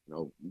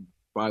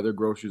 buy their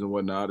groceries and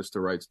whatnot, is to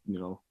write,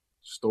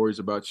 stories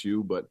about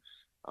you. But,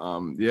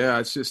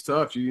 it's just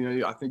tough.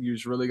 I think you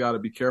just really got to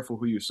be careful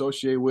who you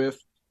associate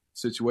with,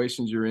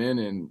 situations you're in,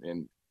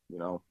 and I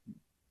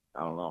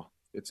don't know.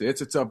 It's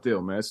a tough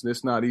deal, man.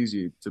 It's not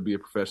easy to be a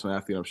professional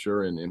athlete, I'm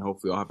sure, and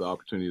hopefully I'll have the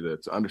opportunity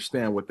to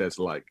understand what that's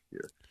like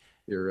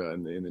here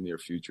in the near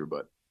future.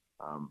 But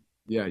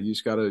you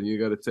just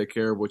gotta take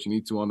care of what you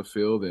need to on the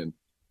field, and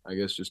I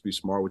guess just be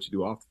smart what you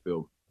do off the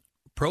field.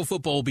 Pro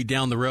football will be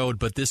down the road,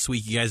 but this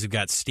week you guys have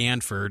got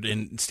Stanford,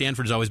 and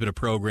Stanford's always been a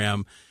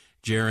program,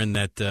 Jaron,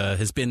 that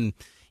has been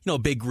a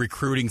big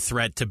recruiting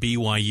threat to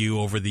BYU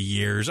over the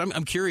years.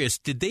 I'm curious,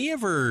 did they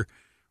ever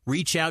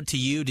reach out to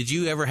you? Did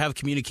you ever have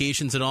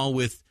communications at all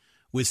with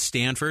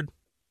Stanford?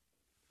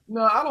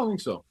 No, I don't think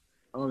so.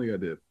 I don't think I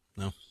did.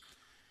 No.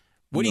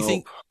 What do you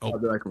think?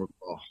 Not that I can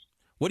recall.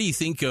 What do you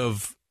think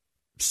of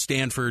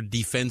Stanford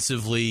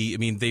defensively? I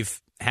mean, they've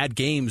had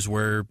games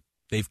where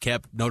they've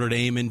kept Notre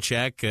Dame in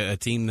check, a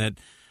team that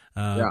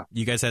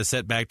you guys had a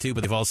setback to,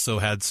 but they've also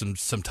had some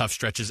tough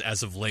stretches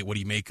as of late. What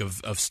do you make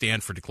of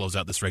Stanford to close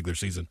out this regular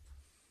season?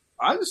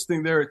 I just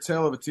think they're a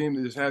tale of a team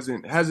that just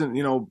hasn't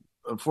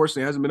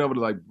unfortunately hasn't been able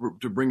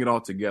to bring it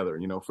all together,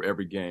 for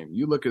every game.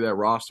 You look at that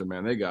roster,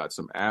 man, they got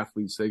some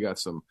athletes, they got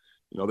some,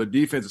 their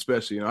defense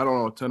especially, I don't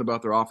know a ton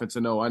about their offense. I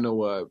know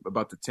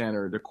about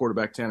their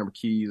quarterback, Tanner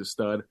McKee, is a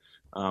stud.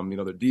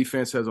 Their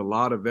defense has a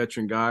lot of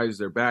veteran guys.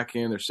 Their back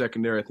end, their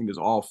secondary, I think, is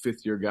all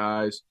fifth-year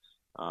guys.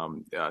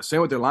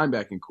 Same with their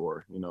linebacking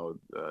core, Demooney,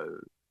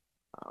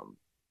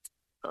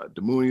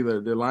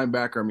 their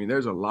linebacker. I mean,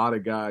 there's a lot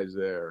of guys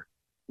there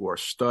who are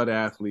stud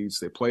athletes.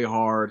 They play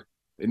hard.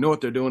 They know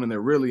what they're doing, and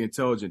they're really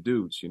intelligent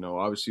dudes.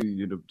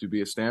 Obviously, to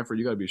be at Stanford,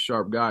 you got to be a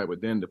sharp guy.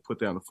 But then to put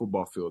that on the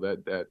football field,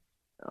 that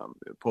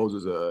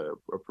poses a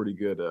pretty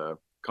good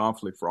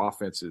conflict for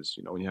offenses.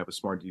 When you have a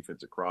smart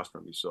defense across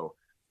from you. So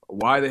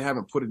why they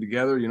haven't put it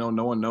together,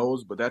 no one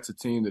knows. But that's a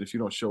team that if you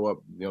don't show up,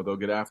 they'll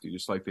get after you,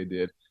 just like they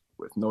did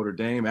with Notre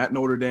Dame at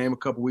Notre Dame a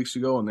couple weeks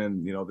ago, and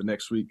then the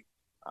next week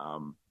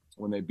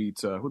when they beat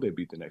who they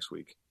beat the next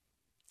week,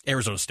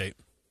 Arizona State.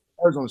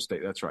 Arizona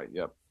State, that's right.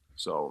 Yep.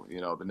 So,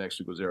 the next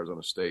week was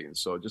Arizona State. And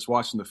so just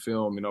watching the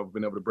film, I've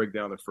been able to break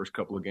down the first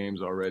couple of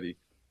games already,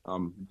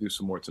 do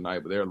some more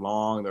tonight. But they're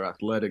long, they're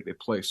athletic, they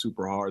play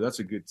super hard. That's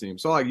a good team.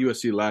 It's not like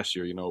USC last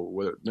year,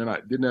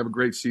 didn't have a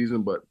great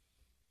season, but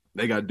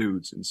they got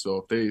dudes. And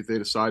so if they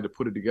decide to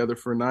put it together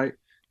for a night,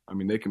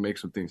 they can make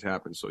some things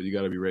happen. So you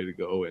got to be ready to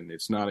go. And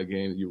it's not a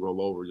game that you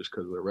roll over just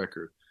because of their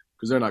record,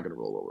 because they're not going to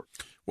roll over.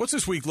 What's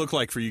this week look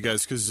like for you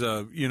guys? Because,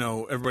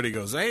 everybody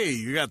goes, hey,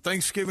 you got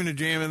Thanksgiving to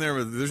jam in there.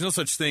 But there's no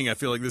such thing. I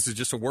feel like this is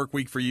just a work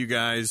week for you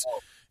guys,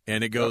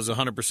 and it goes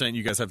 100%.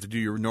 You guys have to do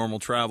your normal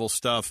travel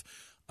stuff,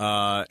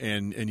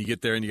 and you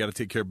get there and you got to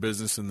take care of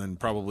business, and then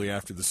probably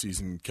after the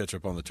season catch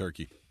up on the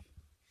turkey.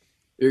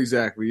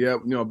 Exactly.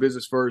 Yeah.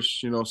 Business first.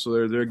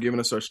 So they're giving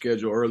us our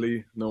schedule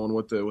early, knowing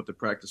what the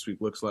practice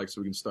week looks like, so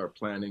we can start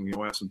planning.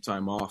 Have some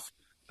time off.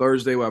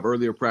 Thursday we'll have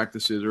earlier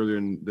practices earlier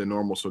than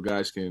normal, so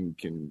guys can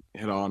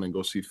head on and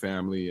go see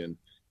family and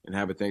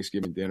have a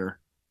Thanksgiving dinner.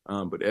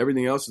 But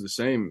everything else is the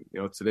same.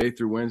 Today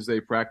through Wednesday,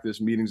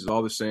 practice meetings is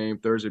all the same.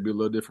 Thursday be a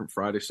little different.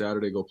 Friday,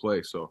 Saturday, go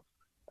play. So,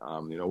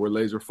 we're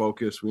laser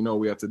focused. We know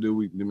what we have to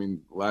do.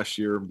 Last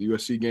year the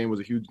USC game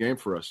was a huge game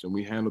for us, and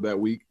we handled that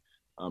week,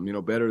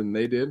 better than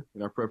they did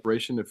in our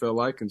preparation, it felt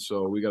like. And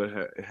so we got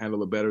to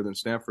handle it better than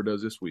Stanford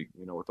does this week,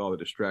 with all the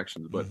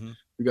distractions. But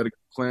we got a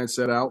plan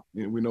set out.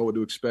 We know what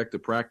to expect to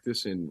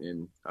practice,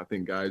 and I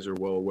think guys are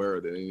well aware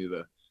that they need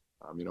to,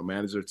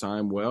 manage their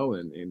time well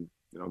and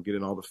get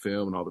in all the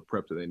film and all the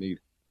prep that they need.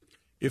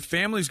 If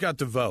families got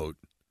to vote,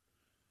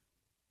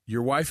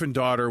 your wife and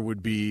daughter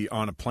would be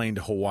on a plane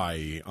to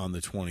Hawaii on the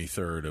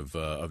 23rd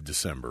of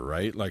December,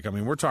 right?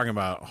 We're talking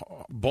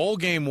about bowl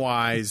game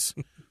wise.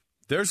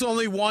 There's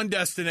only one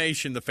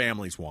destination the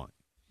families want.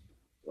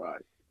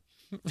 Right.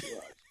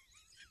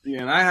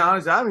 Yeah, and I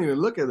don't even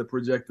look at the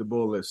projected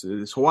bowl list.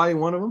 Is Hawaii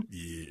one of them?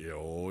 Yeah,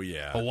 oh,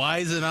 yeah.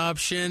 Hawaii's an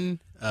option.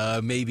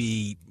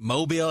 Maybe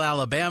Mobile,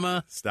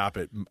 Alabama. Stop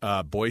it.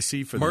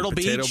 Boise for Myrtle the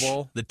Potato Beach,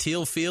 Bowl. the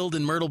Teal Field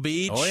in Myrtle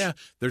Beach. Oh, yeah.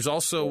 There's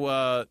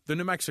also the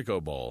New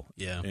Mexico Bowl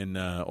in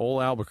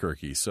Old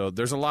Albuquerque. So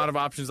there's a lot of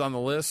options on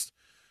the list.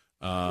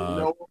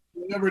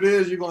 Whatever it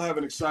is, you're going to have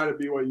an excited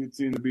BYU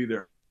team to be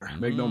there.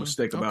 Make no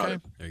mistake about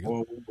it.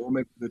 We'll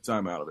make a good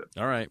time out of it.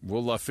 All right.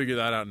 We'll figure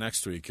that out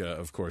next week,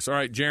 of course. All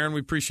right, Jaron, we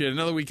appreciate it.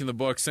 Another week in the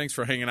books. Thanks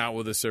for hanging out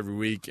with us every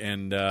week,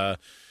 and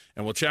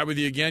we'll chat with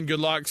you again. Good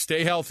luck.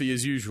 Stay healthy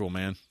as usual,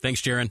 man.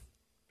 Thanks, Jaron.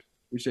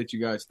 Appreciate you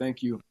guys.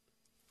 Thank you.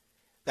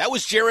 That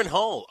was Jaron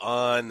Hall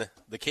on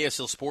the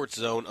KSL Sports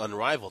Zone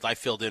Unrivaled. I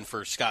filled in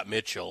for Scott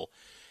Mitchell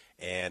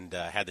and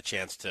had the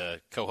chance to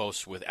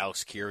co-host with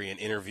Alex Curie and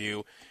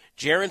interview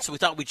Jaron, so we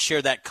thought we'd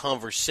share that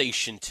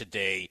conversation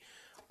today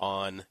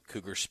on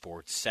Cougar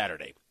Sports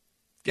Saturday.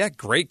 Yeah,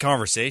 great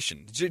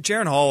conversation.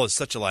 Jaron Hall is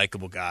such a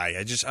likable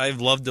guy.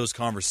 I've loved those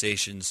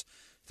conversations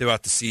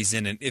throughout the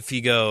season, and if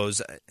he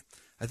goes,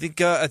 I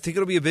think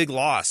it'll be a big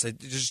loss.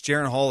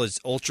 Jaron Hall is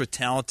ultra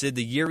talented.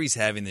 The year he's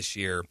having this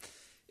year,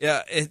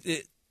 yeah.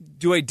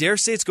 Do I dare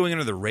say it's going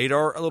under the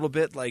radar a little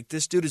bit? Like,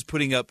 this dude is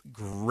putting up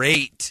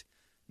great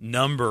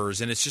numbers,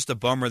 and it's just a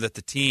bummer that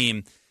the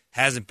team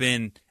hasn't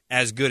been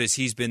as good as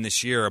he's been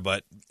this year,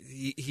 but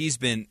he's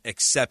been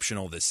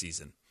exceptional this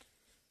season.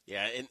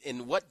 Yeah,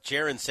 and what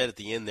Jaron said at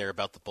the end there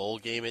about the bowl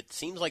game, it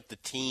seems like the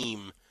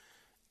team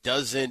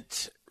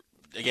doesn't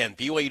 – again,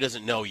 BYU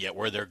doesn't know yet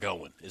where they're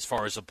going as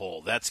far as a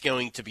bowl. That's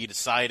going to be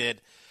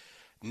decided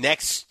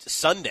next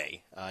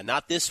Sunday.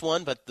 Not this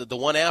one, but the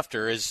one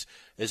after is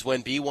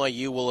when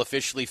BYU will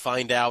officially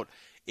find out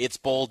its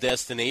bowl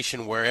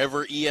destination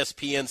wherever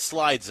ESPN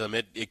slides them.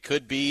 It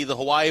could be the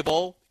Hawaii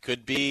Bowl,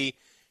 could be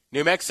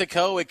New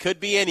Mexico, it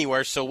could be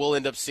anywhere. So we'll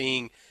end up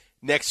seeing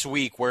next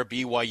week where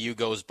BYU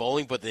goes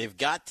bowling. But they've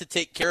got to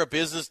take care of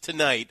business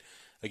tonight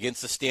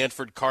against the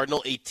Stanford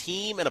Cardinal, a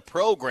team and a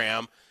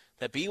program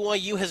that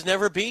BYU has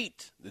never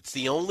beat. It's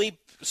the only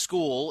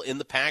school in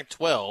the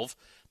Pac-12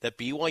 that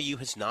BYU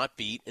has not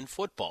beat in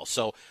football.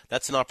 So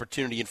that's an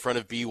opportunity in front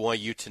of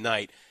BYU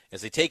tonight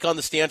as they take on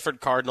the Stanford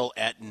Cardinal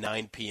at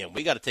 9 p.m.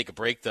 We got to take a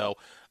break, though.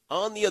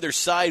 On the other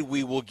side,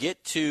 we will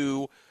get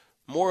to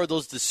more of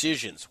those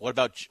decisions. What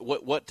about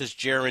what does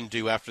Jaron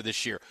do after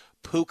this year?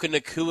 Puka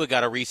Nacua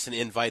got a recent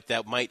invite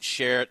that might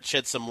shed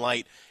some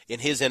light in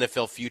his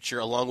NFL future,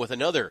 along with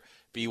another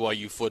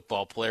BYU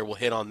football player. We'll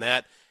hit on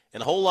that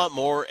and a whole lot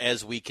more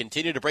as we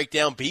continue to break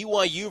down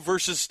BYU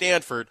versus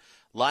Stanford,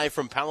 live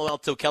from Palo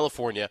Alto,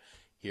 California,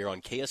 here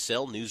on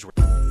KSL News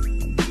Radio.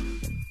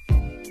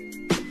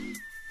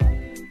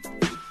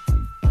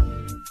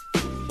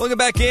 Welcome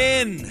back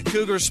in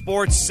Cougar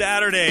Sports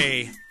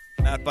Saturday.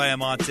 Matt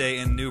Baiamonte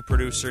and new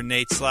producer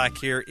Nate Slack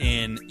here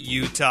in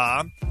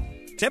Utah.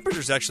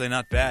 Temperature's actually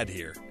not bad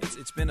here.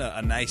 It's been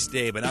a nice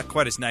day, but not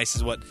quite as nice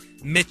as what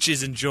Mitch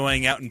is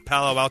enjoying out in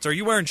Palo Alto. Are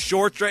you wearing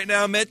shorts right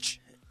now, Mitch?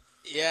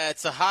 Yeah,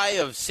 it's a high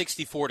of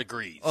 64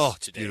 degrees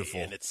today. Beautiful.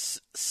 And it's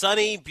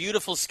sunny,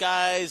 beautiful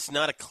skies,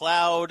 not a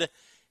cloud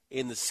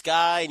in the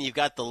sky, and you've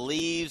got the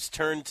leaves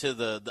turned to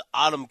the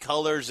autumn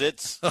colors.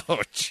 It's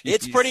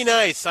pretty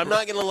nice. I'm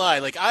not going to lie.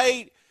 Like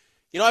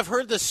I've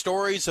heard the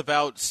stories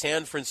about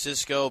San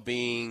Francisco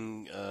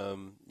being,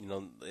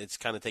 it's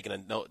kind of taken a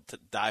note to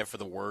dive for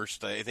the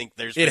worst. I think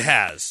there's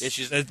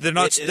issues. They're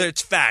not.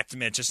 It's fact,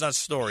 Mitch. It's not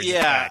stories. Yeah,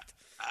 it's fact.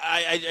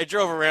 I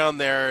drove around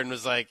there and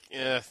was like,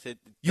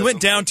 you went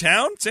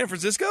downtown San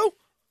Francisco?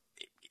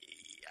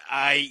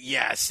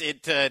 Yes,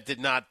 it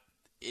did not.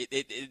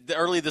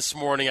 Early this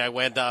morning, I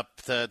went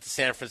up to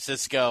San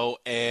Francisco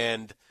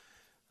and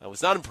I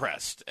was not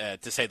impressed,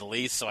 to say the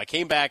least. So I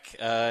came back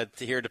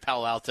to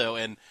Palo Alto,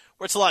 and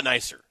where it's a lot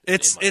nicer.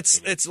 It's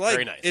like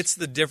very nice. It's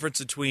the difference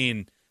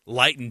between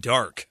light and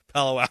dark.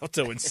 Palo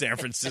Alto and San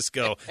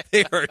Francisco,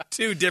 they are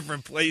two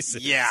different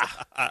places. Yeah.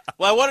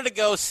 Well, I wanted to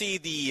go see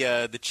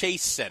the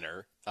Chase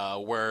Center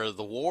where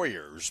the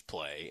Warriors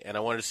play, and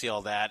I wanted to see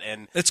all that.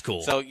 And it's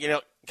cool. So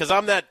because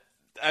I'm that.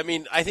 I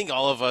mean, I think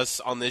all of us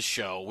on this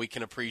show, we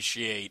can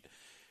appreciate,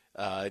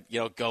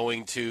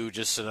 going to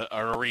just an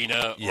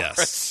arena or a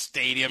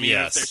stadium.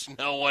 Even if there's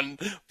no one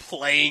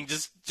playing,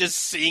 just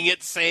seeing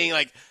it, saying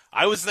like,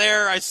 I was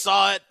there, I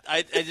saw it,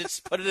 I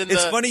just put it in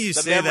it's funny you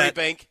the say memory that.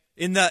 bank.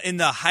 In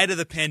the height of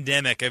the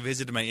pandemic, I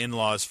visited my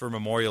in-laws for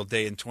Memorial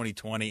Day in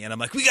 2020, and I'm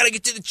like, we got to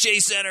get to the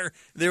Chase Center.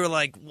 They were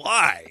like,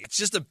 why? It's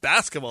just a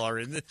basketball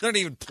arena. They're not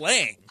even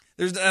playing.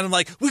 And I'm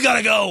like, we got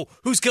to go.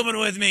 Who's coming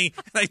with me?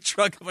 And I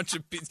truck a bunch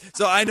of people.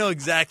 So I know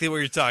exactly what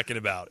you're talking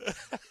about.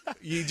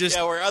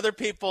 Where other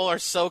people are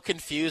so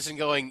confused and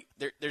going,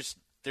 there's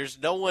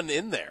no one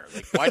in there.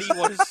 Like, why do you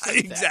want to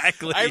say that?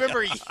 Exactly. I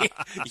remember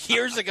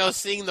years ago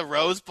seeing the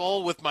Rose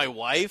Bowl with my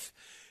wife,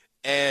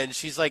 and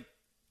she's like,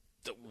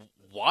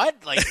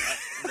 what? Like,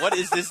 what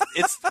is this?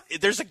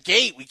 There's a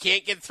gate. We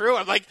can't get through.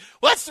 I'm like,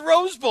 well, that's the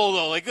Rose Bowl,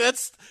 though. Like,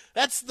 that's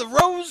the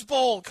Rose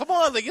Bowl. Come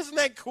on. Like, isn't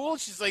that cool?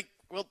 She's like,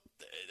 well,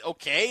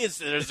 okay. Is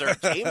there a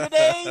game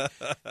today?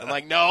 I'm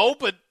like, no,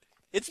 but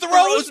it's the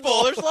Rose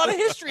Bowl. There's a lot of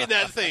history in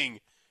that thing.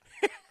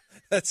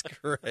 That's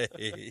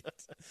great.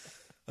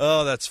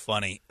 Oh, that's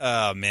funny.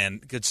 Oh,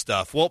 man. Good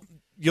stuff. Well,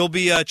 you'll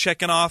be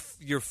checking off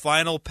your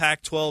final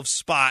Pac-12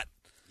 spot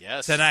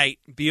tonight,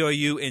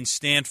 BYU and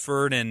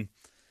Stanford, and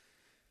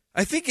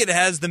I think it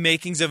has the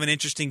makings of an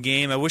interesting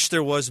game. I wish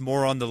there was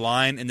more on the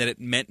line and that it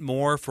meant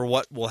more for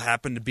what will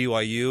happen to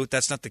BYU.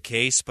 That's not the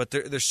case, but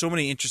there's so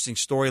many interesting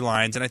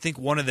storylines, and I think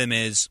one of them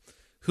is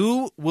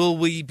who will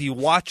we be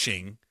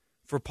watching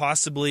for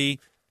possibly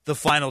the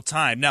final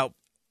time? Now,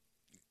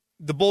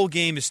 the bowl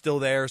game is still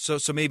there, so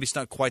maybe it's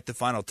not quite the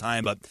final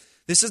time, but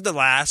this is the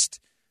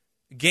last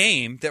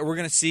game that we're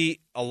going to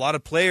see a lot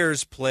of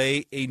players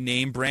play a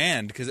name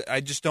brand, because I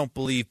just don't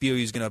believe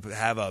BYU is going to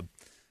have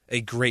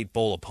a great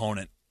bowl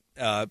opponent.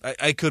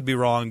 I could be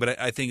wrong, but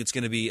I think it's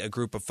going to be a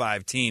group of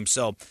 5 teams.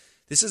 So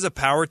this is a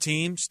power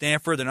team.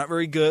 Stanford, they're not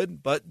very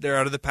good, but they're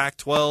out of the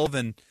Pac-12,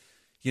 and,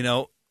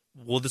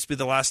 will this be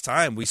the last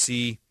time we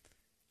see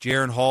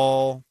Jaren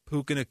Hall,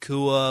 Puka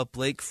Nacua,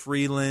 Blake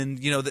Freeland?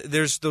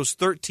 There's those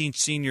 13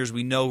 seniors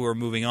we know who are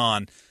moving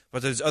on,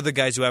 but there's other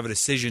guys who have a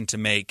decision to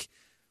make.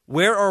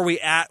 Where are we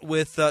at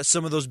with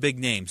some of those big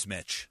names,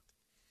 Mitch?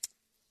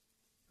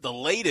 The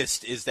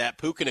latest is that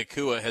Puka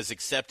Nacua has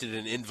accepted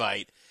an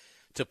invite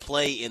to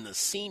play in the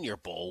Senior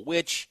Bowl,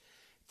 which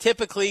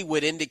typically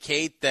would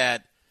indicate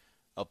that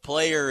a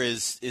player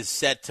is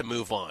set to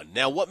move on.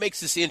 Now, what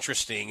makes this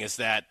interesting is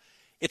that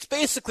it's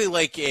basically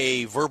like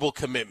a verbal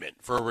commitment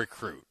for a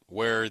recruit,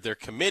 where they're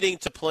committing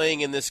to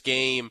playing in this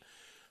game,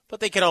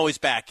 but they can always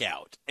back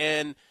out.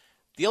 And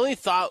the only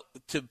thought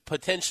to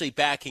potentially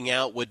backing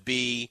out would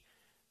be,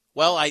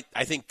 well, I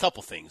think a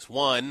couple things.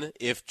 One,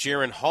 if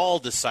Jaren Hall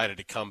decided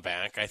to come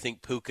back, I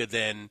think Puka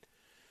then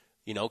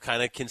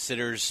kind of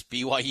considers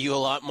BYU a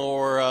lot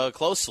more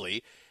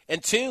closely.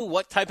 And 2,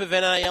 what type of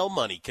NIL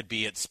money could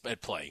be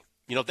at play?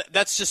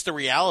 That's just the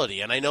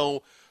reality. And I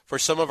know for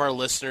some of our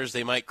listeners,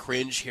 they might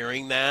cringe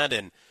hearing that.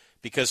 And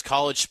because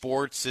college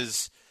sports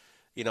is,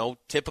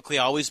 typically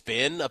always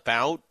been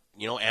about,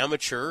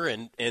 amateur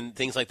and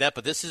things like that.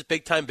 But this is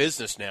big-time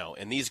business now.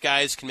 And these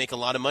guys can make a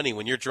lot of money.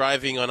 When you're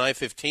driving on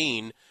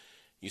I-15,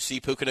 you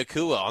see Puka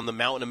Nacua on the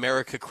Mountain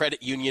America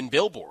Credit Union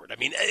billboard. I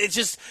mean, it's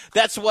just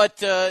that's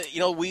what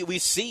we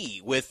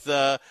see with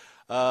a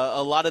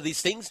lot of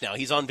these things now.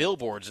 He's on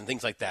billboards and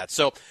things like that.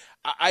 So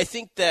I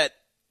think that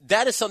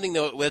is something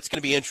that's going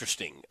to be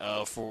interesting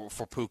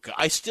for Puka.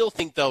 I still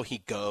think, though, he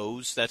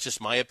goes. That's just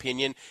my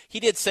opinion.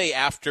 He did say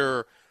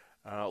after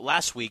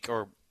last week,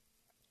 or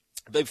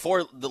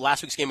before the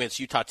last week's game against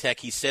Utah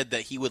Tech, he said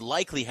that he would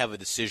likely have a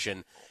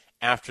decision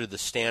after the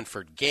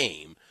Stanford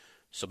game.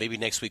 So maybe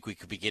next week we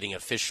could be getting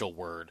official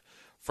word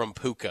from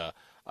Puka.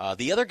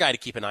 The other guy to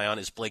keep an eye on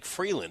is Blake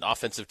Freeland,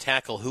 offensive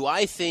tackle, who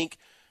I think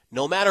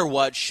no matter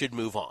what should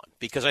move on,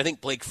 because I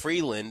think Blake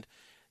Freeland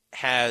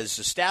has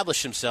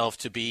established himself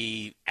to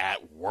be,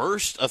 at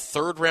worst, a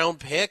third-round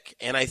pick,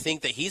 and I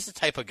think that he's the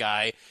type of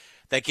guy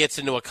that gets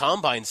into a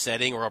combine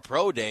setting or a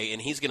pro day,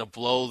 and he's going to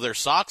blow their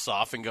socks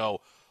off and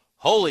go,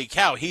 holy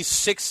cow, he's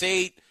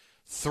 6'8",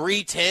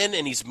 310,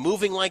 and he's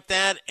moving like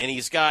that, and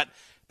he's got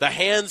the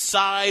hand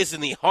size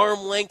and the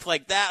arm length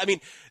like that. I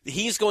mean,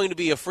 he's going to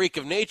be a freak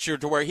of nature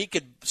to where he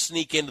could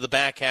sneak into the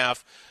back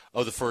half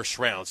of the first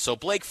round. So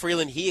Blake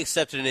Freeland, he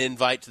accepted an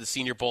invite to the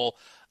Senior Bowl.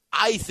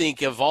 I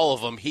think of all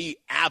of them, he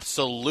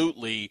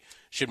absolutely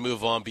should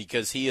move on,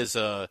 because he is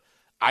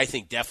I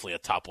think definitely a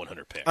top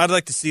 100 pick. I'd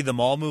like to see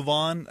them all move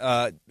on.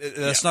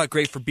 That's not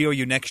great for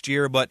BYU next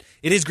year, but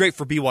it is great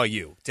for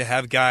BYU to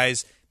have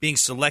guys being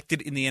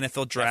selected in the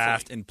NFL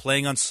draft and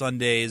playing on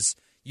Sundays.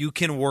 You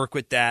can work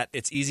with that.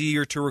 It's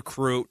easier to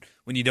recruit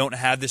when you don't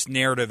have this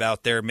narrative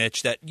out there,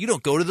 Mitch, that you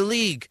don't go to the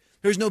league.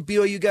 There's no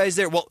BYU guys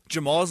there. Well,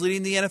 Jamal is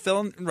leading the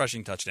NFL in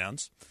rushing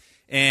touchdowns,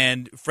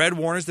 and Fred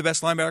Warner is the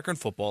best linebacker in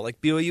football.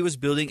 Like, BYU is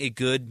building a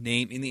good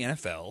name in the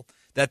NFL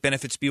that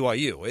benefits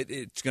BYU.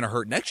 It's going to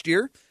hurt next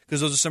year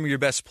because those are some of your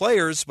best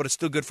players, but it's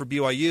still good for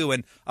BYU,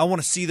 and I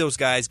want to see those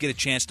guys get a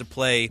chance to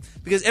play,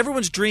 because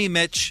everyone's dream,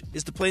 Mitch,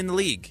 is to play in the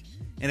league.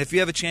 And if you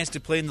have a chance to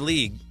play in the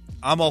league,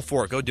 I'm all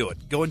for it. Go do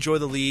it. Go enjoy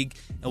the league,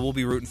 and we'll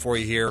be rooting for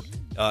you here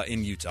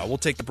in Utah. We'll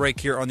take the break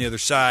here on the other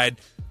side.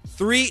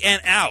 3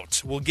 and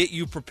Out will get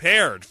you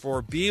prepared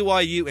for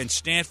BYU and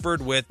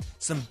Stanford with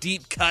some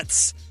deep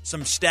cuts,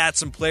 some stats,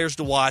 some players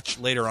to watch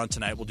later on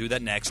tonight. We'll do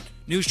that next.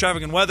 News,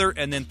 traffic, and weather,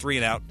 and then 3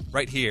 and Out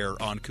right here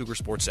on Cougar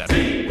Sports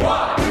Saturday. This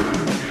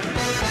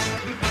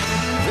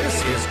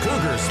is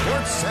Cougar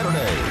Sports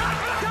Saturday.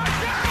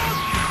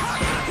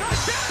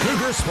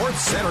 Cougar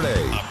Sports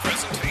Saturday. A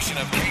presentation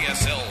of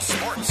KSL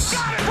Sports.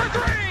 Got it for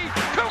 3.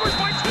 Cougars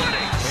by 20.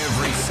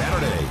 Every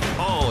Saturday,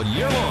 all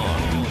year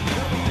long.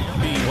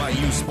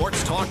 BYU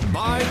Sports Talk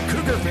by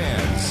Cougar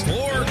fans.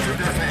 For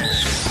Cougar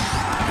fans.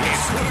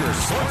 It's Cougar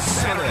Sports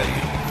Saturday.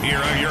 Here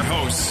are your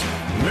hosts,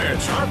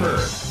 Mitch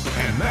Harper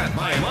and Matt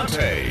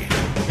Baiamonte.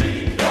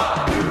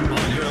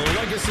 On your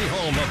legacy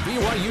home of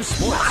BYU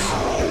Sports.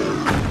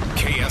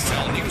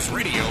 KSL News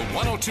Radio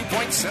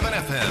 102.7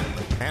 FM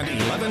and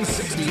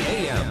 1160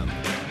 AM.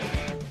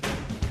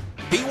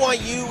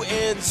 BYU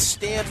and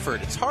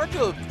Stanford. It's hard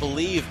to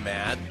believe,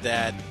 Matt,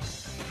 that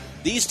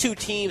these two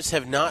teams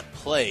have not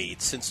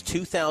played since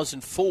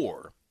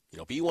 2004.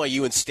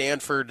 BYU and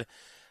Stanford,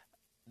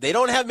 they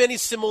don't have many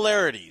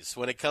similarities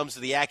when it comes to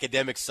the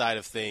academic side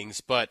of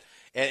things, but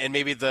and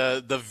maybe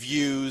the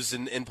views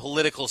and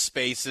political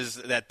spaces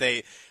that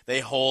they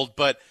hold.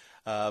 But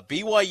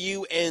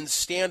BYU and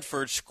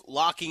Stanford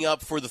locking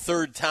up for the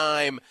third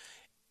time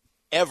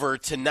ever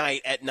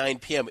tonight at 9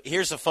 p.m.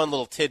 Here's a fun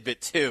little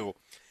tidbit, too.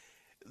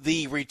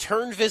 The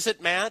return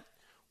visit, Matt,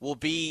 will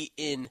be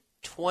in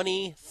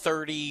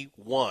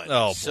 2031.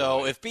 Oh,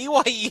 so if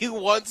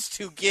BYU wants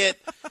to get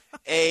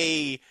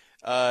a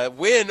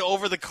win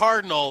over the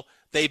Cardinal,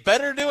 they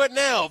better do it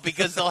now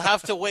because they'll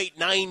have to wait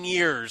 9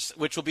 years,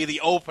 which will be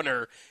the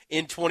opener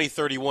in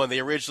 2031. They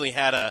originally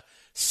had a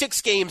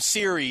 6-game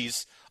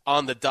series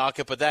on the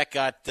docket, but that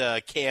got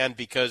canned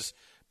because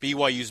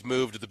BYU's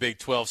moved to the Big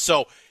 12.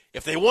 So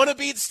if they want to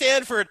beat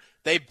Stanford,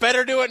 they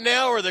better do it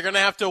now or they're going to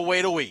have to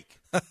wait a week.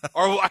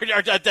 or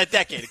a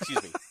decade,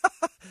 excuse me.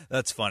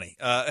 That's funny.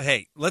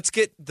 Hey, let's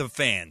get the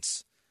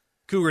fans,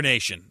 Cougar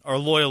Nation, our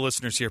loyal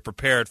listeners here,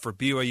 prepared for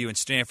BYU and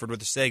Stanford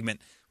with a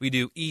segment we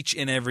do each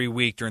and every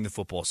week during the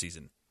football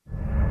season.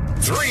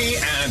 3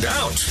 and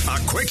out. A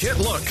quick hit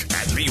look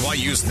at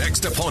BYU's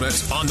next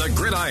opponent on the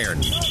gridiron.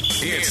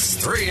 It's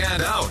 3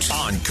 and out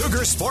on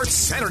Cougar Sports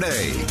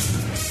Saturday.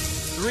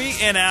 3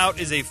 and out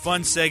is a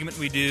fun segment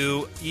we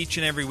do each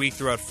and every week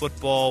throughout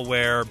football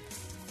where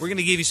we're going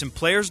to give you some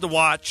players to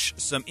watch,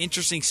 some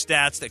interesting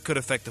stats that could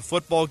affect the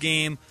football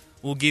game.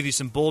 We'll give you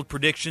some bold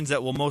predictions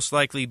that will most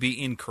likely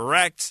be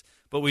incorrect,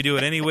 but we do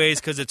it anyways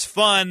because it's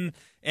fun,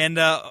 and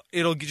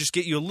it'll just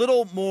get you a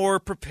little more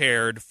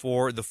prepared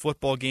for the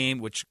football game,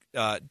 which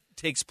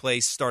takes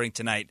place starting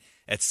tonight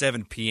at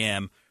 7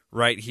 p.m.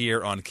 right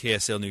here on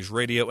KSL News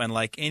Radio. And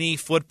like any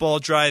football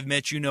drive,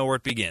 Mitch, you know where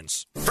it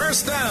begins.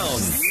 First down.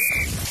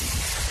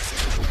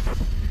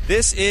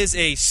 This is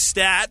a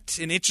stat,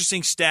 an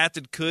interesting stat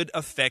that could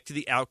affect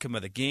the outcome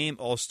of the game.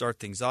 I'll start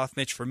things off,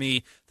 Mitch. For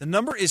me, the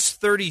number is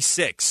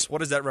 36. What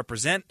does that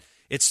represent?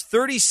 It's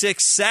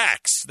 36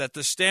 sacks that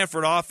the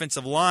Stanford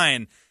offensive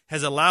line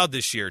has allowed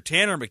this year.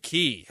 Tanner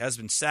McKee has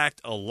been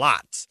sacked a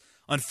lot.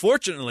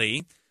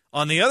 Unfortunately,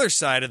 on the other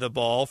side of the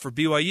ball for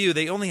BYU,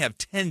 they only have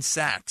 10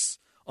 sacks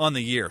on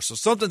the year. So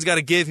something's got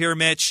to give here,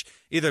 Mitch.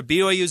 Either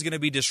BYU is going to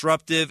be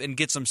disruptive and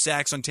get some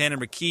sacks on Tanner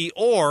McKee,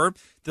 or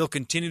they'll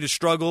continue to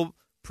struggle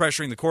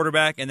pressuring the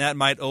quarterback, and that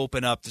might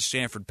open up the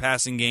Stanford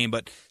passing game.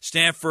 But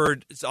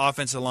Stanford's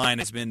offensive line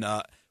has been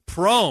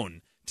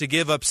prone to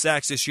give up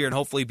sacks this year, and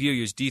hopefully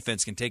BYU's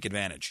defense can take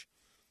advantage.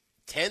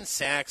 10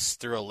 sacks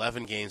through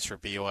 11 games for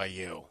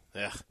BYU.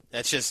 Ugh,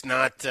 that's just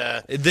not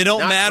they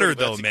don't not matter,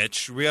 pretty, though,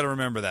 Mitch. We got to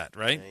remember that,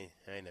 right?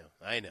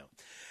 I know.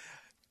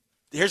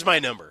 Here's my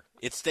number.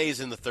 It stays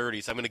in the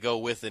 30s. I'm going to go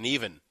with an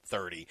even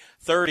 30.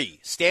 30.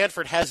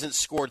 Stanford hasn't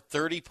scored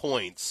 30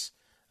 points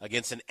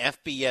against an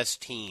FBS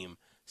team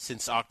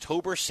since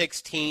October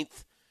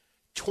 16th,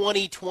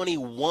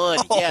 2021.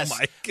 Oh, yes,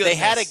 my goodness. They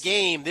had a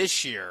game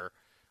this year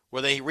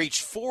where they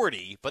reached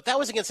 40, but that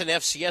was against an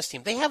FCS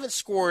team. They haven't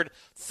scored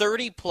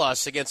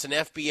 30-plus against an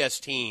FBS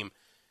team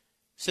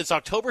since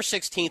October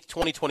 16th,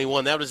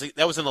 2021. That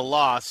was in a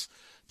loss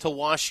to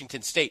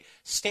Washington State.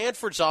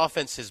 Stanford's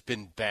offense has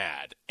been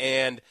bad,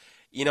 and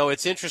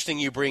it's interesting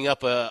you bring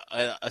up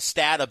a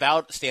stat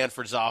about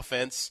Stanford's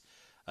offense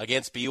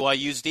against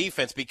BYU's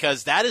defense,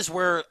 because that is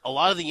where a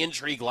lot of the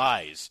intrigue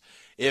lies.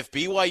 If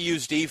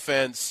BYU's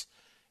defense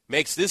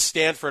makes this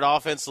Stanford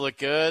offense look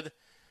good,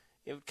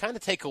 it would kind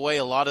of take away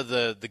a lot of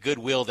the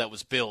goodwill that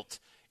was built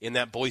in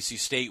that Boise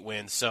State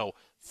win. So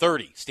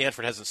 30,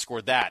 Stanford hasn't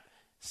scored that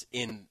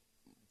in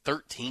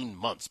 13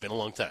 months. Been a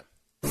long time.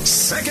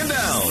 Second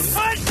down.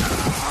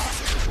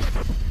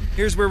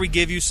 Here's where we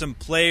give you some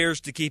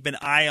players to keep an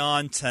eye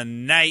on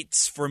tonight.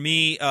 For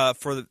me,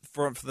 for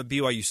the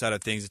BYU side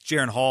of things, it's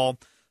Jaren Hall.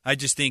 I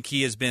just think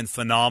he has been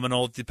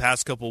phenomenal the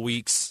past couple of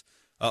weeks.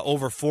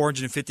 Over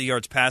 450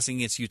 yards passing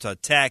against Utah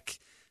Tech.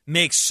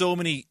 Makes so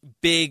many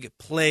big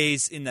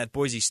plays in that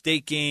Boise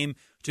State game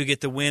to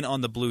get the win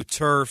on the blue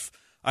turf.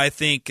 I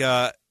think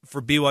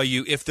for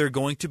BYU, if they're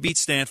going to beat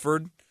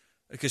Stanford,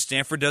 because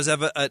Stanford does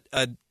have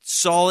a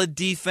solid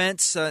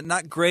defense,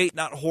 not great,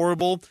 not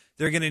horrible,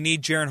 they're going to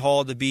need Jaren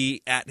Hall to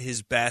be at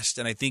his best,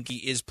 and I think he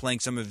is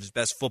playing some of his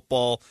best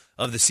football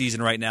of the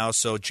season right now.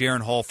 So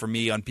Jaren Hall for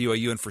me on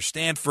BYU. And for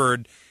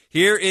Stanford,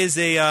 here's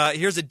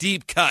a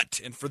deep cut.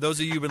 And for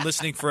those of you who've been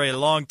listening for a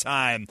long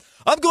time,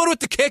 I'm going with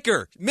the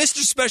kicker,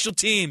 Mr. Special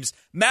Teams,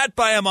 Matt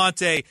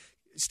Baiamonte.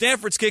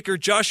 Stanford's kicker,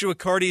 Joshua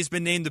Carty, has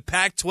been named the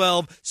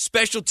Pac-12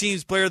 Special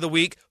Teams Player of the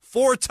Week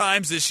 4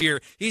 times this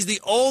year. He's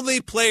the only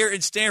player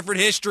in Stanford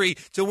history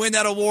to win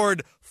that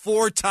award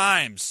 4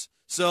 times.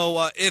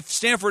 So if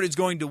Stanford is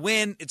going to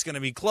win, it's going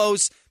to be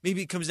close.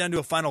 Maybe it comes down to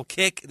a final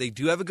kick. They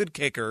do have a good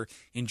kicker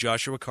in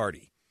Joshua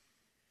Carty.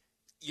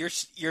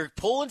 You're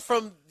pulling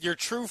from your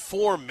true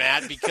form,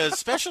 Matt, because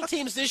special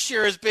teams this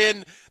year has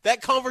been –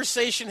 that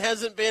conversation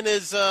hasn't been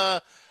as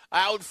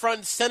out front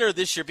and center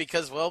this year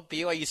because, well,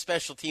 BYU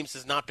special teams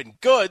has not been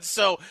good,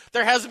 so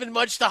there hasn't been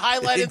much to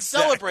highlight and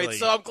celebrate.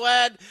 So I'm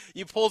glad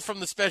you pulled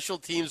from the special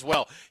teams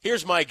well.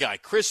 Here's my guy,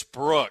 Chris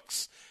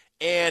Brooks.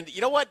 And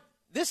you know what?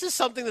 This is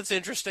something that's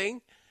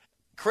interesting.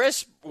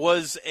 Chris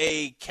was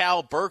a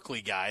Cal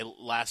Berkeley guy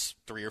last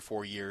 3 or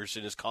 4 years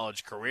in his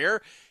college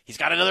career. He's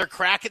got another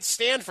crack at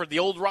Stanford, the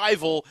old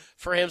rival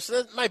for him.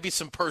 So that might be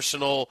some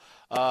personal,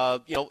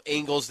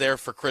 angles there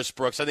for Chris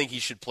Brooks. I think he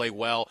should play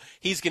well.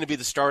 He's going to be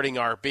the starting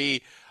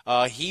RB.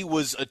 He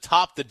was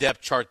atop the depth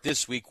chart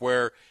this week,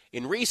 where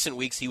in recent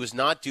weeks he was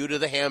not due to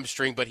the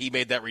hamstring, but he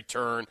made that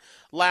return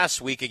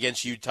last week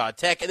against Utah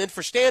Tech. And then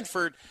for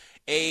Stanford,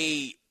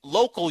 a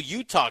local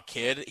Utah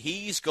kid,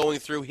 he's going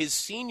through his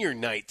senior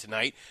night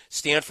tonight.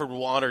 Stanford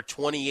will honor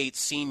 28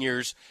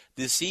 seniors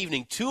this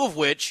evening, 2 of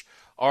which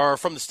are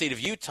from the state of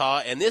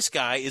Utah, and this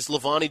guy is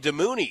Levani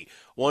Damuni,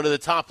 one of the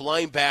top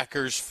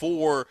linebackers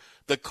for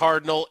the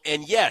Cardinal.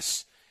 And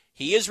yes,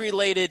 he is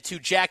related to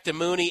Jack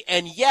Damuni,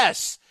 and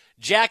yes,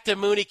 Jack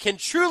Damuni can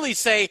truly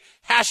say,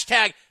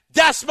 hashtag,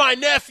 that's my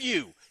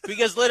nephew,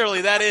 because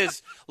literally that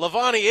is,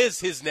 Levani is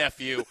his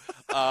nephew.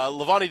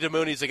 Levani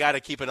Damuni is a guy to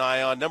keep an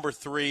eye on. Number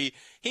 3,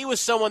 he was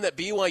someone that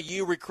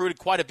BYU recruited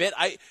quite a bit.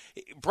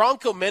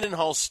 Bronco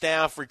Mendenhall's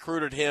staff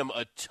recruited him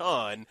a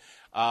ton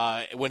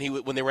when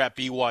they were at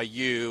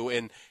BYU,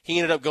 and he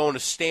ended up going to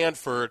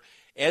Stanford,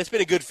 and it's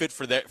been a good fit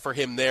for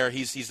him there.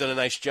 He's done a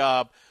nice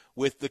job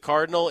with the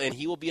Cardinal, and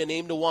he will be a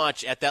name to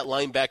watch at that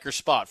linebacker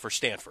spot for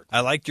Stanford.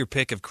 I liked your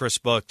pick of Chris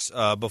Brooks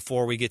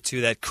before we get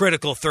to that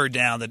critical third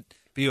down that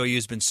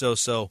BYU's been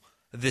so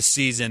this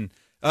season.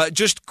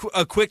 Just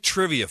a quick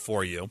trivia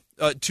for you.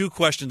 2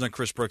 questions on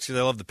Chris Brooks, because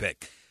I love the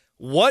pick.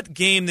 What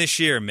game this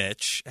year,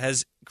 Mitch,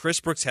 has Chris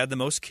Brooks had the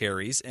most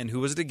carries, and who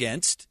was it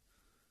against?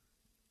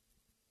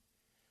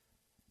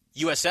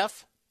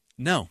 USF?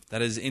 No,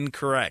 that is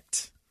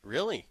incorrect.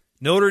 Really?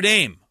 Notre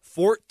Dame,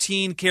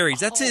 14 carries.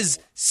 That's his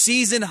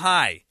season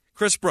high.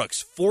 Chris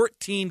Brooks,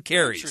 14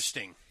 carries.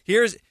 Interesting.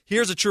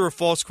 Here's a true or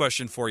false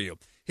question for you.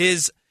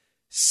 His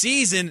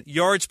season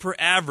yards per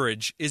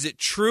average, is it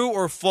true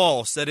or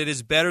false that it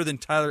is better than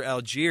Tyler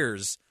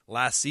Algier's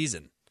last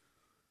season?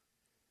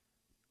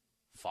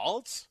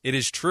 False? It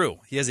is true.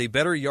 He has a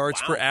better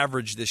yards per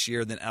average this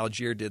year than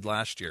Algier did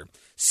last year.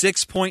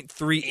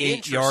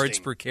 6.38 yards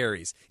per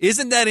carries.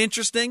 Isn't that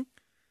interesting?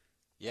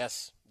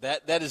 Yes.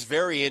 That is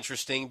very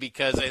interesting,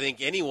 because I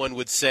think anyone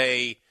would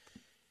say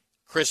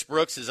Chris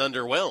Brooks is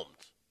underwhelmed.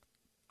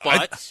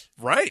 But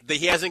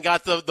he hasn't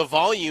got the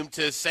volume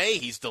to say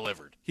he's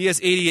delivered. He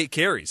has 88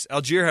 carries.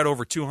 Algier had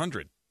over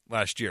 200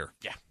 last year.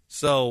 Yeah.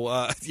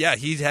 So,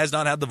 he has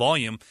not had the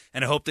volume,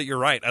 and I hope that you're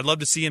right. I'd love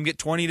to see him get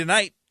 20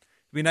 tonight.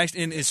 It'd be nice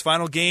in his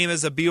final game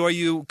as a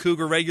BYU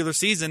Cougar regular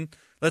season.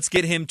 Let's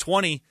get him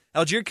 20.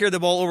 Algier carried the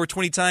ball over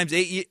 20 times,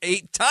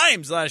 eight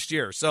times last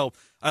year. So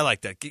I like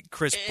that. Get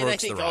Chris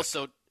Brooks the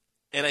rock.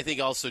 And I think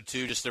also,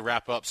 too, just to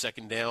wrap up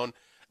second down,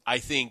 I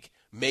think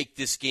make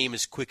this game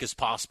as quick as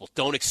possible.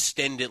 Don't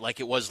extend it like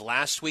it was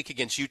last week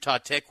against Utah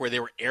Tech, where they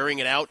were airing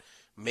it out.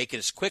 Make it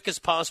as quick as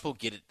possible.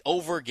 Get it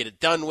over, get it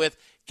done with,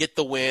 get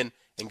the win,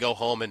 and go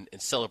home and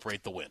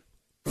celebrate the win.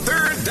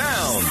 Third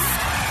down.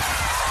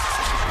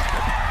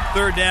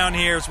 Third down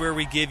here is where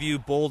we give you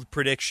bold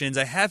predictions.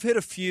 I have hit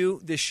a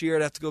few this year.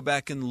 I'd have to go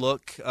back and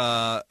look.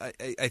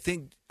 I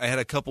think I had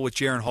a couple with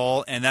Jaren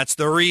Hall, and that's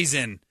the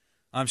reason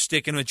I'm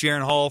sticking with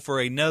Jaren Hall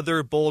for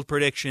another bold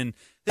prediction.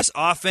 This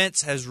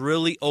offense has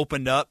really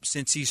opened up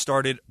since he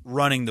started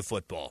running the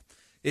football.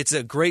 It's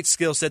a great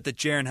skill set that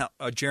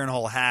Jaren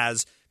Hall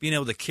has, being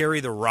able to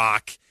carry the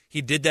rock.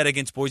 He did that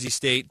against Boise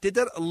State. Did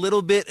that a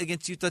little bit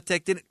against Utah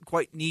Tech. Didn't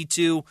quite need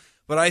to.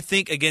 But I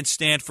think against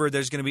Stanford,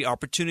 there's going to be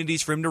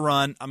opportunities for him to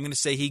run. I'm going to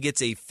say he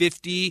gets a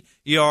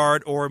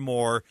 50-yard or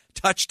more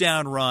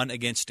touchdown run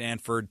against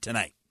Stanford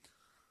tonight.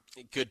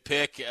 Good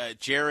pick.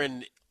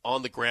 Jaren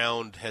on the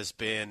ground has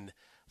been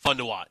fun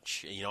to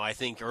watch. I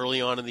think early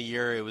on in the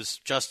year it was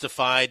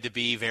justified to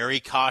be very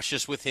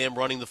cautious with him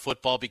running the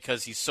football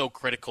because he's so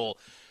critical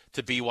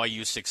to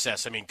BYU's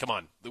success. I mean, come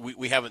on.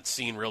 We haven't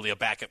seen really a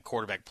backup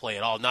quarterback play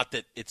at all. Not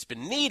that it's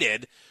been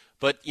needed,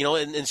 but,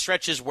 in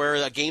stretches where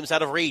a game's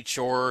out of reach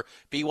or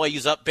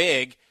BYU's up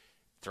big,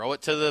 throw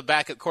it to the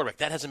backup quarterback.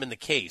 That hasn't been the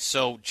case.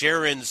 So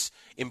Jaren's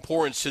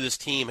importance to this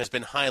team has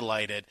been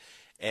highlighted.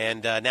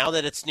 And now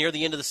that it's near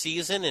the end of the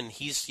season and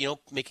he's,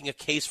 making a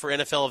case for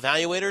NFL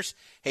evaluators,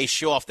 hey,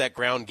 show off that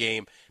ground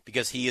game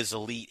because he is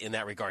elite in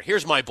that regard.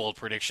 Here's my bold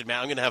prediction, Matt.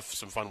 I'm going to have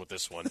some fun with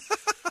this one.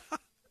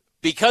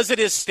 Because it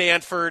is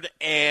Stanford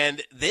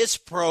and this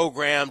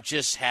program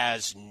just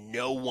has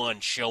no one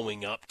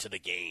showing up to the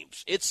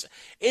games.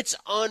 It's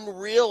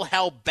unreal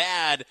how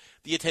bad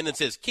the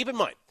attendance is. Keep in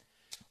mind,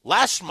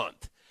 last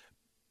month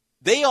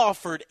they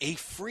offered a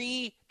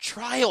free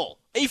trial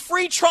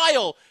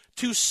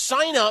to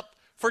sign up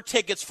for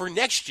tickets for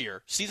next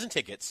year, season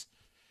tickets,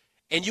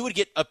 and you would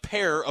get a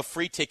pair of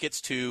free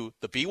tickets to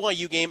the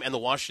BYU game and the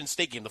Washington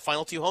State game, the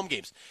final 2 home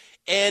games.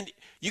 And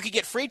you could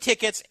get free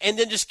tickets and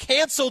then just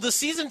cancel the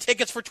season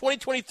tickets for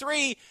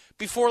 2023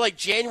 before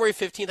January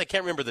 15th. I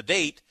can't remember the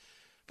date.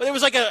 But there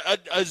was a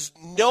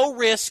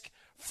no-risk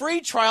free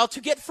trial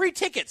to get free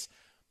tickets.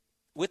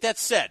 With that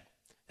said,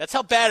 that's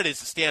how bad it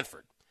is at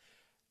Stanford.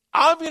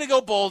 I'm going to go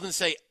bold and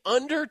say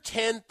under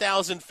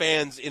 10,000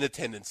 fans in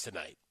attendance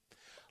tonight.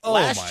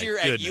 Last year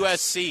at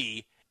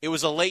USC, it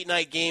was a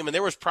late-night game, and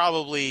there was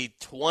probably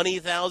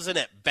 20,000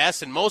 at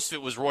best, and most of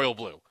it was royal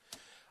blue.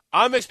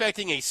 I'm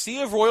expecting a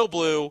sea of royal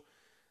blue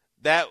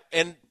that –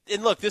 and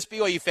look, this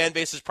BYU fan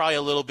base is probably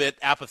a little bit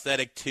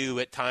apathetic, too,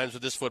 at times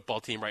with this football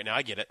team right now.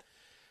 I get it.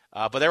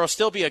 But there will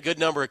still be a good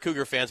number of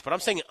Cougar fans. But I'm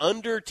saying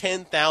under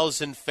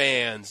 10,000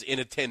 fans in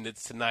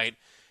attendance tonight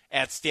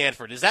at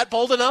Stanford. Is that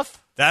bold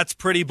enough? That's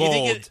pretty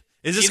bold.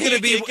 Is this going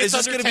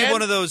to be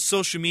one of those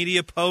social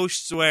media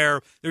posts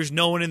where there's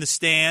no one in the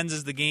stands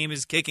as the game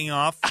is kicking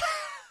off?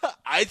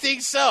 I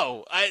think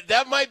so.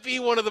 That might be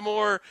one of the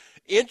more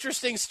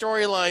interesting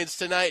storylines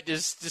tonight,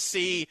 just to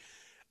see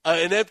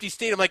an empty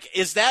stadium. Like,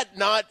 is that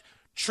not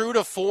true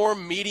to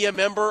form media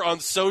member on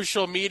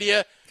social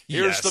media?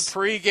 Here's the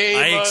pregame.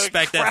 I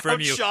expect that from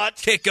you. Shot.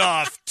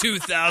 Kickoff,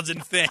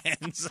 2,000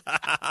 fans.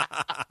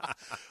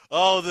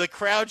 Oh, the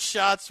crowd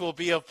shots will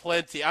be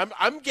aplenty.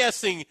 I'm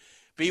guessing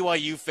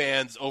BYU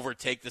fans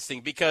overtake this thing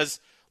because,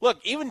 look,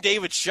 even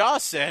David Shaw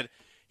said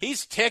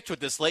he's ticked with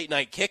this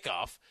late-night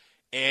kickoff,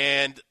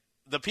 and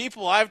the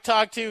people I've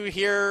talked to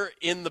here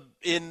in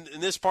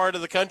this part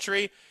of the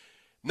country,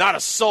 not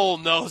a soul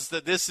knows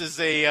that this is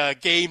a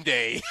game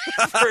day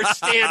for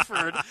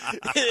Stanford.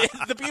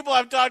 The people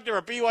I've talked to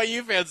are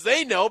BYU fans.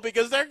 They know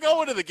because they're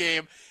going to the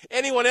game.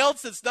 Anyone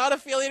else that's not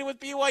affiliated with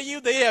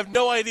BYU, they have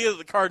no idea that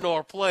the Cardinals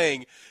are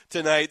playing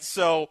tonight.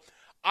 So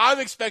I'm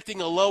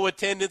expecting a low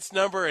attendance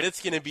number, and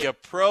it's going to be a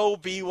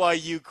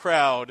pro-BYU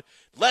crowd.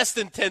 Less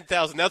than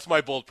 10,000. That's my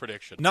bold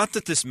prediction. Not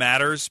that this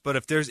matters, but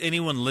if there's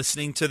anyone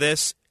listening to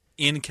this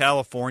in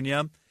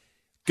California,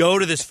 go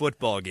to this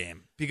football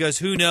game. Because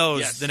who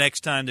knows the next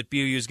time that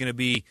BYU is going to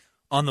be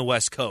on the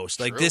West Coast.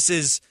 Like, this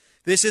is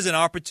an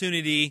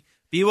opportunity.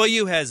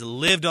 BYU has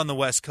lived on the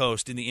West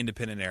Coast in the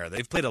independent era.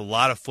 They've played a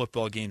lot of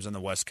football games on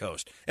the West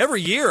Coast.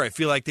 Every year I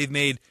feel like they've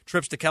made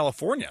trips to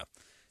California.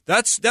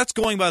 That's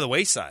going by the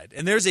wayside.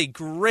 And there's a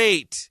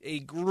great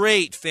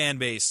fan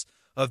base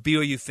of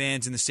BYU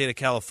fans in the state of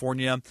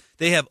California.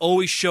 They have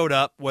always showed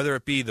up, whether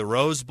it be the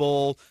Rose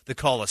Bowl, the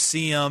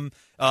Coliseum,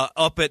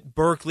 up at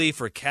Berkeley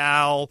for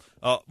Cal,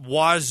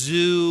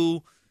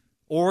 Wazoo,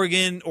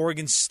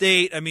 Oregon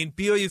State. I mean,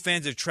 BYU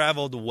fans have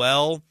traveled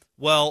well.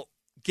 Well,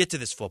 get to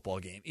this football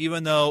game.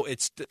 Even though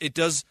it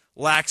does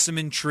lack some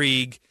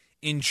intrigue,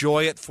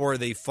 enjoy it for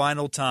the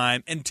final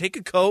time and take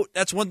a coat.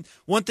 That's one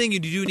thing you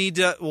do need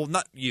to, well,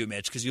 not you,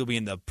 Mitch, because you'll be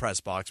in the press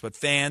box, but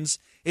fans,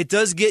 it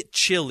does get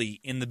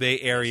chilly in the Bay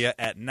Area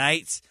at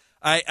night.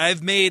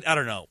 I've made,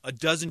 a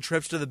dozen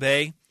trips to the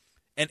Bay,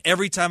 and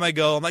every time I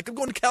go, I'm like, I'm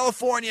going to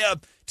California,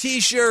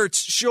 T-shirts,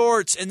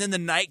 shorts, and then the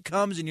night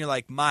comes and you're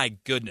like, my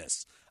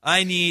goodness,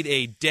 I need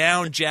a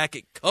down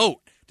jacket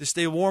coat to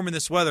stay warm in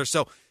this weather.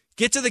 So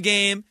get to the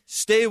game,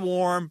 stay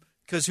warm,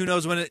 because who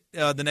knows when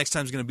the next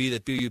time is going to be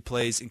that BYU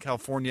plays in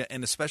California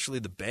and especially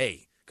the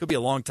Bay. Could be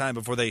a long time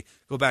before they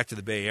go back to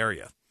the Bay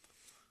Area.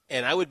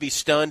 And I would be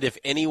stunned if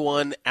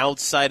anyone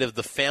outside of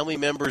the family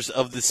members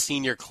of the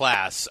senior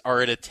class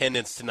are in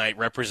attendance tonight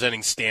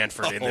representing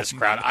Stanford in this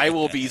crowd. I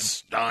will be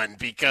stunned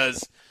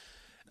because,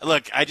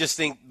 look, I just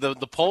think the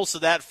pulse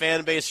of that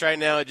fan base right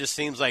now, it just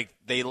seems like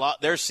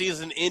their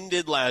season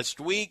ended last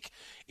week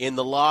in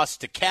the loss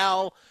to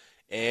Cal,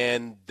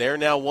 and they're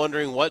now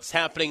wondering what's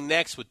happening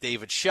next with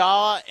David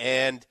Shaw,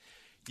 and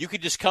you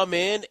could just come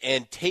in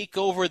and take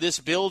over this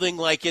building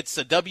like it's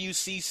a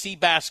WCC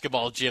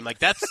basketball gym. Like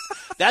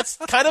that's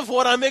kind of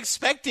what I'm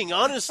expecting,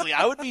 honestly.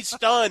 I would be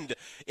stunned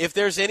if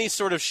there's any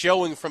sort of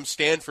showing from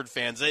Stanford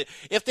fans.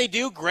 If they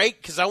do,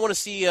 great, because I want to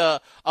see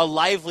a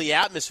lively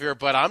atmosphere,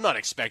 but I'm not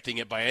expecting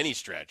it by any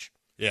stretch.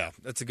 Yeah,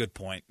 that's a good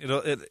point.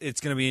 It's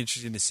going to be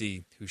interesting to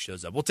see who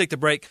shows up. We'll take the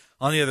break.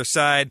 On the other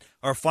side,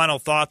 our final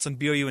thoughts on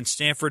BYU and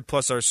Stanford,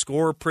 plus our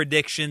score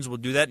predictions. We'll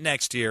do that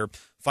next here.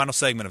 Final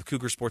segment of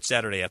Cougar Sports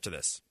Saturday after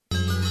this.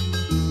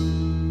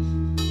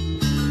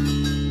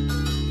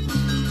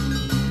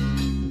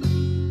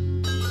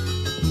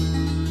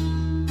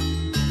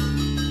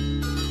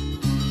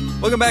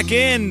 Welcome back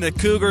in to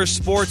Cougar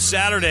Sports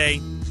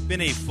Saturday.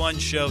 Been a fun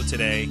show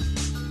today.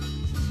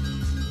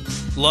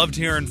 Loved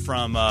hearing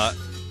from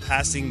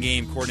passing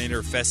game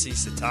coordinator Fesi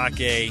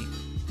Sitake.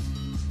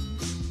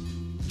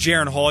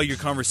 Jaron Hall, your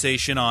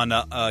conversation on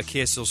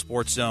KSL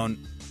Sports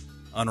Zone,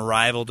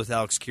 Unrivaled with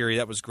Alex Curie.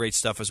 That was great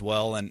stuff as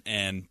well.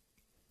 And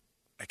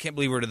I can't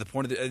believe we're to the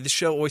point of this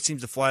show always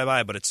seems to fly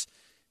by, but it's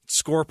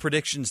score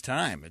predictions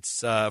time.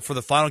 It's for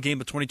the final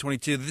game of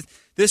 2022.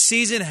 This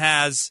season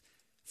has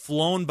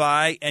flown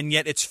by, and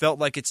yet it's felt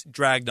like it's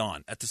dragged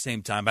on at the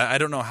same time. I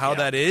don't know how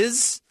that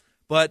is,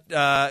 but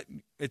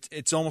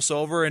it's almost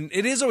over. And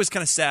it is always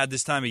kind of sad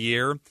this time of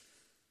year.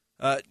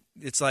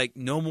 It's like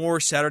no more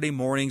Saturday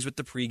mornings with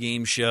the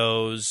pregame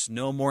shows,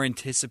 no more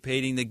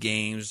anticipating the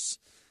games.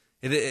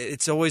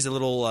 It's always a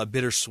little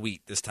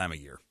bittersweet this time of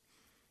year.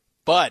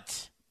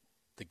 But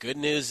the good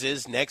news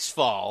is next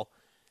fall,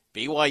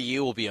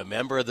 BYU will be a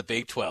member of the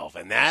Big 12,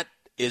 and that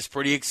is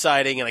pretty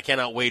exciting, and I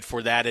cannot wait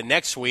for that. And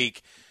next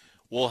week,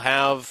 we'll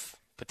have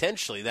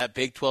potentially that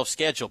Big 12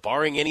 schedule,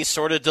 barring any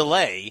sort of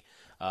delay.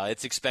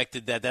 It's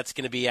expected that that's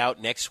going to be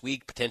out next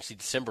week, potentially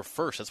December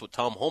 1st. That's what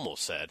Tom Homo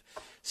said.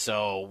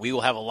 So we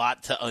will have a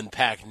lot to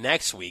unpack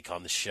next week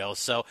on the show.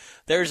 So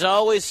there's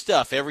always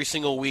stuff every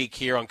single week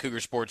here on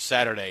Cougar Sports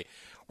Saturday.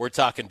 We're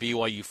talking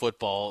BYU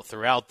football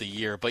throughout the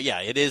year. But,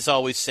 yeah, it is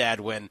always sad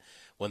when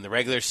the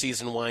regular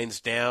season winds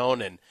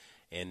down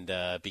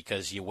and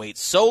because you wait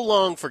so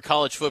long for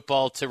college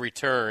football to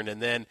return,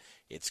 and then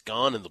it's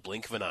gone in the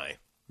blink of an eye.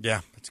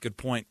 Yeah, that's a good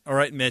point. All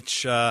right,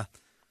 Mitch,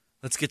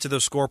 let's get to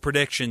those score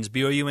predictions.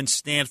 BYU and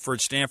Stanford.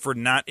 Stanford,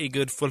 not a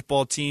good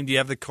football team. Do you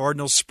have the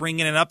Cardinals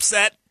springing an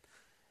upset?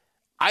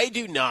 I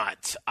do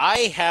not. I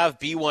have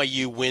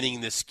BYU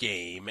winning this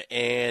game,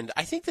 and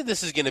I think that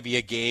this is going to be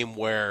a game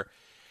where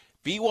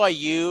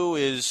BYU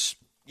is,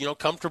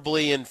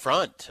 comfortably in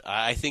front.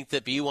 I think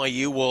that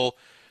BYU will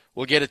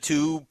get a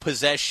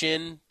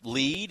 2-possession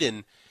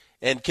lead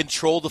and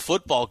control the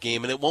football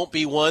game, and it won't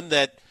be one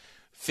that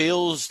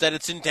feels that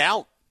it's in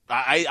doubt.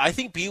 I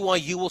think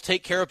BYU will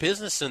take care of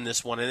business in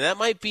this one, and that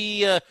might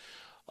be a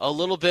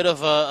little bit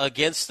of a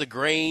against the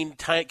grain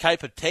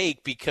type of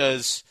take,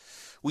 because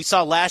we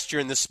saw last year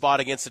in this spot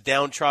against a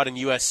downtrodden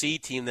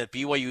USC team that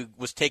BYU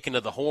was taken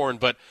to the horn,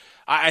 but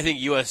I think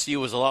USC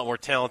was a lot more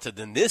talented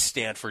than this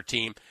Stanford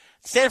team.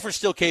 Stanford's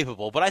still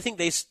capable, but I think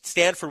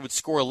Stanford would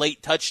score a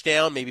late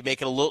touchdown, maybe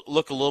make it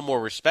look a little more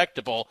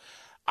respectable.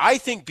 I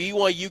think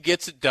BYU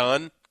gets it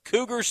done.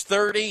 Cougars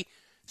 30,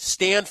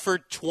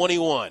 Stanford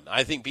 21.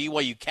 I think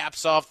BYU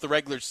caps off the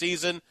regular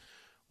season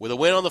with a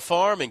win on the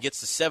farm and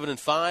gets to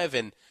 7-5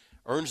 and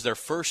earns their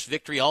first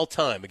victory all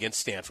time against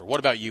Stanford. What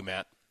about you,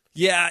 Matt?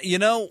 Yeah,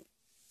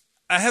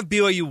 I have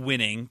BYU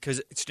winning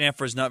because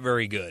Stanford's not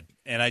very good,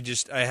 and I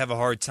have a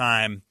hard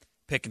time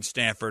picking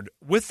Stanford.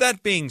 With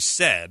that being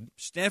said,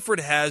 Stanford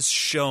has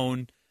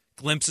shown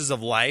glimpses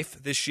of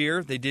life this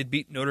year. They did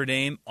beat Notre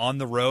Dame on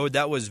the road.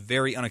 That was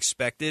very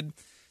unexpected.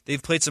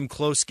 They've played some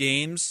close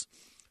games.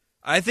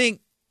 I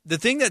think the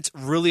thing that's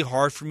really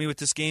hard for me with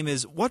this game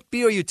is, what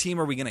BYU team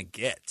are we going to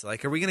get?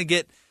 Are we going to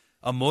get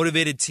a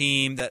motivated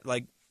team that,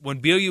 when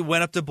BYU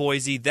went up to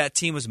Boise, that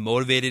team was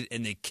motivated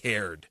and they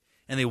cared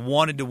and they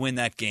wanted to win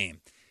that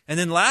game. And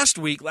then last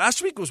week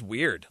was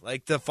weird.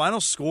 The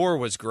final score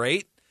was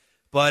great,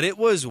 but it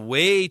was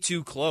way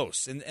too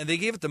close. And they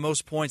gave it the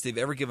most points they've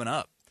ever given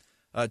up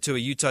to a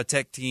Utah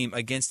Tech team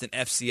against an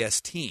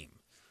FCS team.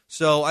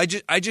 So I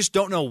just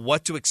don't know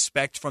what to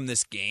expect from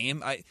this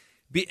game.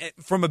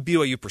 From a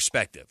BYU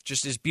perspective,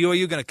 just is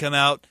BYU going to come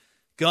out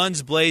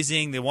guns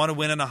blazing, they want to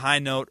win on a high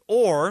note,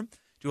 or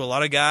do a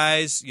lot of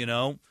guys,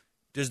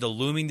 does the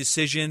looming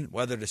decision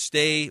whether to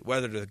stay,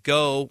 whether to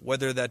go,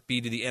 whether that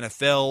be to the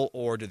NFL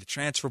or to the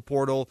transfer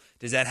portal,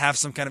 does that have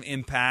some kind of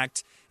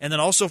impact? And then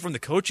also from the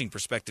coaching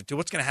perspective, too,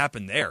 what's going to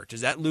happen there? Does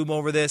that loom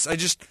over this?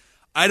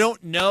 I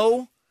don't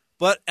know,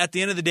 but at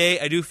the end of the day,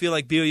 I do feel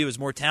like BYU is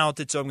more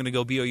talented, so I'm going to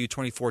go BYU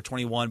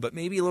 24-21, but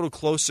maybe a little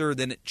closer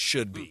than it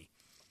should be.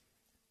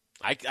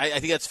 I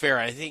think that's fair.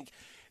 I think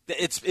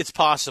it's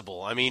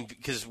possible. I mean,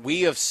 because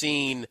we have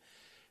seen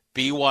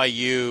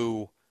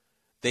BYU,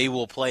 they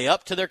will play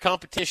up to their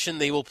competition,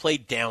 they will play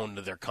down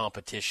to their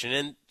competition.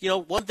 And,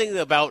 one thing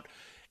about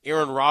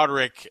Aaron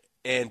Roderick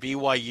and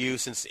BYU,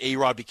 since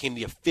A-Rod became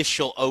the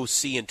official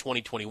OC in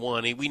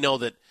 2021, we know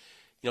that,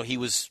 he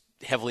was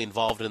heavily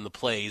involved in the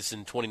plays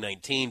in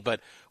 2019. But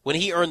when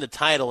he earned the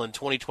title in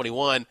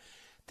 2021,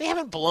 they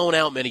haven't blown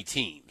out many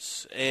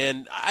teams.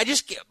 And I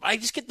just get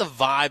the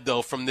vibe,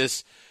 though, from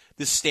this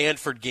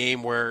Stanford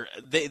game where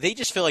they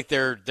just feel like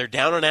they're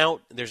down and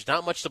out. There's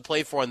not much to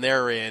play for on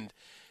their end.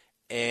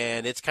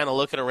 And it's kind of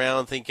looking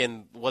around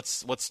thinking,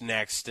 what's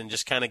next? And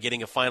just kind of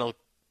getting a final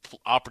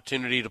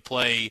opportunity to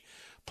play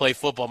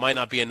football might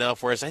not be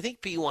enough. Whereas I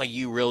think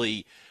BYU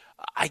really,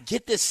 I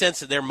get this sense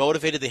that they're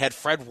motivated. They had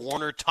Fred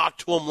Warner talk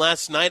to them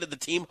last night at the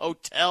team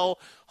hotel.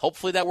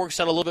 Hopefully that works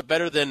out a little bit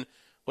better than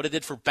what it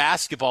did for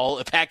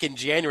basketball back in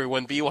January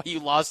when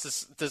BYU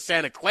lost to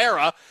Santa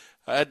Clara.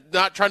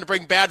 Not trying to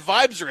bring bad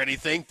vibes or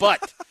anything,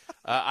 but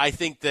I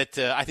think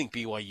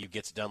BYU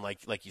gets done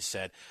like you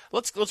said.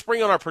 Let's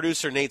bring on our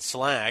producer Nate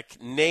Slack.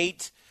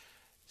 Nate,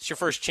 it's your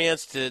first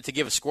chance to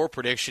give a score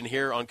prediction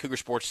here on Cougar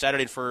Sports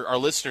Saturday. For our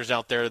listeners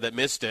out there that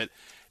missed it,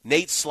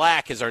 Nate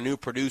Slack is our new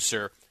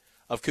producer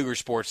of Cougar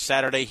Sports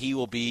Saturday. He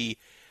will be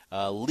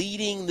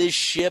leading this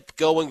ship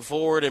going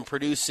forward and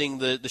producing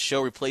the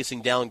show,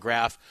 replacing Dallin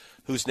Graff,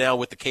 who's now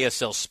with the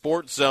KSL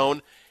Sports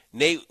Zone.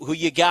 Nate, who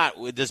you got?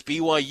 Does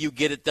BYU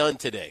get it done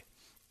today?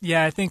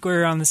 Yeah, I think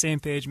we're on the same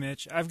page,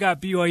 Mitch. I've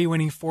got BYU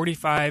winning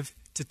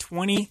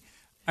 45-20.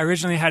 I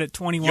originally had it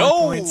 21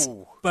 points,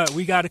 but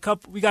we got a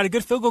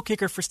good field goal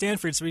kicker for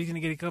Stanford, so we're going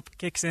to get a couple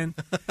kicks in.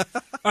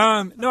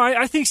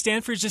 I think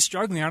Stanford's just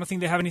struggling. I don't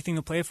think they have anything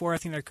to play for. I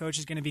think their coach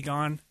is going to be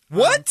gone.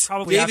 What?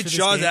 Probably David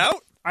Shaw's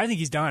out? I think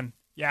he's done.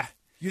 Yeah.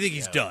 You think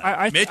he's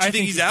done? Mitch, you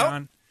think he's out?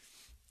 Done.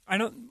 I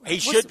don't. He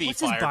should be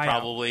fired,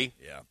 probably.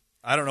 Yeah.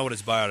 I don't know what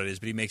his buyout is,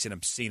 but he makes an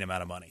obscene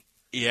amount of money.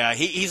 Yeah,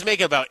 he's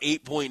making about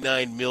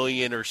 $8.9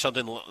 million or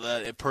something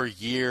per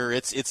year.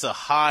 It's a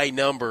high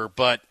number,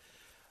 but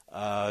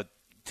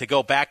to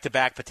go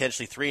back-to-back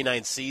potentially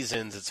 3-9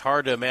 seasons, it's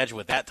hard to imagine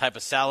with that type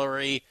of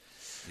salary.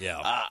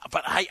 Yeah.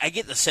 But I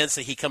get the sense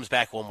that he comes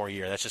back one more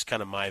year. That's just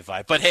kind of my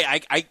vibe. But,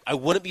 hey, I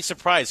wouldn't be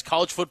surprised.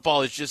 College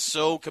football is just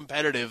so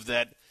competitive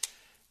that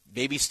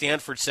maybe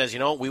Stanford says,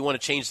 we want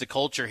to change the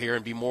culture here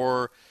and be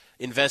more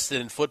invested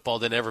in football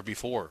than ever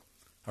before.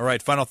 All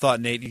right, final thought,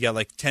 Nate. You got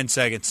like 10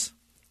 seconds.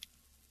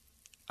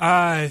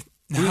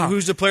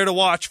 Who's the player to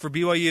watch for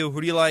BYU?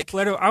 Who do you like?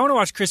 I want to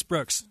watch Chris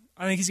Brooks.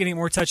 I think he's going to get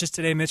more touches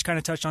today. Mitch kind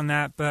of touched on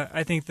that, but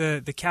I think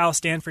the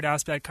Cal-Stanford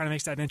aspect kind of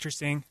makes that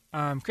interesting.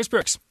 Chris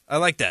Brooks. I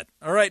like that.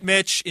 All right,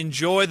 Mitch,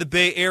 enjoy the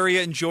Bay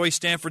Area. Enjoy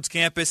Stanford's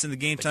campus and the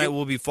game tonight.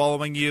 We'll be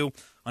following you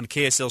on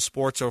KSL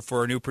Sports. So for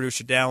our new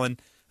producer, Dallin,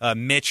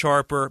 Mitch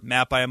Harper,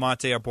 Matt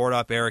Baiamonte, our board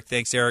op, Eric.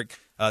 Thanks, Eric.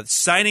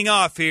 Signing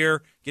off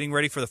here, getting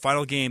ready for the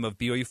final game of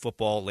BYU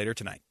football later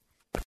tonight.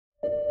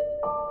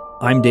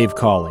 I'm Dave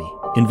Cawley,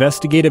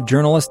 investigative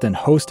journalist and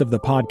host of the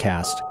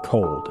podcast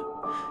Cold.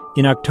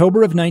 In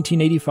October of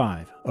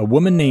 1985, a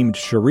woman named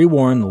Cherie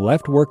Warren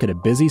left work at a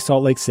busy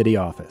Salt Lake City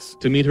office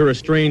to meet her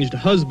estranged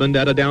husband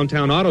at a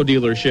downtown auto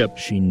dealership.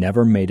 She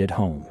never made it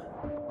home.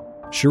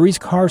 Cherie's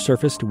car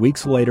surfaced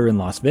weeks later in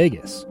Las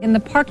Vegas. In the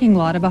parking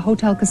lot of a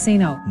hotel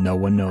casino. No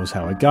one knows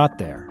how it got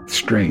there.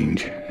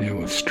 Strange. It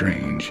was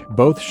strange.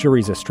 Both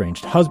Cherie's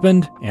estranged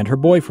husband and her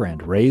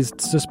boyfriend raised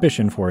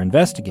suspicion for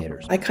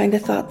investigators. I kind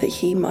of thought that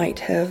he might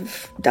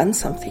have done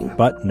something.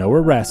 But no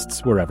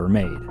arrests were ever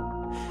made.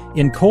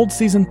 In Cold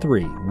Season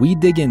 3, we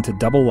dig into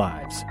double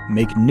lives,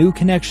 make new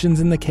connections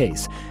in the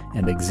case,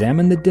 and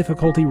examine the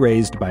difficulty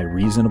raised by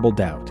reasonable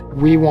doubt.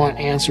 We want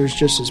answers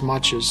just as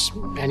much as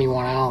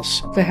anyone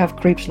else. They have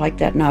creeps like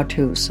that now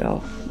too,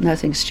 so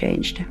nothing's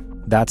changed.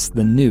 That's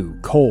the new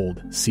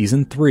Cold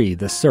Season 3,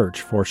 The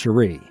Search for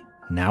Cherie,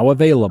 now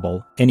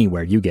available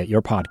anywhere you get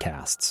your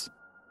podcasts.